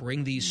actually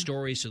bring these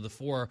stories to the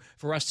fore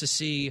for us to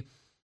see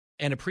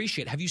and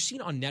appreciate. Have you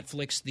seen on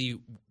Netflix the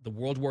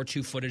World War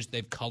II footage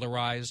they've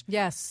colorized?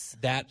 Yes.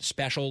 That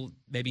special,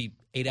 maybe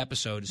 8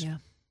 episodes. Yeah.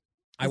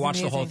 I watched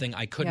amazing. the whole thing.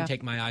 I couldn't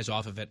take my eyes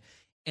off of it.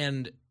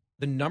 And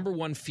the number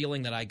one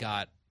feeling that I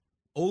got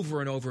over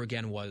and over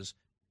again was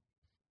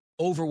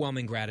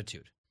overwhelming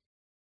gratitude.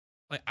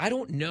 Like, I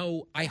don't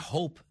know. I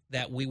hope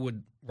that we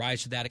would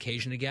rise to that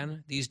occasion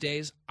again these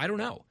days. I don't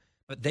know.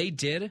 But they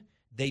did.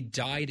 They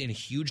died in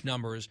huge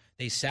numbers.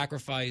 They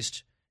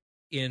sacrificed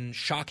in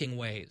shocking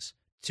ways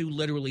to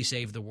literally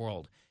save the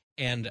world.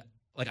 And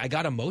like, I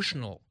got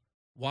emotional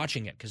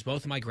watching it because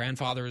both of my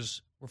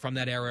grandfathers were from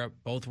that era.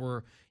 Both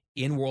were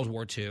in World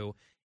War II.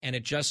 And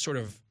it just sort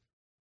of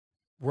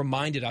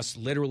reminded us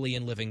literally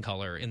in living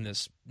color in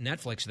this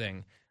Netflix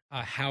thing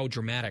how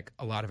dramatic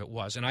a lot of it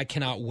was. And I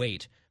cannot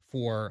wait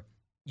for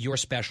your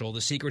special,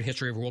 The Secret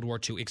History of World War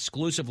II,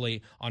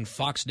 exclusively on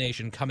Fox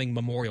Nation coming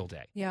Memorial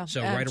Day. Yeah.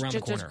 So right around the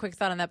corner. Just a quick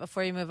thought on that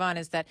before you move on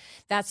is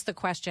that's the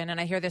question,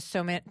 and I hear this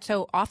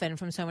so often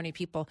from so many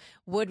people.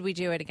 Would we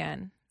do it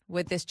again?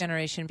 Would this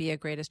generation be a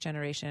greatest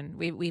generation?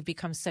 We've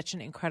become such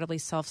an incredibly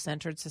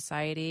self-centered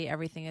society.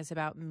 Everything is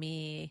about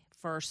me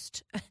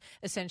first,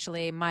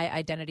 essentially, my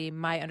identity,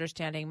 my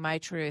understanding, my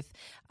truth.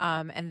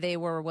 And they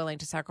were willing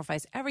to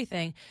sacrifice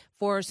everything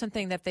for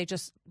something that they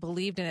just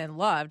believed in and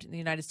loved, in the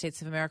United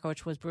States of America,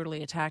 which was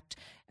brutally attacked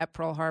at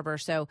Pearl Harbor.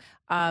 So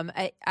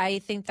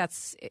I think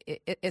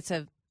it's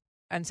a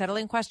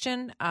unsettling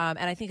question, and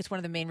I think it's one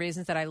of the main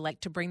reasons that I like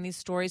to bring these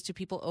stories to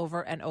people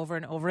over and over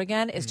and over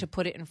again is to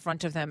put it in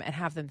front of them and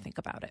have them think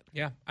about it.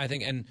 Yeah, I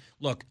think, and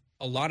look,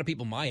 a lot of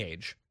people my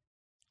age,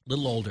 a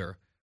little older,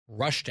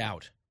 rushed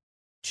out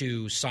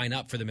to sign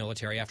up for the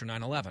military after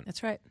 9/11.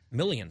 That's right.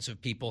 Millions of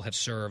people have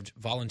served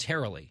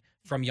voluntarily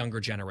from younger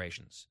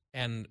generations,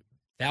 and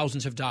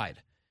thousands have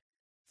died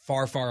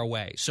far, far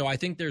away. So I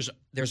think there's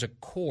a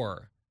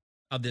core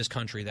of this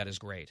country that is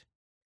great.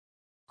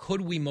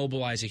 Could we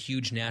mobilize a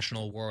huge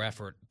national war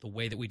effort the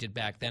way that we did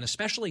back then,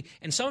 especially,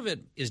 and some of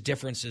it is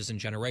differences in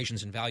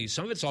generations and values.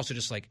 Some of it's also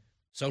just like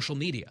social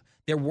media.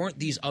 There weren't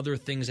these other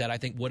things that I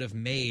think would have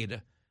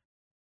made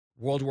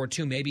World War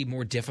II maybe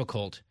more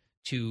difficult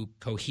to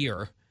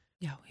cohere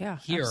here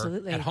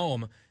absolutely. At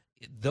home.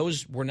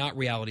 Those were not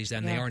realities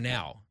then. They are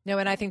now. No,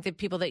 and I think the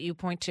people that you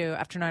point to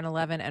after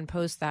 9/11 and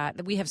post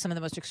that we have some of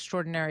the most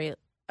extraordinary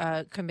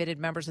committed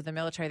members of the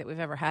military that we've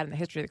ever had in the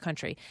history of the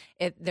country.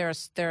 They're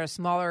a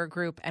smaller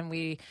group, and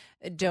we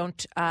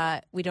don't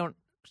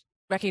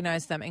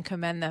recognize them and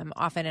commend them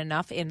often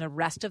enough in the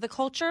rest of the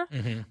culture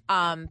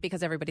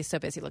because everybody's so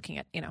busy looking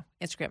at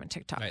Instagram and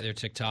TikTok. Right, they're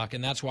TikTok,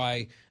 and that's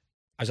why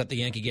I was at the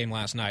Yankee game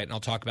last night, and I'll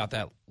talk about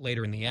that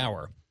later in the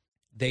hour.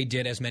 They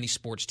did, as many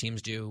sports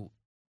teams do,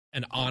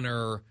 an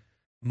honor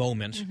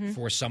moment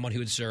for someone who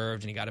had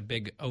served, and he got a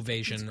big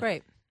ovation. That's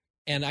great.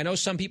 And I know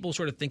some people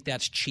sort of think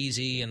that's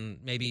cheesy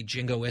and maybe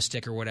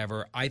jingoistic or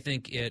whatever. I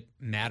think it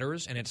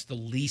matters, and it's the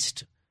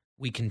least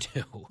we can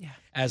do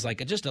as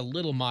like just a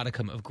little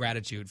modicum of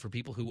gratitude for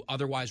people who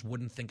otherwise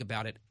wouldn't think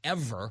about it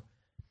ever.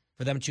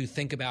 For them to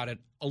think about it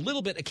a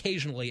little bit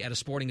occasionally at a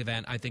sporting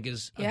event, I think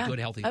is a good,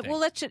 healthy thing. Well,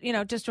 let's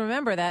just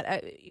remember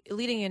that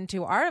leading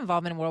into our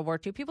involvement in World War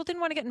II, people didn't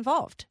want to get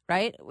involved,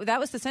 right? That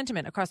was the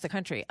sentiment across the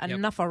country.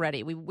 Enough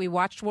already. We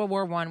watched World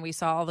War I. We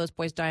saw all those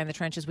boys die in the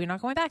trenches. We're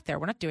not going back there.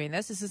 We're not doing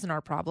this. This isn't our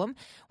problem.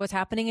 What's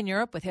happening in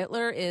Europe with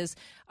Hitler is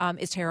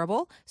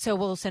terrible. So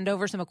we'll send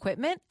over some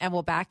equipment and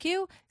we'll back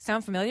you.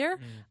 Sound familiar?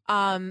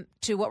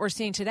 To what we're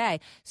seeing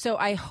today. So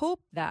I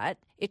hope that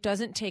it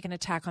doesn't take an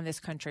attack on this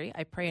country.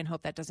 I pray and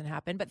hope that doesn't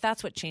happen. But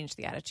that's what changed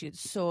the attitude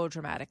so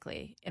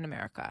dramatically in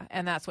America.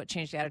 And that's what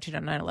changed the attitude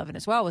on 9/11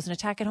 as well, was an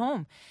attack at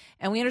home.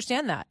 And we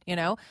understand that,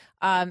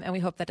 and we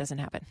hope that doesn't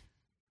happen.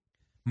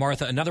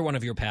 Martha, another one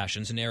of your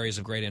passions and areas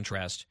of great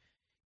interest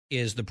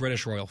is the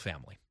British royal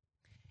family.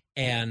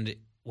 And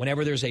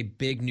whenever there's a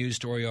big news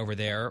story over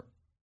there,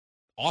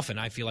 often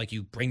I feel like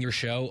you bring your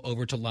show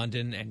over to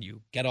London and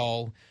you get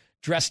all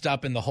dressed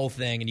up in the whole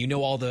thing and you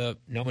know all the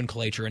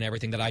nomenclature and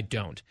everything that I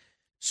don't.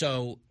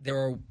 So there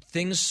are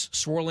things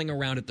swirling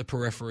around at the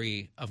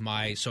periphery of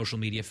my social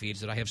media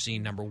feeds that I have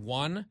seen. Number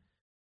one,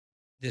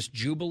 this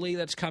Jubilee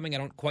that's coming. I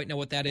don't quite know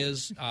what that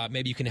is.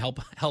 Maybe you can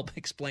help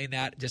explain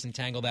that,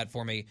 disentangle that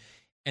for me.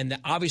 And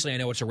obviously I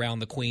know it's around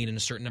the Queen and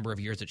a certain number of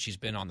years that she's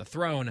been on the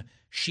throne.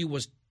 She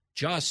was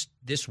just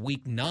this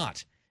week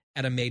not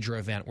at a major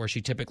event where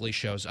she typically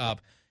shows up.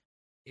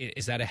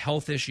 Is that a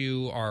health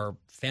issue? Are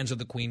fans of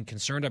the Queen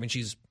concerned? I mean,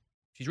 she's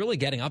really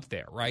getting up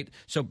there, right?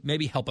 So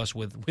maybe help us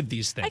with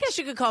these things. I guess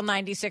you could call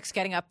 96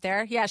 getting up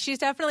there. Yeah, she's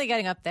definitely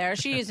getting up there.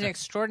 She is an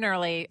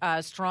extraordinarily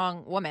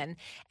strong woman.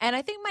 And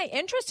I think my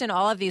interest in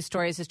all of these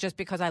stories is just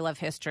because I love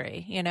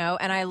history, and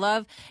I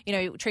love,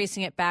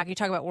 tracing it back. You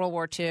talk about World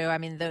War II. I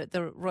mean,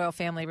 the royal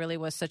family really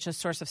was such a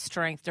source of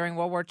strength. During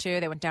World War II,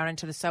 they went down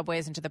into the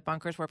subways, into the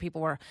bunkers where people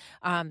were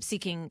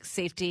seeking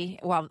safety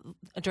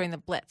during the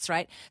Blitz,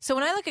 right? So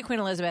when I look at Queen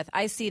Elizabeth,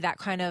 I see that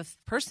kind of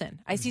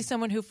person. I see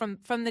someone who from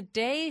the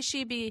day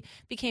she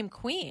became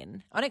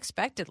queen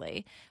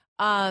unexpectedly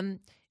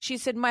She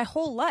said, my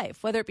whole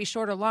life, whether it be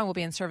short or long, will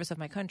be in service of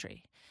my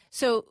country.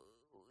 So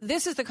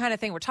this is the kind of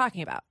thing we're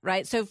talking about,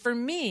 right? So for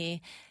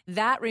me,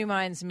 that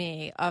reminds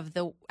me of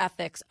the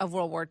ethics of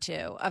World War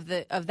II,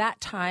 of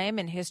that time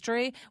in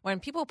history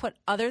when people put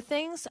other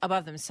things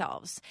above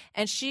themselves.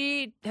 And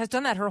she has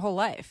done that her whole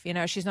life. You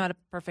know, she's not a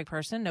perfect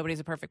person.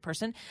 Nobody's a perfect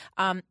person.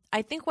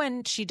 I think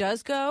when she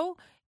does go,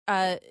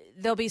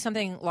 there'll be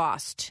something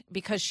lost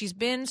because she's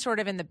been sort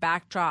of in the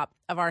backdrop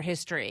of our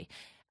history.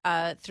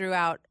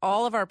 Throughout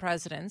all of our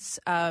presidents,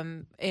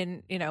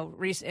 in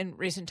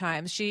recent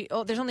times,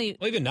 there's only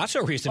even not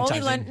so recent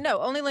times.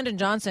 Only Lyndon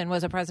Johnson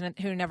was a president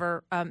who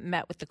never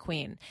met with the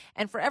Queen,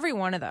 and for every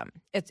one of them,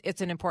 it's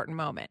an important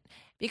moment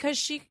because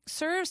she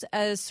serves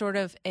as sort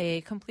of a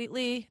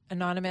completely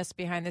anonymous,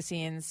 behind the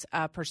scenes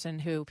person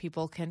who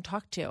people can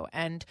talk to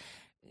and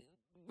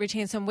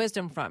retain some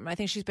wisdom from. I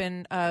think she's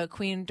been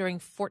queen during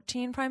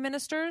 14 prime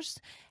ministers,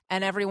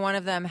 and every one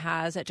of them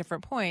has, at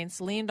different points,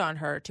 leaned on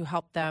her to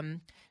help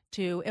them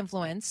to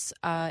influence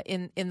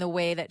in the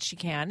way that she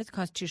can. It's a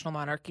constitutional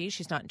monarchy.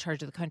 She's not in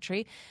charge of the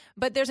country.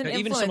 But there's an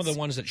influence. Even some of the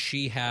ones that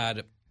she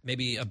had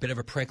maybe a bit of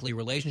a prickly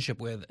relationship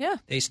with,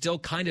 they still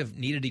kind of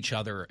needed each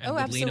other and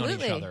would lean on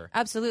each other.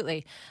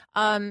 Absolutely.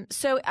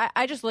 So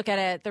I just look at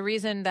it. The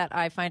reason that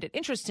I find it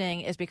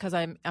interesting is because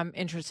I'm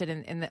interested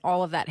in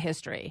all of that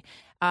history.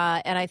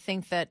 And I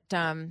think that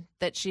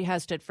that she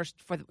has stood for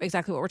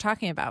exactly what we're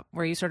talking about,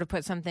 where you sort of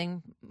put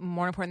something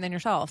more important than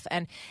yourself.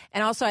 And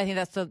also I think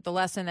that's the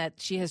lesson that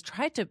she has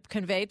tried to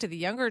convey to the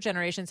younger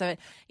generations of it.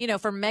 You know,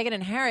 for Meghan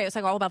and Harry, it's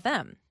like all about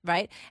them,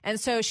 right? And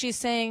so she's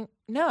saying,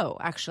 no,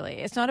 actually,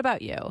 it's not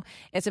about you.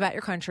 It's about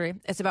your country.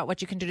 It's about what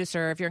you can do to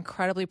serve. You're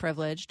incredibly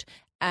privileged.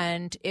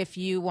 And if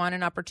you want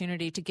an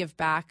opportunity to give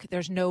back,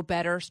 there's no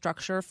better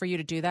structure for you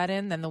to do that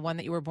in than the one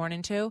that you were born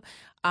into.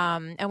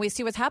 And we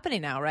see what's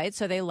happening now, right?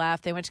 So they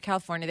left. They went to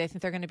California. They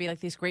think they're going to be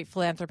like these great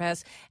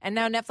philanthropists. And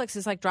now Netflix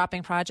is like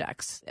dropping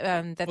projects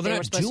that they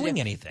were supposed to do. Doing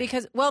anything.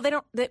 Because, well,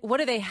 what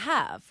do they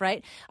have,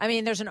 right? I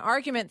mean, there's an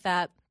argument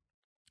that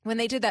when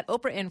they did that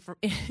Oprah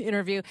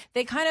interview,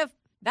 they kind of,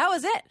 that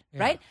was it,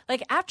 right?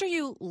 Like after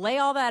you lay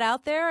all that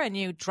out there and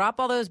you drop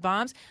all those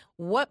bombs,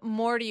 what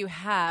more do you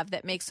have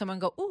that makes someone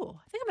go, ooh,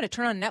 I think I'm going to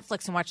turn on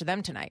Netflix and watch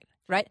them tonight,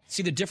 right?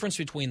 See, the difference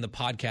between the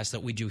podcast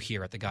that we do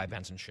here at the Guy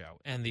Benson Show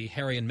and the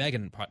Harry and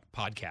Meghan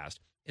podcast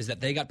is that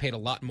they got paid a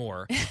lot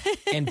more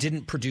and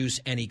didn't produce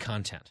any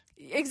content.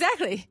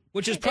 Exactly.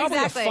 Which is probably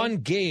a fun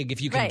gig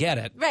if you can get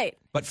it. Right.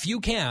 But few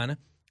can,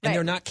 and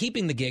they're not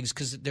keeping the gigs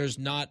because there's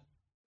not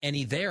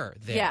any there.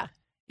 Yeah.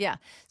 Yeah.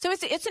 So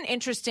it's an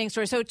interesting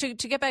story. So to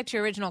get back to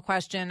your original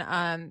question,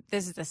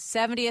 this is the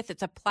 70th.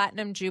 It's a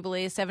platinum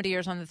jubilee, 70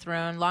 years on the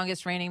throne,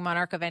 longest reigning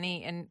monarch of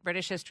any in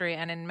British history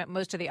and in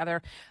most of the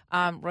other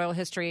royal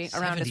history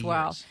around as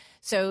well. Years.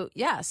 So,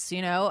 yes,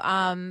 you know.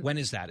 When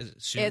is that? Is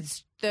it soon?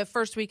 It's the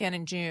first weekend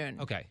in June.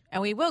 Okay.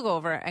 And we will go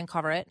over and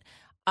cover it.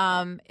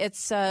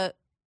 It's,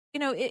 you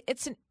know,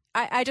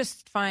 I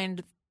just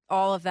find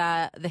all of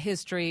that, the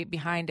history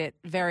behind it,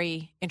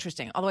 very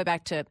interesting. All the way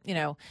back to, you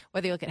know,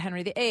 whether you look at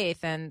Henry VIII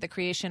and the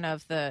creation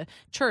of the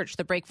church,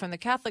 the break from the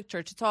Catholic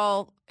Church, it's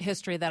all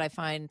history that I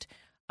find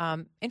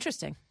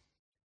interesting.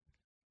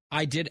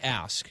 I did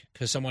ask,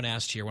 because someone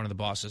asked here, one of the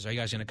bosses, are you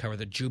guys going to cover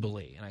the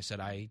Jubilee? And I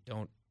said, I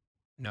don't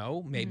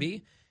know, maybe.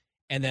 Mm-hmm.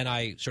 And then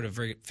I sort of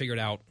figured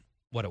out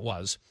what it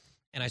was.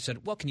 And I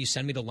said, well, can you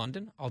send me to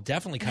London? I'll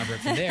definitely cover it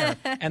from there.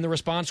 And the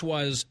response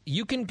was,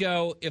 you can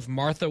go if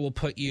Martha will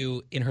put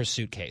you in her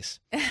suitcase.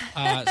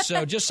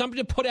 So just something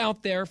to put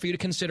out there for you to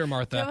consider,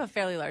 Martha. You have a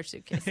fairly large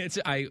suitcase.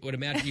 I would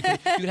imagine you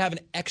could have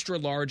an extra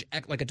large,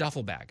 like a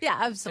duffel bag. Yeah,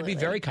 absolutely.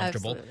 It'd be very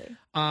comfortable.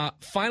 Absolutely.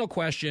 Final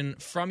question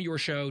from your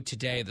show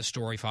today, The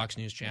Story, Fox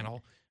News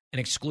Channel, an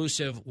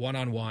exclusive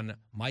one-on-one,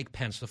 Mike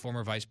Pence, the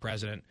former vice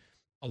president.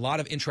 A lot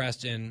of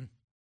interest in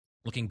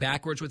looking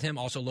backwards with him,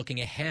 also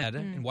looking ahead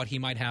and what he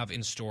might have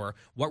in store.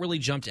 What really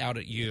jumped out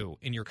at you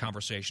in your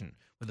conversation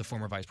with the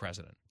former vice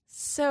president?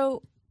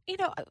 So, you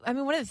know, I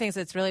mean, one of the things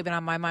that's really been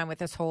on my mind with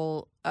this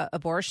whole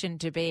abortion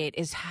debate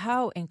is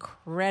how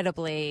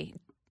incredibly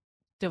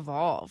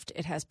devolved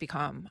it has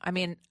become. I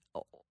mean,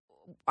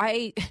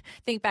 I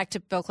think back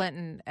to Bill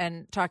Clinton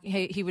and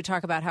he would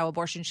talk about how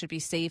abortion should be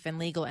safe and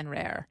legal and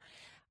rare.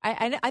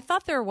 I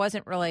thought there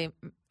wasn't really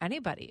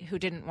anybody who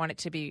didn't want it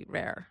to be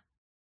rare.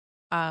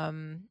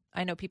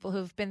 I know people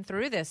who've been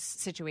through this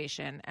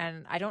situation,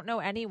 and I don't know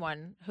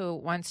anyone who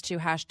wants to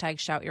hashtag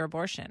shout your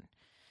abortion.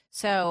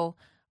 So,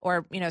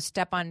 or, you know,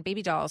 step on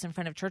baby dolls in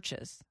front of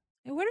churches.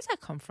 Where does that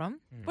come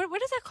from? Where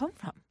does that come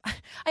from?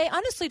 I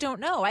honestly don't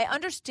know. I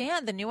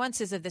understand the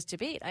nuances of this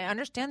debate. I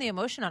understand the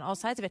emotion on all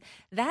sides of it.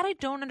 That I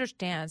don't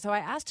understand. So I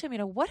asked him, you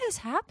know, what has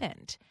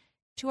happened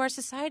to our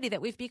society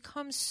that we've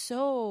become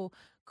so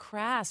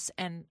crass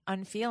and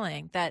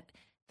unfeeling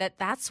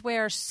that's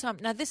where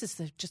now this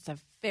is just a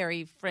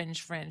very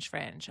fringe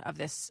of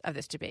this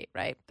debate,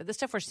 right? But the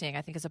stuff we're seeing,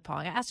 I think, is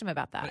appalling. I asked him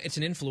about that. But it's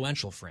an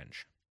influential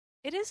fringe.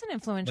 It is an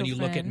influential When you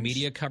look at fringe.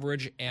 media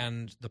coverage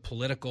and the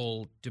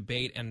political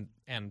debate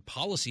and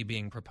policy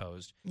being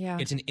proposed, Yeah.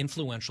 it's an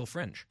influential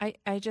fringe. I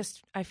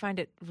find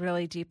it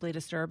really deeply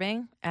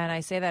disturbing. And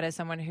I say that as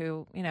someone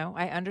who,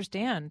 I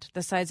understand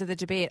the sides of the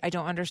debate. I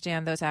don't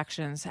understand those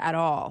actions at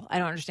all. I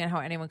don't understand how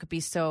anyone could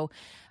be so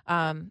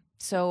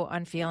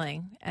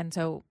unfeeling and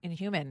so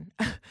inhuman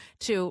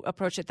to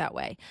approach it that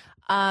way.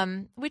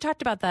 We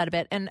talked about that a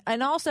bit. And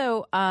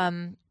also,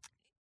 I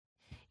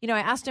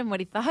asked him what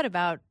he thought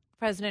about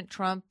President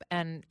Trump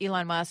and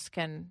Elon Musk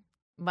and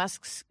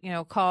Musk's,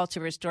 call to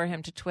restore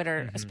him to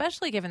Twitter,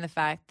 especially given the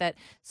fact that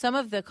some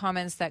of the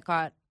comments that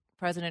got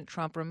President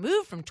Trump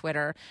removed from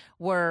Twitter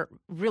were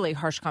really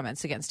harsh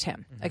comments against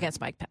him, against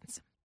Mike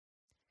Pence.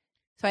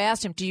 So I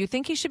asked him, do you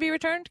think he should be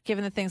returned,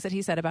 given the things that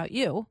he said about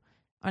you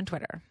on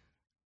Twitter?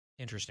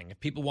 Interesting. If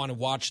people want to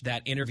watch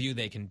that interview,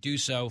 they can do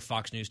so.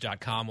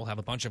 FoxNews.com will have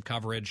a bunch of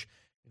coverage.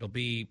 It'll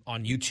be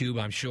on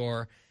YouTube, I'm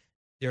sure.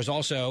 There's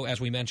also,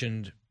 as we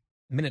mentioned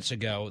minutes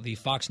ago, the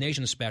Fox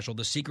Nation special,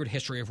 The Secret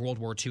History of World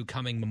War II,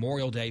 coming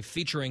Memorial Day,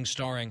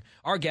 starring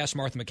our guest,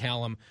 Martha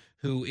MacCallum,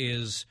 who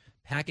is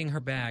packing her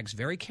bags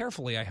very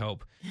carefully, I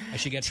hope, as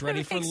she gets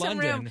ready for Make some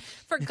London. room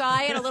for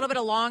Guy and a little bit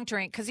of long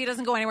drink, because he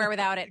doesn't go anywhere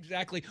without it.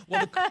 Exactly.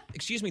 Well,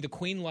 the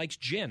Queen likes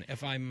gin,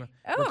 if I'm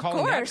Oh,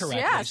 recalling of course, that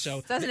correctly. yes.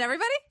 So Doesn't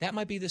everybody? That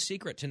might be the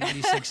secret to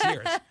 96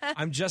 years.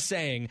 I'm just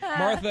saying.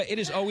 Martha, it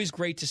is always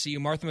great to see you.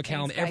 Martha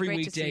MacCallum, Thanks, Guy. every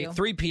Great to see weekday, you.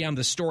 3 p.m.,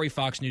 The Story,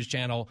 Fox News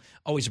Channel.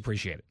 Always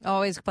appreciate it.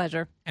 Always a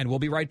pleasure. And we'll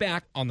be right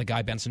back on The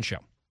Guy Benson Show.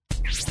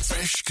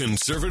 Fresh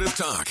conservative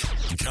talk.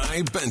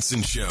 Guy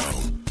Benson Show.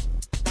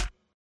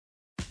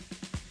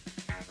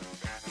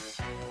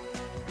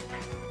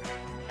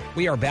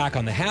 We are back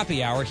on the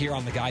happy hour here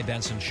on The Guy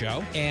Benson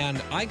Show.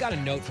 And I got a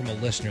note from a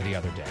listener the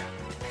other day.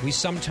 We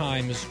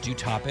sometimes do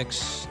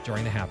topics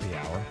during the happy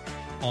hour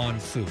on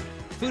food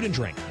and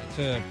drink. It's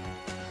a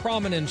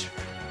prominent,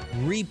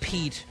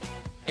 repeat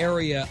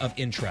area of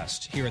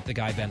interest here at The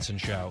Guy Benson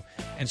Show.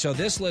 And so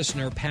this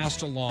listener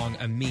passed along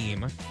a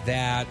meme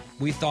that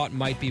we thought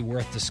might be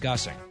worth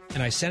discussing.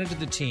 And I sent it to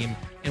the team,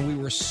 and we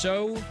were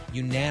so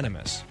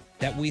unanimous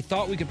that we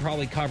thought we could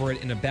probably cover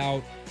it in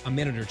about a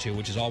minute or two,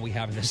 which is all we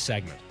have in this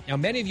segment. Now,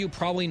 many of you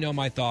probably know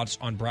my thoughts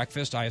on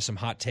breakfast. I have some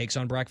hot takes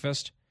on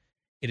breakfast.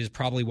 It is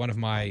probably one of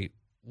my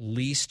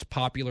least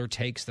popular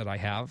takes that I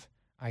have.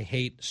 I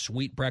hate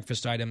sweet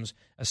breakfast items,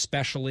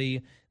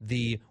 especially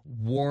the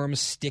warm,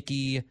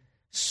 sticky,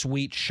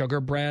 sweet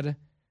sugar bread,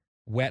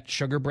 wet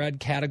sugar bread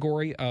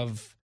category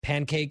of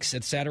pancakes,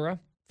 etc.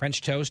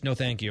 French toast, no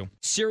thank you.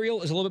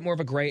 Cereal is a little bit more of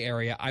a gray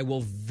area. I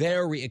will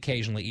very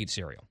occasionally eat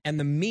cereal. And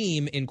the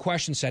meme in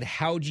question said,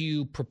 how do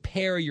you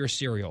prepare your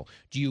cereal?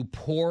 Do you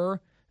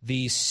pour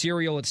the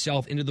cereal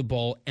itself into the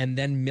bowl and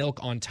then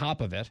milk on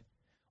top of it?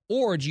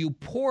 Or do you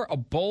pour a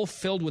bowl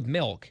filled with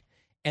milk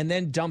and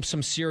then dump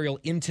some cereal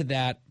into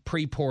that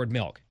pre-poured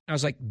milk? I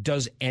was like,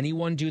 does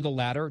anyone do the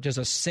latter? Does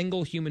a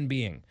single human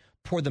being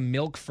pour the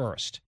milk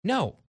first?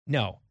 No.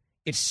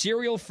 It's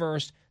cereal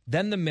first,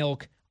 then the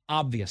milk,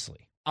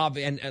 obviously.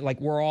 And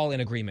like we're all in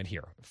agreement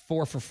here.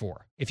 4 for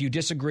 4. If you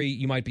disagree,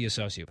 you might be a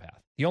sociopath.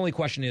 The only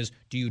question is,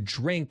 do you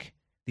drink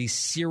the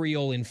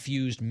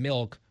cereal-infused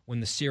milk when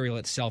the cereal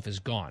itself is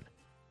gone?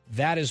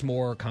 That is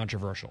more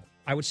controversial.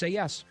 I would say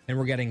yes. And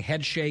we're getting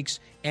head shakes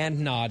and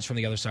nods from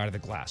the other side of the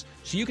glass.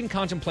 So you can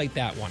contemplate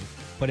that one.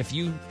 But if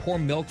you pour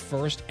milk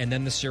first and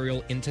then the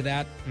cereal into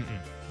that,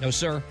 no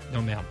sir,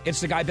 no ma'am. It's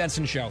the Guy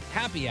Benson Show,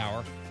 happy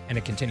hour, and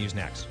it continues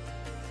next.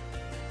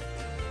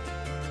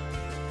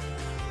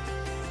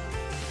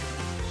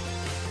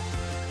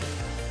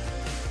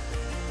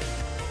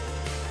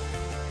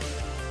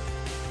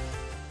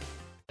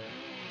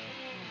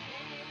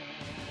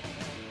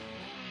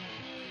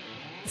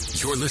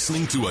 You're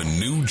listening to a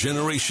new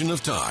generation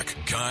of talk.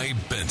 Guy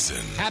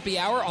Benson. Happy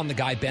hour on the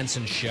Guy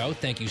Benson Show.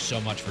 Thank you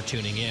so much for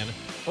tuning in.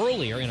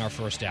 Earlier in our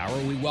first hour,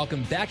 we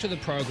welcomed back to the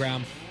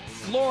program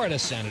Florida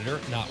Senator,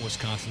 not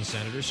Wisconsin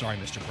Senator, sorry,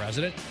 Mr.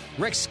 President,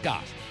 Rick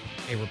Scott,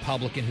 a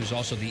Republican who's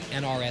also the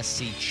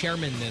NRSC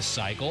chairman this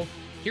cycle.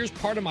 Here's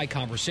part of my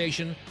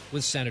conversation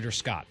with Senator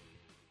Scott.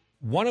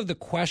 One of the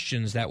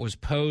questions that was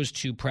posed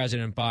to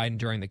President Biden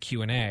during the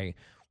Q&A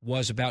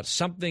was about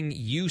something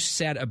you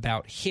said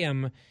about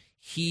him.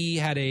 He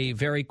had a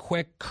very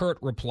quick, curt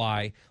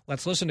reply.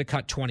 Let's listen to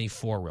cut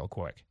 24 real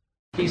quick.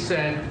 He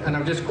said, and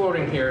I'm just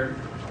quoting here,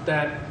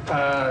 that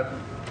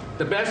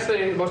the best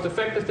thing, most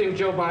effective thing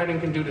Joe Biden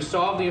can do to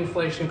solve the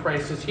inflation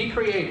crisis he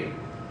created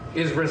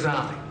is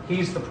resign.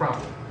 He's the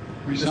problem.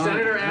 Resign. The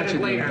senator That's added a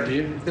good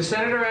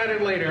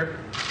later, idea.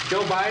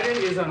 Joe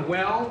Biden is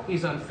unwell,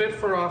 he's unfit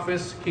for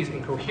office, he's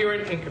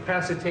incoherent,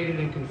 incapacitated,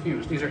 and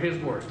confused. These are his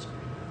words.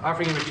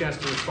 Offering him a chance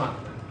to respond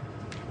to them.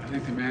 I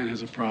think the man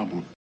has a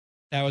problem.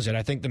 That was it.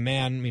 I think the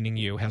man, meaning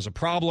you, has a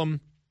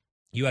problem.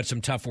 You had some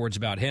tough words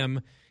about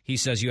him. He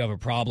says you have a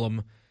problem.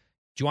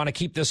 Do you want to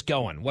keep this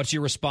going? What's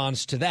your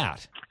response to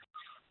that?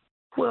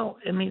 Well,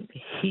 I mean,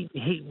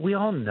 we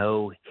all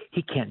know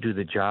he can't do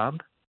the job.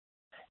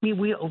 I mean,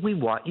 you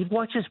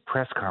watch his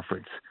press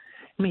conference.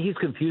 I I mean, he's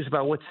confused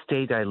about what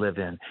state I live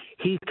in.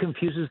 He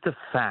confuses the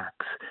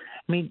facts.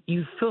 I mean,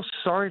 you feel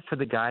sorry for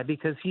the guy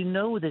because you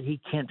know that he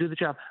can't do the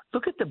job.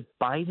 Look at the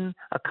Biden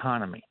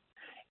economy.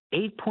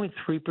 8.3%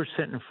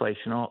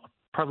 inflation,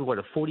 probably,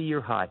 a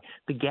 40-year high.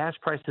 The gas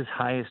price is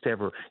highest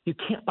ever. You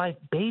can't buy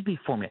baby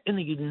formula. In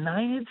the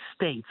United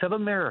States of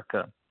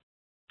America,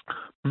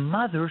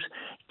 mothers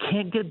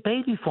can't get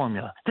baby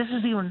formula. This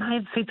is the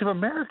United States of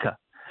America.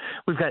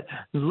 We've got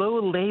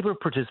low labor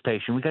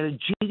participation. We've got a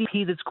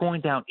GDP that's going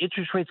down,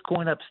 interest rates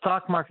going up,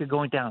 stock market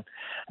going down.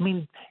 I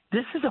mean,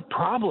 this is a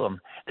problem.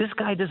 This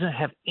guy doesn't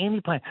have any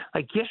plan.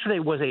 Like yesterday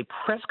was a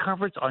press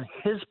conference on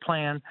his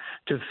plan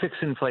to fix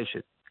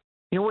inflation.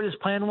 You know what his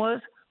plan was?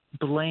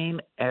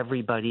 Blame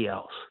everybody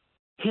else.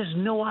 He has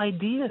no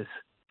ideas.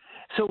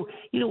 So,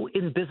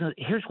 in business,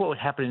 here's what would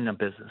happen in a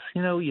business.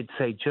 You'd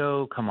say,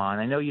 Joe, come on.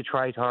 I know you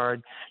tried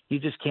hard. You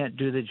just can't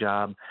do the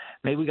job.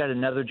 Maybe we got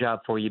another job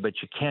for you, but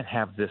you can't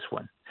have this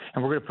one.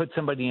 And we're going to put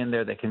somebody in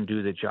there that can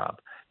do the job.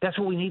 That's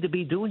what we need to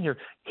be doing here.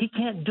 He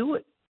can't do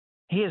it.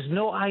 He has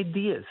no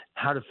ideas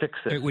how to fix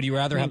this. Would you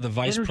rather have the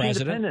vice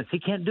president? He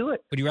can't do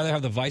it. Would you rather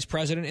have the vice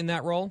president in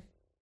that role?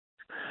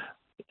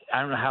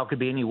 I don't know how it could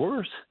be any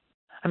worse.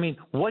 I mean,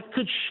 what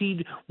could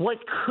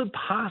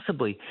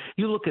possibly?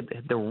 You look at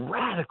the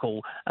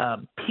radical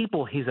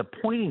people he's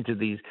appointing to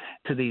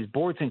these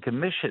boards and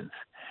commissions,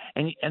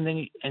 and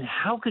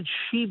how could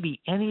she be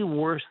any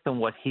worse than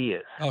what he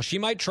is? Oh, she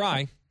might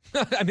try.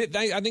 I mean,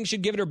 I think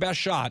she'd give it her best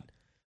shot.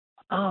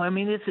 Oh, I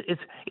mean,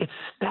 it's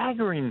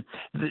staggering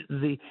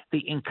the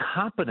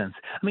incompetence.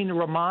 I mean,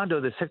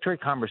 Raimondo, the Secretary of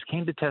Commerce,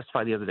 came to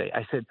testify the other day.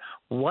 I said,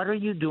 "What are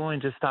you doing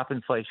to stop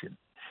inflation?"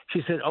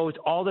 She said, "Oh, it's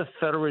all the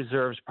Federal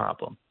Reserve's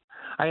problem."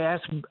 I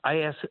asked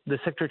the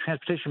Secretary of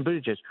Transportation,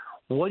 Buttigieg,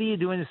 what are you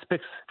doing to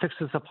fix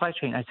the supply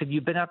chain? I said,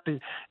 you've been out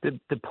to the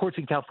ports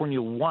in California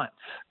once.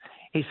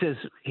 He says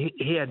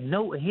he had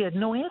no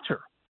answer.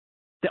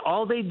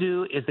 All they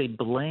do is they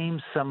blame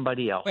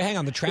somebody else. Wait, hang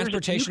on. The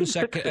transportation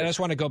secretary. I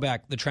just want to go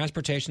back. The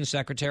transportation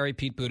secretary,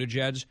 Pete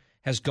Buttigieg,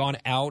 has gone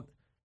out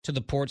to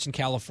the ports in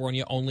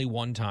California only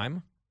one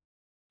time.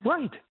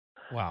 Right.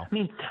 Wow. I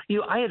mean,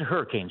 I had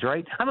hurricanes,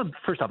 right?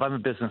 First off, I'm a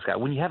business guy.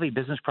 When you have a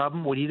business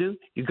problem, what do?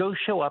 You go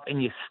show up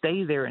and you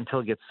stay there until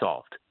it gets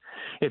solved.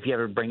 If you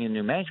ever bring in a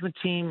new management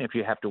team, if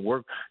you have to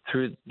work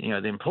through,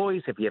 the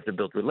employees, if you have to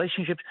build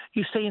relationships,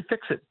 you stay and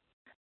fix it.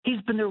 He's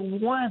been there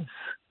once.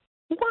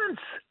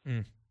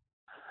 Mm.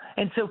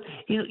 And so,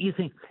 you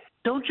think,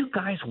 don't you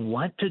guys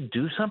want to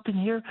do something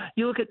here?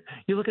 You look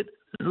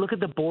at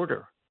the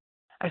border.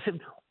 I said,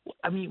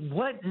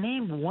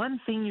 name one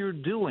thing you're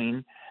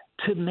doing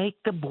to make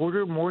the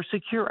border more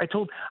secure. I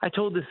told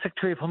the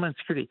Secretary of Homeland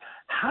Security,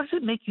 how does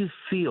it make you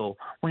feel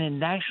when a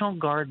National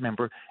Guard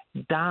member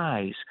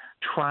dies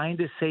trying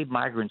to save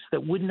migrants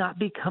that would not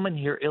be coming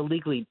here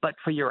illegally but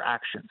for your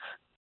actions?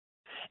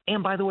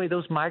 And by the way,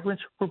 those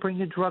migrants were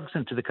bringing drugs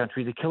into the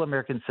country to kill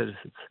American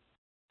citizens.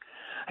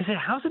 I said,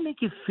 how does it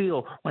make you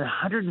feel when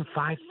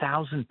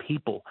 105,000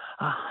 people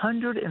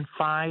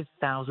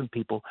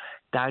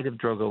died of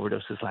drug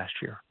overdoses last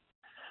year?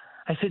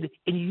 I said,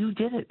 and you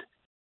did it.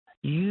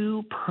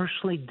 You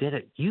personally did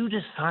it. You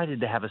decided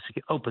to have an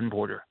open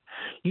border.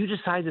 You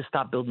decided to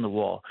stop building the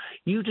wall.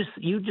 You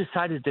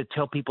decided to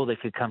tell people they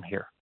could come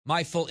here.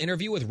 My full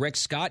interview with Rick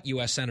Scott,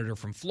 U.S. Senator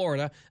from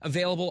Florida,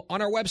 available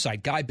on our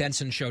website,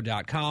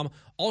 GuyBensonShow.com.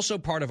 Also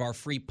part of our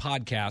free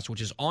podcast, which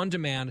is on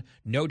demand,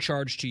 no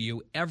charge to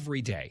you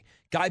every day.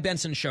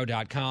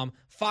 GuyBensonShow.com,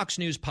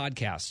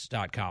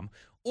 FoxNewsPodcasts.com,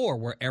 or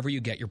wherever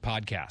you get your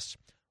podcasts.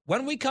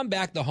 When we come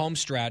back, the home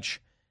stretch,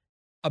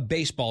 a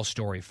baseball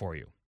story for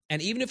you.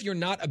 And even if you're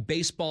not a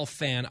baseball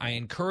fan, I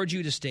encourage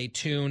you to stay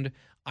tuned.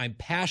 I'm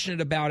passionate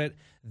about it.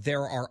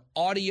 There are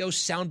audio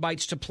sound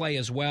bites to play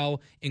as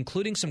well,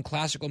 including some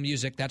classical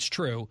music. That's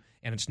true,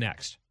 and it's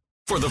next.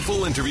 For the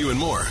full interview and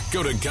more,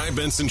 go to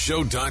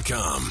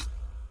GuyBensonShow.com.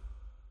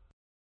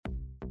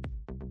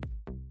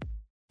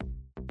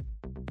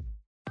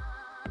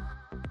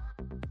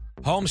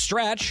 Home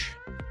stretch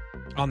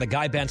on the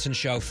Guy Benson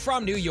Show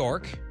from New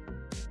York.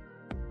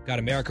 Got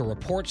America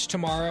Reports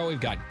tomorrow. We've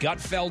got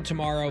Gutfeld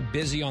tomorrow.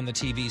 Busy on the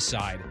TV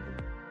side.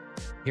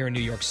 Here in New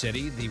York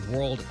City, the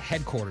world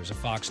headquarters of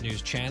Fox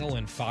News Channel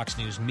and Fox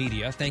News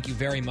Media. Thank you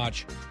very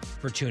much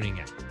for tuning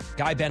in.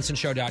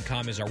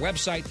 GuyBensonShow.com is our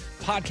website.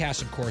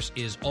 Podcast, of course,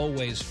 is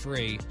always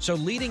free. So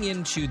leading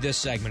into this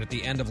segment, at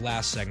the end of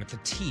last segment, the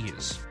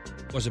tease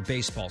was a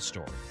baseball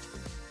story.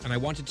 And I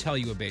want to tell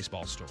you a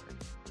baseball story.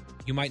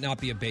 You might not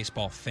be a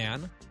baseball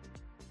fan.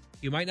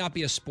 You might not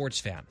be a sports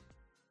fan.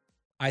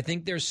 I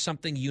think there's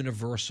something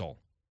universal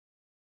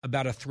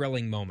about a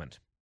thrilling moment.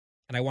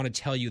 And I want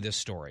to tell you this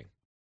story.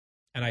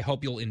 And I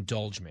hope you'll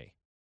indulge me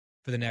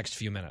for the next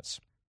few minutes.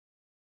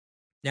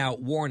 Now,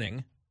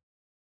 warning,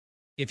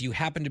 if you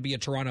happen to be a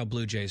Toronto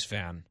Blue Jays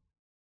fan,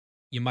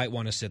 you might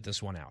want to sit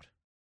this one out.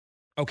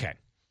 Okay.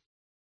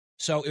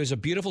 So it was a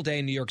beautiful day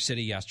in New York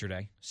City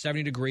yesterday,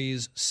 70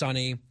 degrees,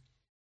 sunny.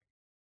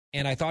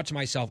 And I thought to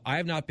myself, I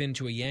have not been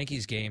to a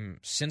Yankees game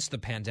since the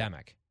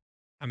pandemic.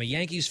 I'm a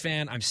Yankees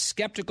fan. I'm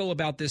skeptical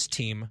about this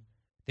team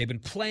They've been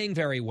playing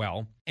very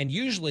well. And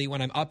usually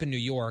when I'm up in New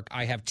York,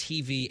 I have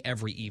TV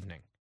every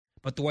evening.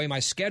 But the way my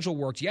schedule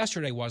worked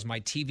yesterday was my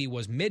TV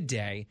was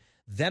midday,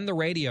 then the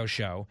radio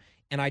show,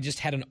 and I just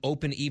had an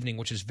open evening,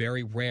 which is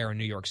very rare in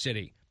New York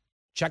City.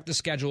 Check the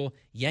schedule.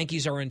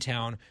 Yankees are in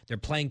town. They're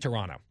playing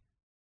Toronto.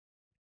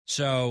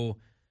 So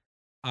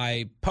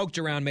I poked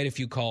around, made a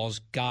few calls,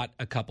 got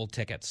a couple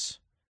tickets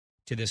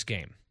to this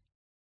game,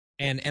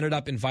 and ended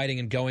up inviting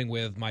and going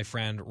with my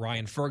friend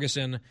Ryan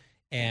Ferguson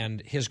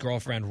and his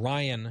girlfriend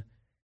Ryan.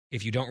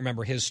 If you don't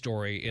remember his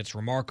story, it's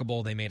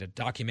remarkable. They made a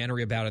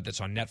documentary about it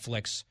that's on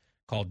Netflix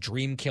called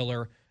Dream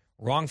Killer,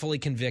 wrongfully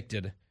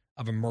convicted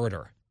of a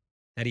murder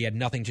that he had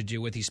nothing to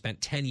do with. He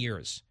spent 10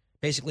 years,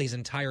 basically his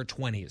entire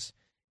 20s,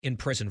 in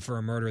prison for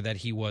a murder that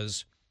he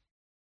was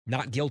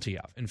not guilty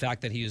of. In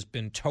fact, that he has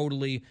been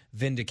totally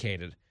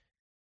vindicated.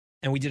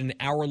 And we did an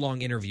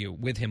hour-long interview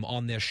with him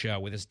on this show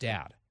with his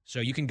dad. So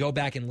you can go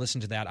back and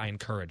listen to that. I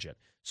encourage it.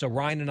 So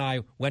Ryan and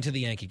I went to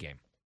the Yankee game.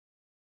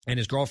 And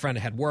his girlfriend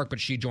had work, but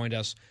she joined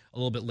us a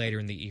little bit later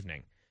in the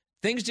evening.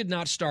 Things did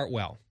not start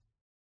well.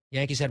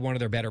 Yankees had one of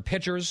their better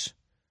pitchers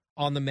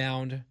on the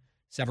mound.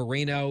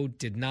 Severino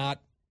did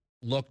not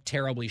look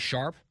terribly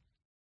sharp.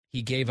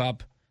 He gave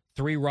up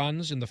 3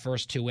 runs in the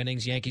first 2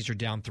 innings. Yankees are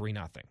down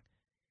 3-0.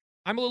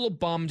 I'm a little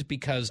bummed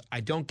because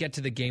I don't get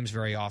to the games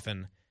very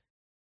often.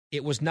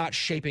 It was not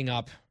shaping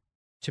up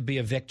to be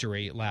a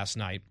victory last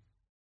night.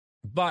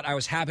 But I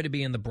was happy to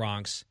be in the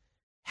Bronx,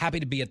 happy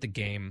to be at the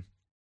game,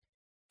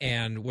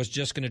 and was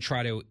just going to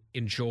try to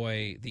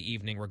enjoy the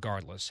evening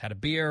regardless. Had a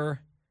beer,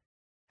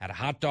 had a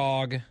hot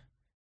dog,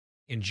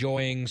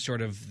 enjoying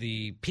sort of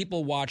the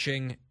people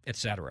watching,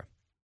 etc.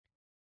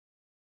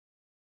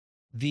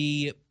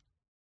 The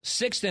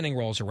 6th inning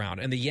rolls around,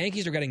 and the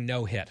Yankees are getting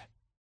no hit.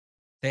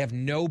 They have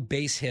no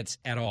base hits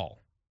at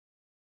all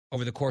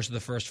over the course of the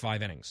first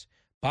 5 innings.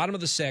 Bottom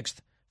of the 6th,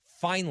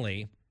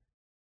 finally,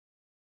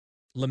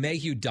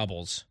 LeMahieu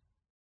doubles.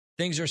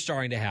 Things are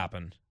starting to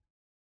happen.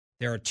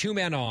 There are 2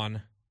 men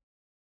on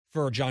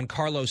for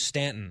Giancarlo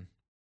Stanton,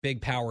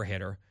 big power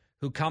hitter,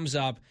 who comes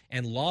up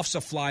and lofts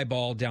a fly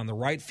ball down the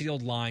right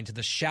field line to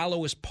the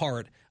shallowest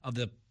part of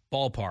the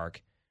ballpark,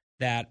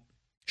 that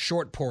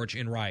short porch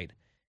in right.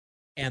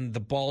 And the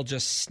ball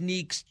just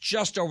sneaks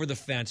just over the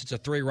fence. It's a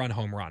 3-run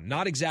home run.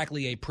 Not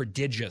exactly a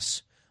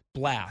prodigious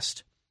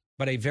blast,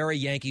 but a very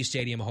Yankee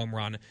Stadium home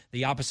run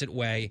the opposite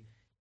way.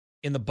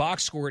 In the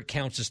box score, it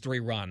counts as 3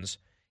 runs,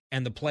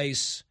 and the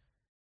place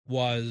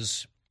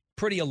was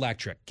pretty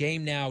electric.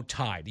 Game now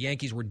tied. The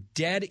Yankees were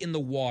dead in the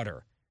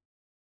water,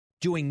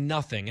 doing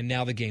nothing, and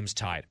now the game's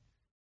tied.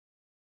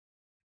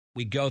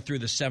 We go through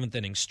the 7th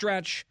inning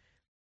stretch,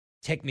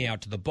 take me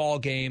out to the ball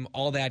game,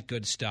 all that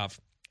good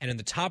stuff. And in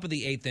the top of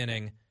the 8th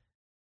inning,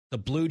 the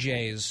Blue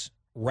Jays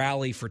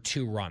rally for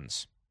 2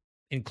 runs,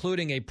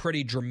 including a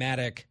pretty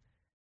dramatic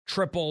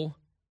triple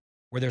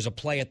where there's a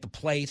play at the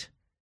plate.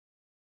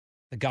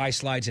 The guy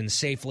slides in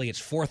safely.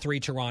 It's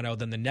 4-3 Toronto.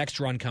 Then the next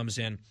run comes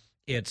in.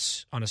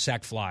 It's on a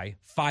sac fly,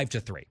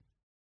 5-3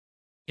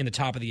 in the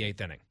top of the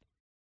 8th inning.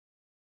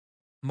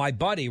 My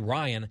buddy,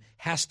 Ryan,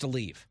 has to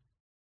leave.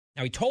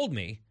 Now, he told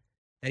me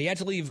that he had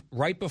to leave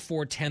right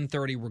before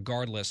 10:30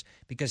 regardless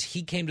because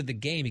he came to the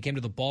game. He came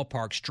to the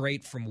ballpark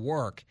straight from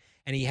work,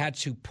 and he had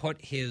to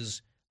put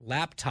his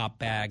laptop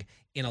bag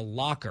in a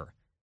locker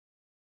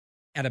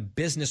at a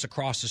business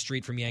across the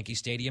street from Yankee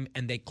Stadium,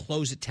 and they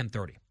close at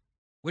 10:30,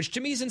 which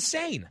to me is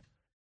insane.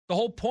 The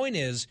whole point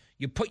is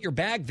you put your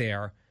bag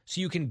there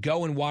so you can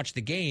go and watch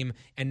the game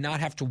and not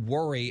have to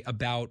worry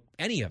about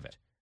any of it.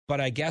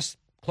 But I guess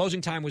closing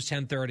time was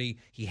 10:30.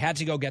 He had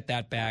to go get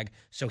that bag,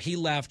 so he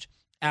left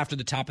after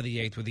the top of the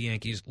 8th with the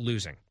Yankees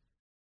losing.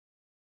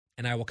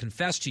 And I will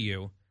confess to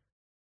you,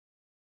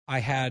 I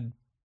had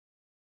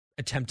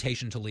a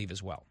temptation to leave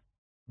as well.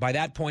 By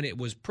that point, it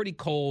was pretty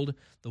cold.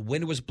 The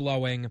wind was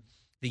blowing.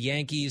 The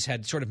Yankees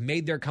had sort of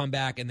made their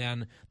comeback, and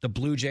then the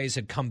Blue Jays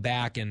had come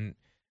back and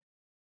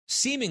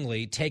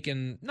seemingly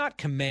taken, not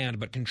command,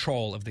 but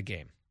control of the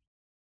game.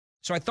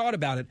 So I thought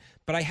about it,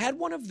 but I had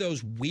one of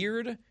those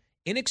weird,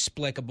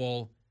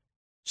 inexplicable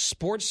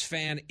sports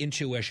fan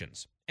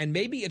intuitions. And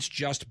maybe it's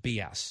just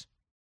BS.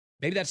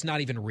 Maybe that's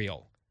not even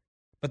real.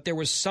 But there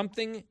was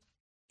something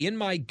in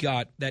my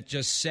gut that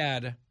just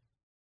said,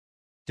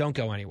 don't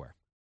go anywhere.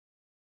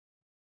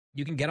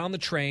 You can get on the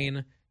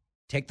train,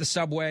 take the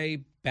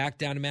subway back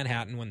down to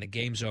Manhattan when the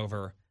game's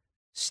over,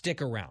 stick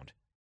around.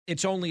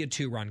 It's only a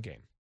 2-run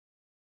game.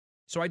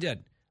 So I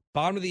did.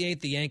 Bottom of the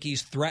 8th, the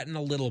Yankees threaten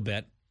a little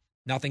bit.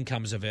 Nothing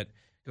comes of it.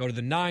 Go to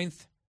the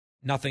 9th,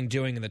 nothing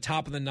doing in the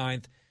top of the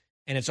 9th,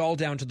 and it's all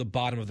down to the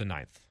bottom of the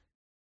 9th.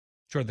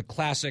 Sort of the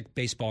classic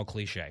baseball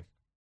cliche.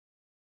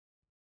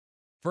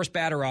 First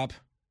batter up,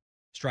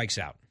 strikes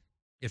out,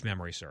 if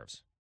memory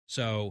serves.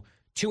 So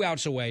 2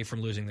 outs away from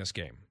losing this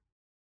game.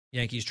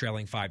 Yankees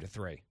trailing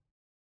 5-3.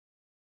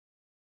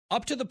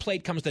 Up to the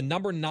plate comes the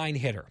number 9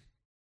 hitter,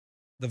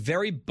 the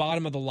very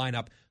bottom of the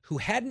lineup, who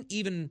hadn't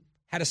even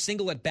had a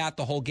single at bat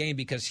the whole game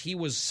because he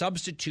was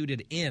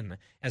substituted in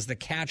as the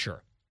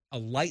catcher, a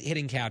light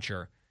hitting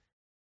catcher,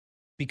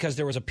 because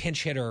there was a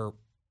pinch hitter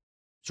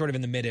sort of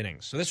in the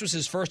mid-innings. So this was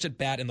his first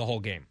at-bat in the whole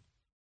game.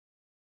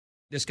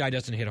 This guy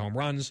doesn't hit home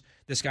runs.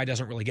 This guy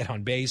doesn't really get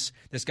on base.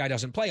 This guy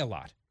doesn't play a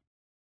lot.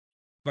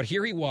 But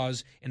here he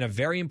was in a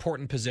very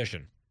important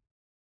position.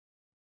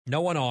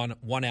 No one on,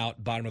 one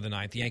out, bottom of the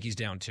ninth. The Yankees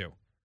down 2.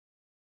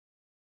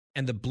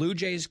 And the Blue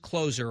Jays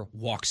closer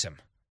walks him.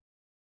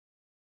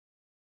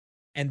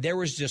 And there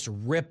was just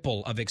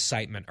ripple of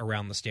excitement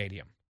around the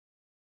stadium.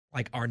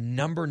 Like our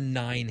number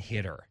 9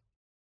 hitter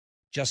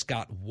just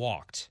got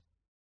walked.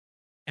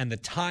 And the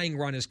tying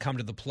run has come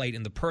to the plate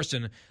in the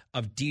person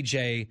of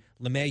DJ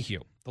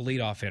LeMahieu, the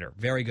leadoff hitter.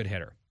 Very good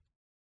hitter.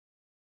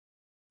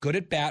 Good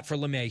at bat for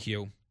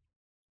LeMahieu,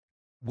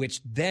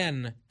 which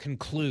then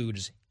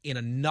concludes in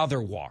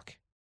another walk.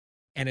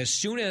 And as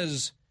soon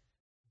as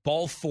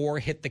ball 4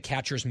 hit the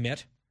catcher's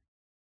mitt,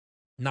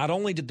 not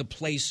only did the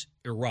place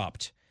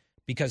erupt,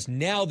 because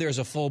now there's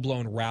a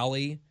full-blown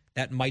rally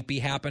that might be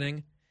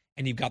happening,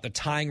 and you've got the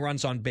tying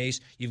runs on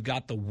base, you've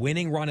got the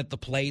winning run at the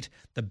plate,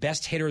 the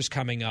best hitters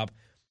coming up.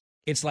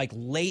 It's like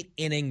late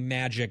inning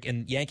magic,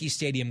 and Yankee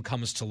Stadium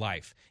comes to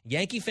life.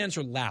 Yankee fans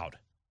are loud.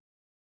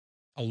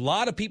 A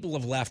lot of people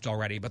have left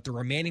already, but the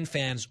remaining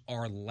fans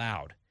are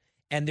loud.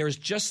 And there's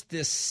just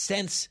this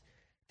sense,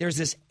 there's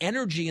this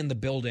energy in the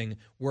building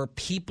where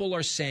people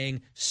are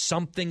saying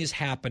something is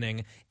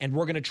happening, and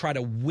we're going to try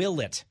to will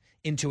it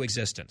into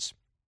existence.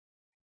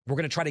 We're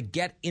going to try to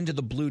get into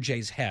the Blue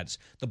Jays' heads.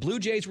 The Blue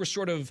Jays were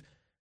sort of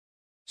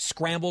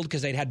scrambled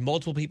because they'd had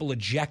multiple people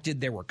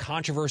ejected. There were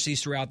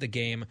controversies throughout the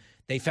game.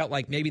 They felt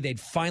like maybe they'd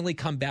finally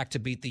come back to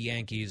beat the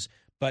Yankees,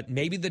 but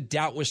maybe the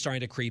doubt was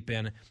starting to creep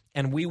in,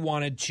 and we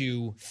wanted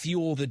to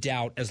fuel the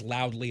doubt as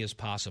loudly as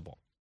possible.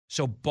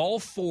 So ball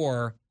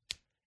 4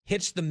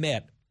 hits the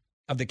mitt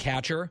of the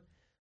catcher.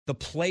 The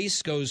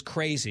place goes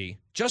crazy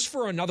just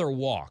for another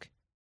walk.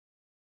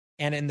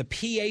 And in the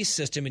PA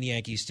system in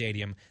Yankee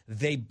Stadium,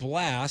 they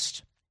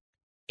blast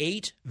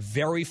 8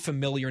 very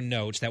familiar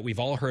notes that we've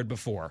all heard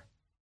before.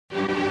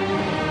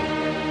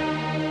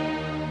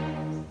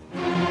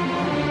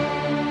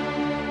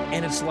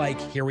 And it's like,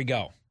 here we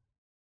go.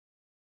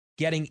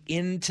 Getting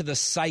into the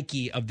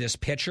psyche of this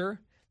pitcher,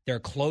 their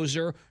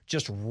closer,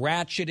 just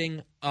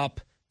ratcheting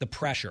up the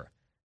pressure.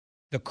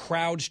 The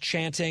crowd's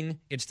chanting.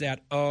 It's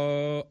that,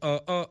 like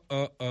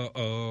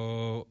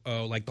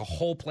the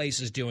whole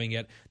place is doing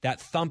it. That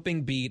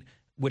thumping beat,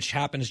 which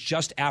happens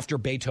just after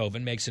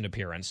Beethoven makes an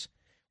appearance,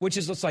 which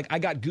is, it's like, I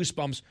got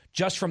goosebumps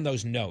just from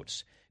those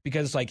notes.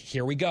 Because it's like,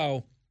 here we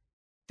go.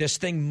 This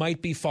thing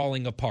might be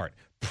falling apart.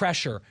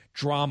 Pressure,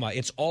 drama,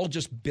 it's all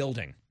just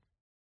building.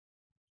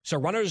 So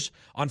runners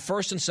on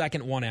first and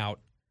second, 1 out.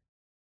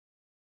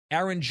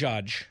 Aaron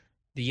Judge,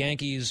 the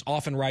Yankees'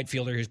 often right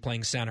fielder who's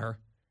playing center.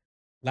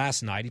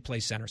 Last night, he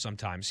plays center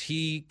sometimes.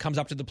 He comes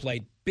up to the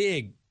plate,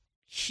 big,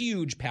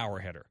 huge power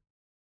hitter.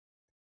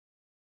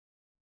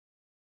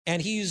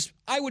 And he's,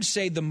 I would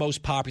say, the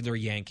most popular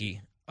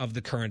Yankee of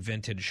the current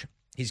vintage.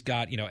 He's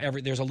got,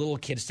 there's a little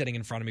kid sitting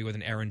in front of me with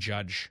an Aaron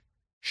Judge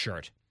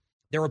shirt.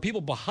 There were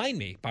people behind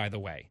me, by the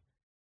way,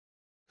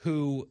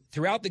 who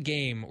throughout the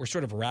game were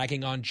sort of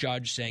ragging on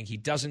Judge, saying he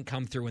doesn't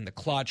come through in the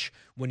clutch.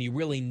 When you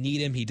really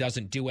need him, he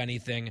doesn't do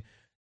anything.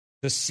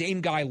 The same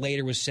guy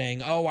later was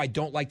saying, I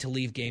don't like to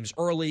leave games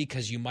early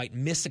because you might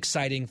miss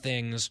exciting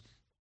things.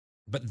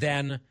 But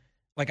then,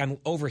 I'm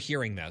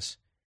overhearing this.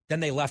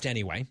 Then they left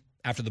anyway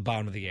after the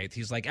bottom of the 8th.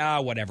 He's like,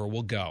 whatever,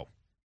 we'll go.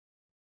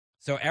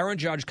 So Aaron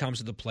Judge comes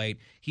to the plate.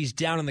 He's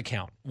down in the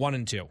count,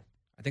 1-2.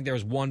 I think there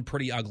was one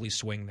pretty ugly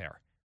swing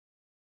there.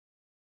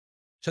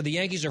 So the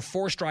Yankees are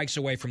 4 strikes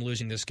away from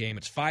losing this game.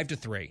 It's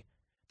 5-3.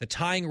 The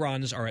tying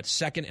runs are at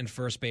second and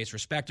first base,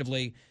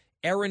 respectively.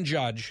 Aaron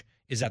Judge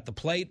is at the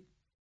plate.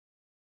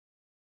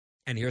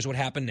 And here's what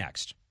happened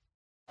next.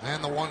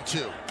 And the 1-2.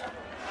 Drill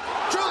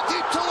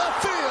deep to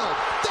left field.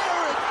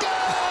 There it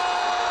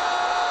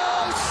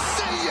goes!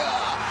 See ya!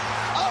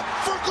 Up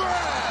for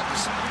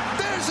grabs!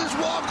 There's his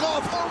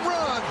walk-off home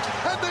run.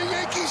 And the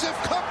Yankees have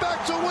come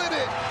back to win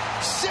it.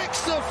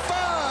 6-5.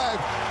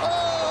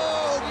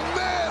 Oh,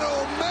 man.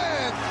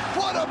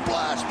 What a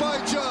blast by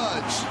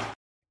Judge.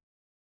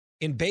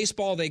 In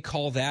baseball, they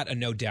call that a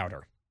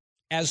no-doubter.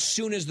 As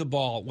soon as the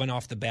ball went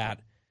off the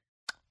bat,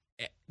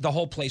 the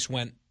whole place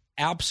went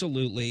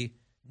absolutely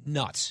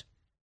nuts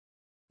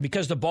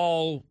because the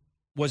ball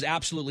was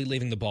absolutely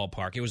leaving the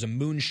ballpark. It was a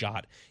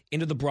moonshot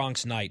into the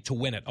Bronx night to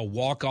win it, a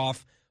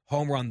walk-off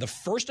home run, the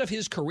first of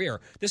his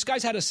career. This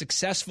guy's had a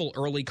successful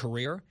early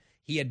career.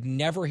 He had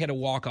never hit a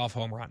walk-off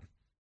home run.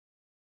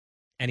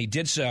 And he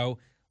did so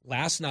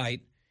last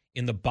night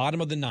in the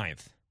bottom of the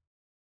 9th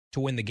to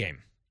win the game.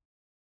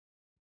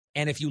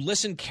 And if you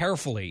listen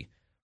carefully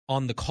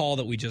on the call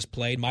that we just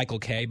played, Michael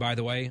Kay, by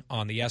the way,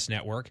 on the YES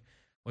Network,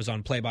 was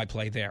on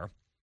play-by-play there.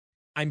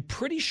 I'm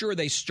pretty sure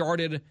they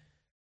started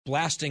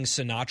blasting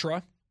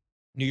Sinatra,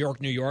 New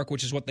York, New York,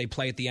 which is what they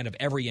play at the end of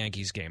every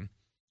Yankees game.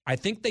 I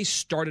think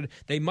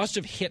they must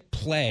have hit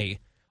play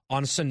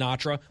on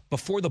Sinatra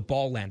before the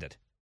ball landed.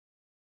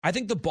 I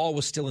think the ball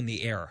was still in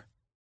the air.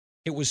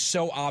 It was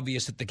so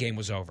obvious that the game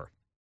was over.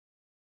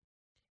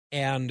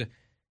 And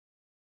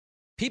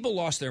People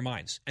lost their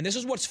minds. And this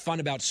is what's fun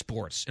about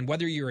sports. And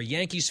whether you're a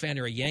Yankees fan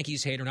or a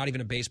Yankees hater, not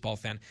even a baseball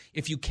fan,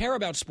 if you care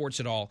about sports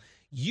at all,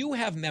 you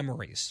have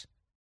memories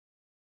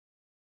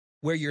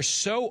where you're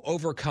so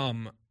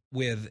overcome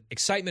with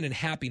excitement and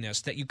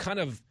happiness that you kind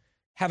of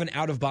have an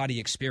out-of-body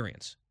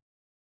experience.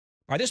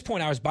 By this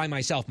point, I was by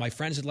myself. My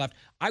friends had left.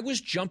 I was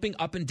jumping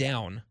up and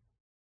down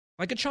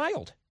like a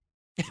child.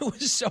 It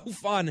was so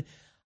fun.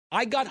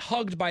 I got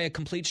hugged by a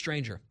complete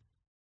stranger.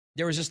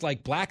 There was this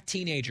like black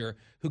teenager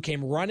who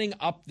came running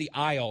up the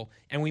aisle,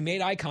 and we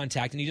made eye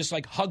contact, and he just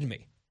like hugged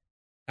me.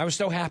 I was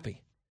so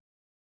happy.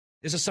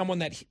 This is someone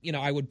that,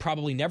 I would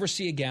probably never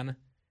see again.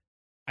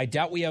 I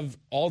doubt we have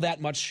all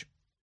that much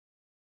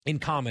in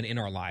common in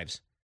our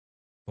lives,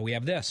 but we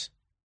have this.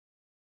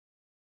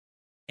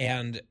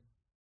 And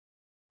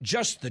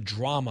just the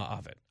drama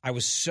of it. I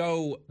was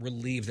so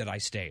relieved that I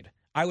stayed.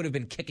 I would have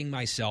been kicking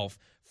myself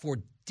for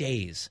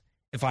days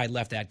if I had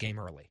left that game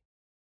early.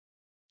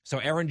 So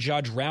Aaron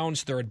Judge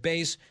rounds third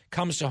base,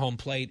 comes to home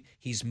plate.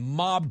 He's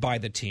mobbed by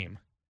the team.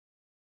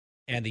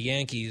 And the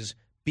Yankees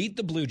beat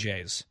the Blue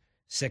Jays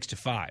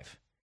 6-5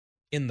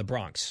 in the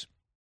Bronx.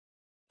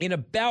 In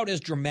about as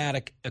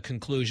dramatic a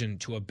conclusion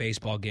to a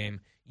baseball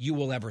game you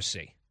will ever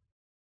see.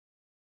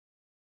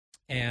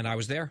 And I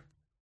was there.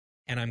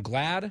 And I'm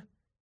glad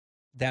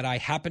that I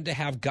happen to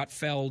have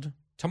Gutfeld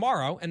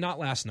tomorrow and not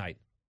last night.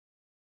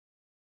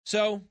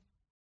 So,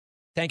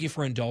 thank you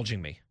for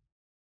indulging me.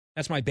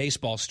 That's my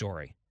baseball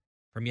story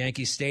from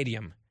Yankee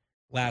Stadium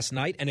last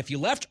night. And if you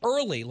left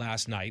early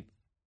last night,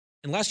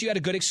 unless you had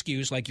a good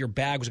excuse, like your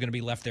bag was going to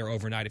be left there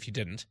overnight if you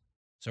didn't,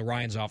 so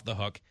Ryan's off the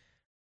hook,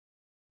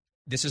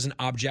 this is an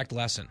object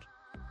lesson.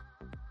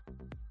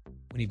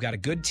 When you've got a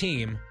good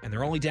team and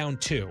they're only down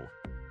 2,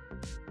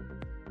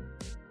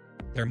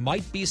 there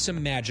might be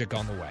some magic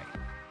on the way.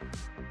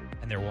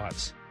 And there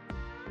was.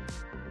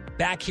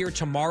 Back here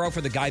tomorrow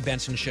for the Guy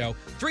Benson Show,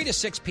 3 to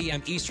 6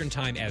 p.m. Eastern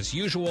Time as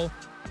usual.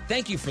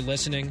 Thank you for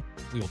listening.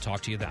 We will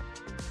talk to you then.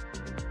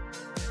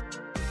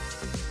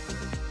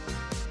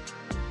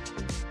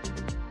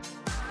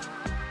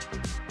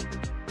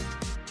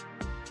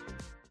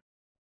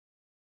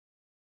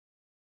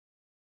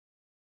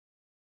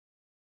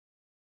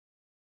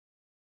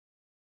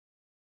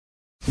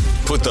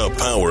 Put the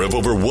power of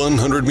over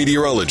 100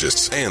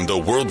 meteorologists and the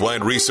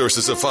worldwide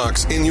resources of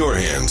Fox in your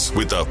hands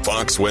with the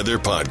Fox Weather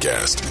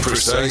Podcast.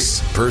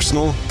 Precise,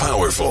 personal,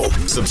 powerful.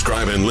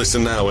 Subscribe and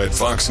listen now at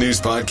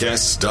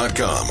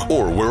foxnewspodcasts.com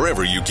or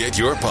wherever you get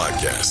your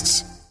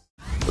podcasts.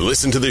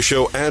 Listen to the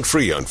show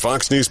ad-free on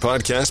Fox News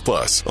Podcast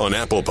Plus, on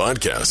Apple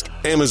Podcast,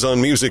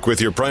 Amazon Music with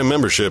your Prime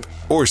membership,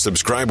 or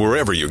subscribe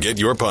wherever you get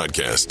your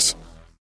podcasts.